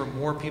easier for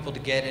more people to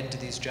get into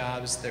these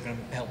jobs. They're going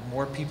to help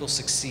more people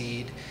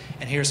succeed.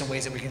 And here are some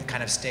ways that we can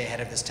kind of stay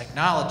ahead of this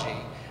technology.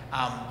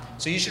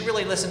 So you should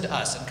really listen to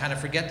us and kind of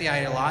forget the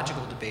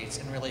ideological debates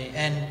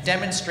and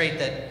demonstrate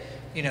that,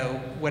 you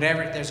know,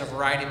 there's a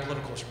variety of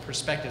political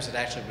perspectives that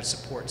actually would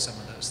support some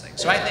of those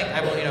things. So I think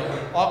I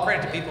will, all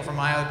credit to people from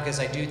Iowa, because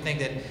I do think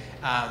that,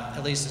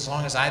 at least as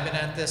long as I've been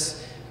at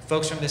this,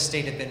 folks from this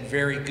state have been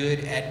very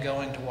good at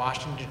going to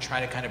Washington to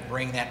try to kind of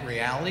bring that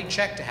reality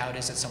check to how it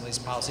is that some of these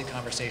policy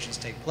conversations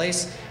take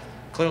place.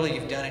 Clearly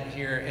you've done it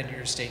here in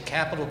your state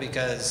capital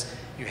because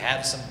you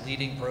have some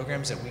leading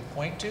programs that we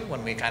point to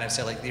when we kind of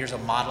say, like, here's a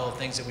model of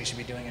things that we should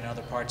be doing in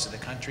other parts of the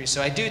country.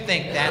 So I do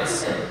think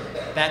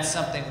that's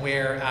something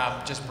where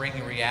just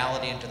bringing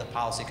reality into the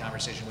policy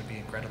conversation would be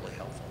incredibly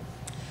helpful.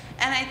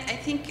 And I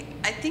think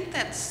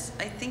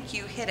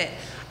you hit it.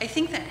 I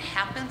think that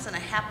happens, and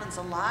it happens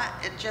a lot.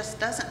 It just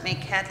doesn't make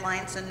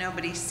headlines and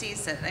nobody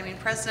sees it. I mean,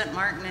 President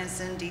Martin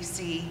is in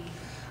DC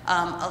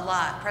a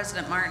lot.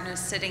 President Martin is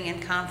sitting in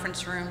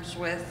conference rooms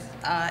with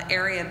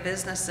area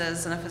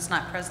businesses, and if it's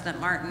not President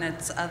Martin,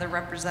 it's other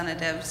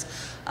representatives.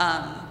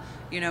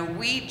 You know,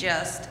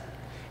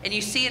 and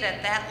you see it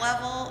at that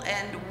level,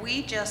 and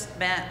we just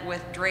met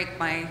with Drake,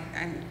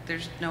 and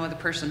there's no other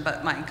person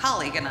but my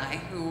colleague and I,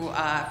 who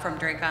from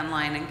Drake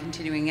Online and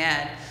Continuing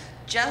Ed,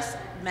 just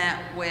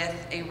met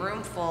with a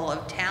room full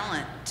of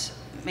talent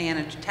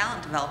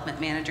development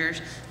managers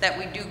that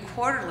we do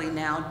quarterly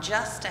now,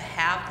 just to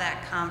have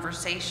that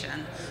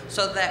conversation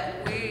so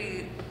that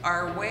we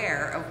are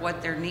aware of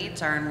what their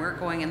needs are and we're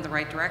going in the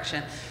right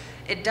direction.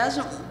 it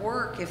doesn't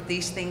work if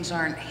these things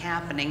aren't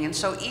happening. And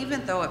so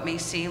even though it may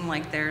seem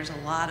like there's a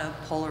lot of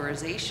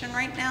polarization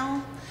right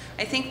now,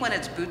 I think when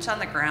it's boots on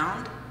the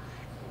ground,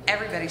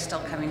 everybody's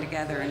still coming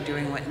together and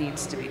doing what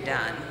needs to be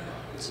done.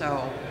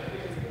 So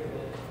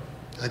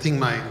I think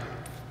my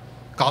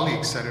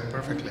colleague said it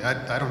perfectly.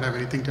 I don't have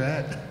anything to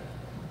add.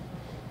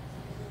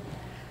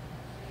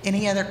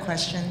 Any other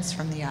questions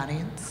from the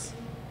audience?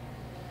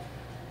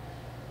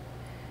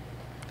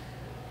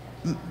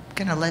 I'm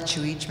going to let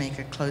you each make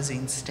a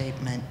closing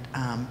statement,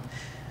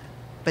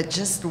 but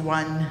just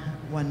one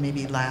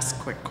maybe last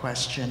quick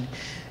question.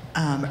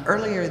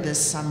 Earlier this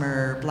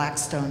summer,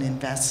 Blackstone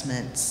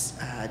Investments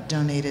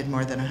donated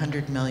more than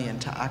 $100 million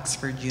to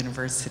Oxford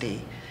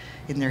University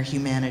in their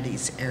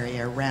humanities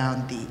area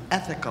around the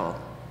ethical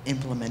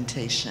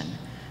implementation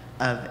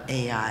of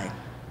AI.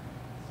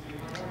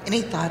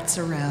 Any thoughts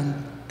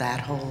around that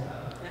whole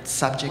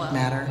subject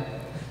matter?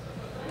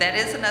 that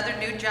is another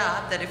new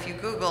job that if you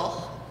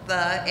Google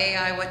the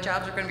AI, what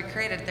jobs are going to be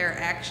created, there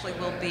actually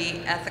will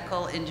be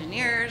ethical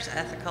engineers,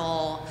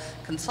 ethical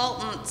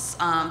consultants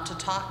to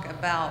talk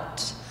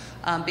about,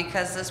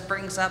 because this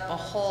brings up a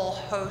whole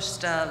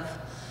host of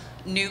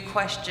new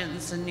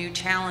questions and new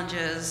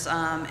challenges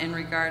in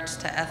regards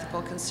to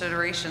ethical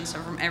considerations. So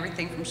from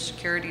everything from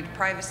security to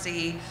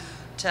privacy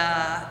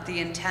to the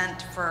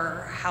intent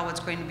for how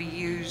it's going to be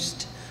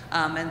used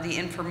and the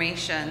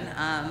information.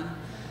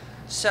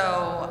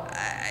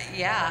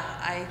 Yeah,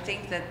 I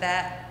think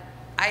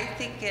I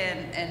think,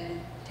 and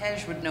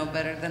Tej would know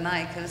better than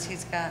I because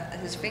he's got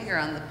his finger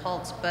on the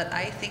pulse, but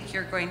I think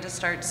you're going to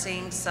start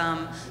seeing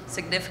some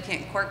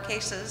significant court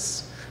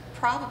cases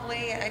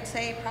probably, I'd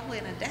say probably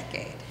in a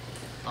decade.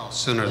 Oh,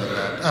 sooner than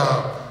that.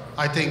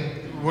 I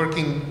think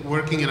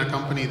working in a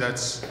company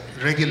that's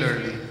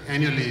regularly,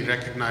 annually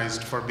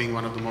recognized for being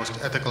one of the most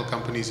ethical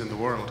companies in the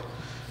world,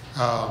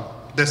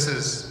 this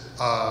is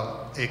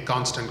a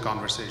constant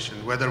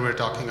conversation, whether we're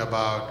talking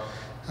about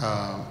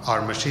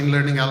our machine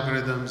learning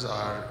algorithms,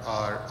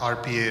 our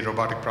RPA,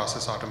 robotic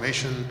process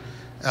automation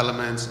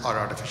elements, our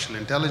artificial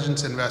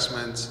intelligence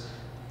investments,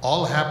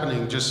 all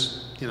happening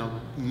just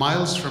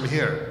miles from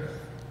here.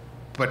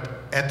 But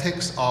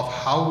ethics of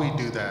how we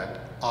do that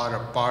are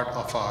a part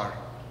of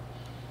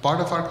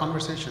our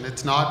conversation.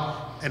 It's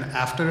not an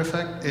after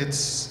effect.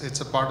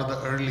 It's a part of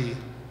the early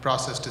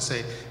process to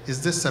say,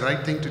 is this the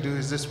right thing to do?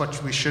 Is this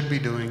what we should be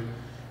doing?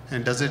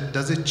 And does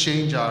it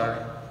change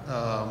our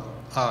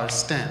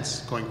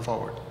stance going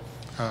forward?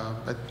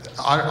 But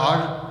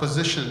our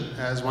position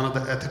as one of the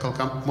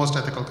most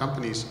ethical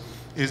companies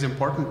is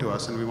important to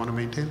us, and we want to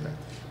maintain that.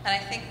 And I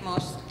think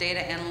most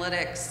data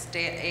analytics,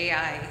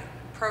 AI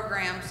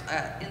programs,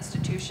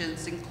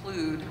 institutions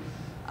include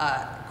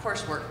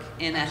coursework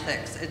in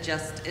ethics.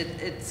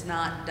 It's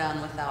not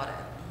done without it.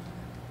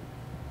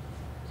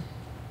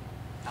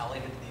 I'll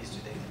leave it to these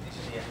two.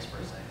 These are the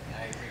experts.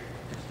 I agree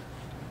with you.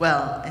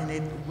 Well, and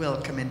it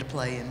will come into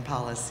play in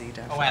policy,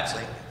 definitely. Oh,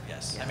 absolutely.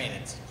 Yes. Yeah. I mean,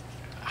 it's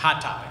a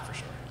hot topic for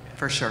sure. Yeah.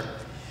 For sure.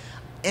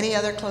 Any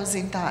other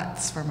closing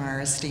thoughts from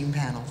our esteemed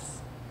panels?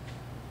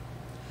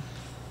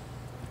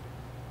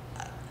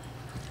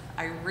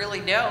 I really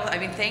don't. I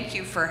mean, thank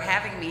you for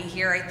having me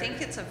here. I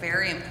think it's a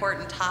very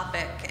important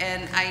topic,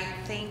 and I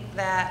think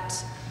that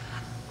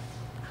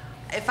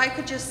if I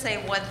could just say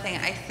one thing,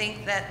 I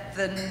think that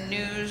the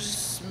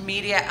news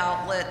media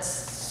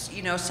outlets,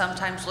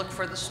 sometimes look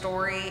for the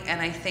story,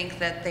 and I think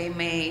that they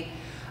may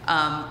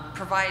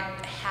provide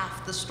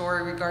half the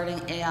story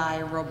regarding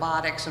AI,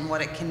 robotics, and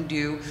what it can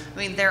do. I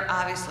mean, there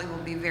obviously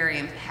will be very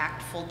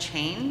impactful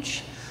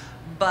change,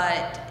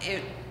 but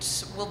it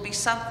will be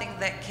something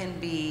that can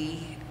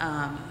be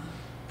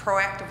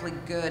proactively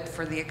good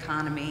for the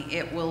economy.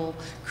 It will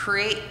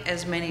create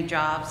as many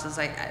jobs as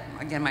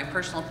again, my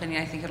personal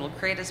opinion, I think it'll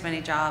create as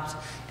many jobs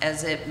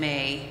as it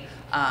may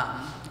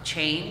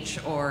change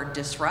or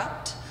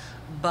disrupt.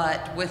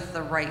 But with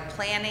the right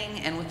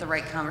planning and with the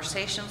right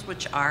conversations,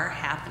 which are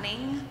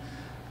happening,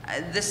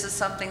 this is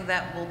something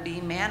that will be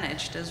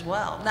managed as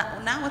well.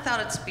 Not without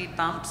its speed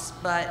bumps,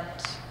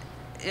 but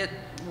it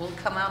will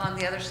come out on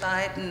the other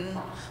side and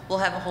we'll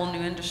have a whole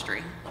new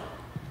industry.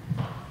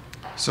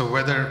 So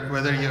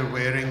whether you're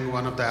wearing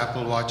one of the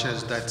Apple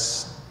Watches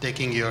that's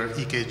taking your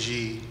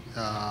EKG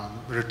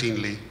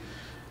routinely,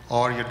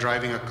 or you're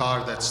driving a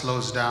car that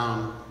slows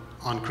down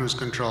on cruise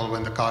control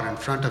when the car in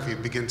front of you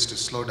begins to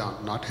slow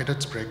down, not hit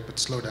its brake, but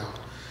slow down.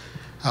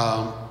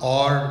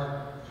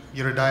 Or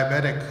you're a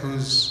diabetic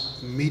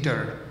whose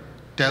meter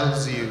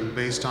tells you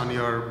based on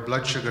your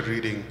blood sugar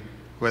reading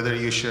whether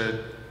you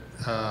should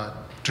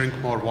drink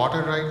more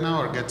water right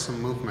now or get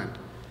some movement.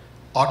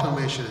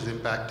 Automation is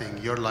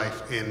impacting your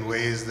life in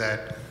ways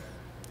that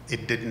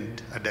it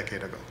didn't a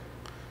decade ago.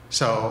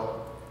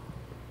 So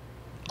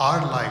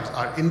our lives,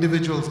 our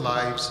individuals'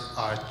 lives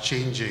are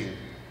changing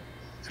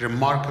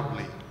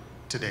remarkably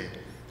today,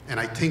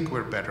 and I think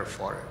we're better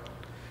for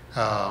it.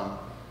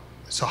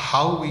 So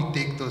how we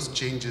take those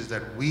changes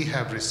that we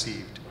have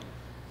received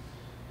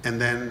and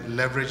then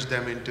leverage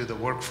them into the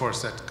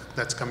workforce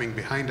that's coming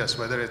behind us,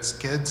 whether it's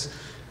kids,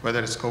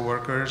 whether it's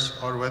coworkers,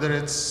 or whether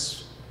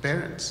it's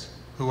parents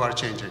who are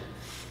changing.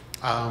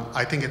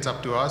 I think it's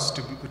up to us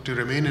to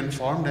remain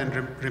informed and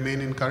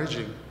remain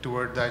encouraging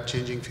toward that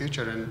changing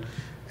future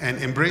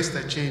and embrace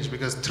that change,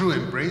 because through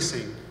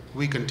embracing,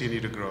 we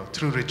continue to grow.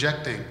 Through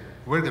rejecting,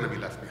 we're going to be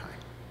left behind.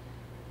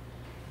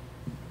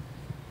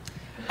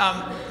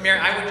 Mayor,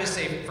 I would just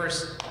say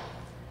first,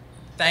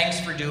 thanks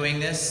for doing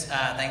this.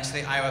 Thanks to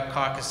the Iowa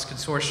Caucus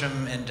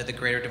Consortium and to the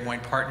Greater Des Moines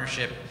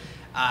Partnership.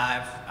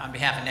 On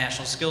behalf of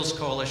National Skills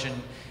Coalition,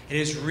 it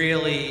is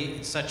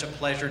really such a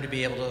pleasure to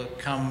be able to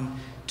come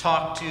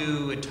talk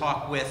to and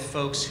talk with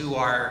folks who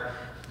are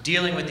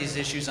dealing with these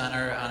issues on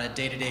a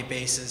day-to-day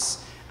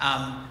basis.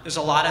 There's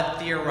a lot of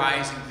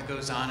theorizing that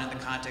goes on in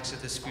the context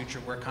of this future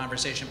work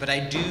conversation, but I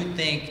do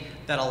think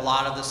that a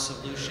lot of the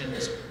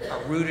solutions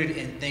are rooted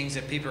in things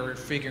that people are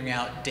figuring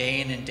out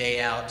day in and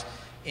day out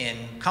in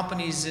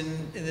companies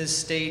in this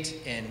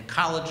state, in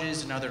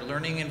colleges and other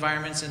learning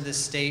environments in this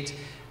state.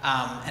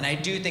 And I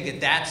do think that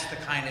that's the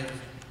kind of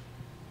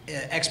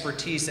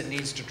expertise that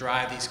needs to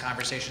drive these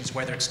conversations,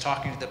 whether it's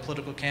talking to the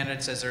political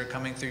candidates as they're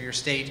coming through your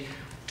state,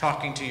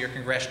 talking to your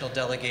congressional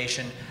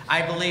delegation.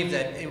 I believe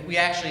that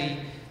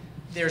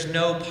there's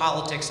no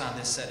politics on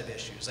this set of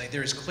issues. Like,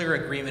 there's clear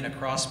agreement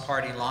across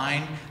party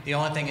line. The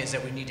only thing is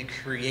that we need to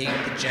create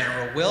the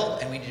general will,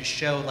 and we need to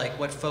show like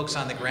what folks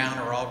on the ground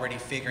are already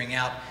figuring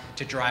out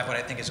to drive what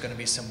I think is going to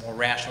be some more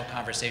rational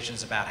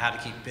conversations about how to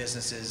keep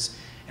businesses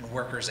and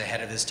workers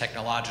ahead of this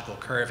technological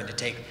curve and to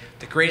take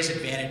the greatest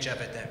advantage of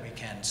it that we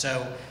can.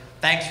 So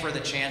thanks for the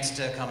chance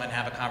to come and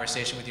have a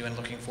conversation with you, and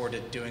looking forward to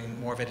doing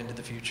more of it into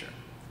the future.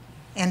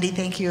 Andy,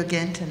 thank you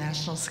again to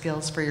National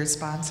Skills for your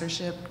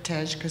sponsorship.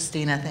 Tej,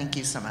 Christina, thank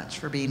you so much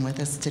for being with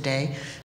us today.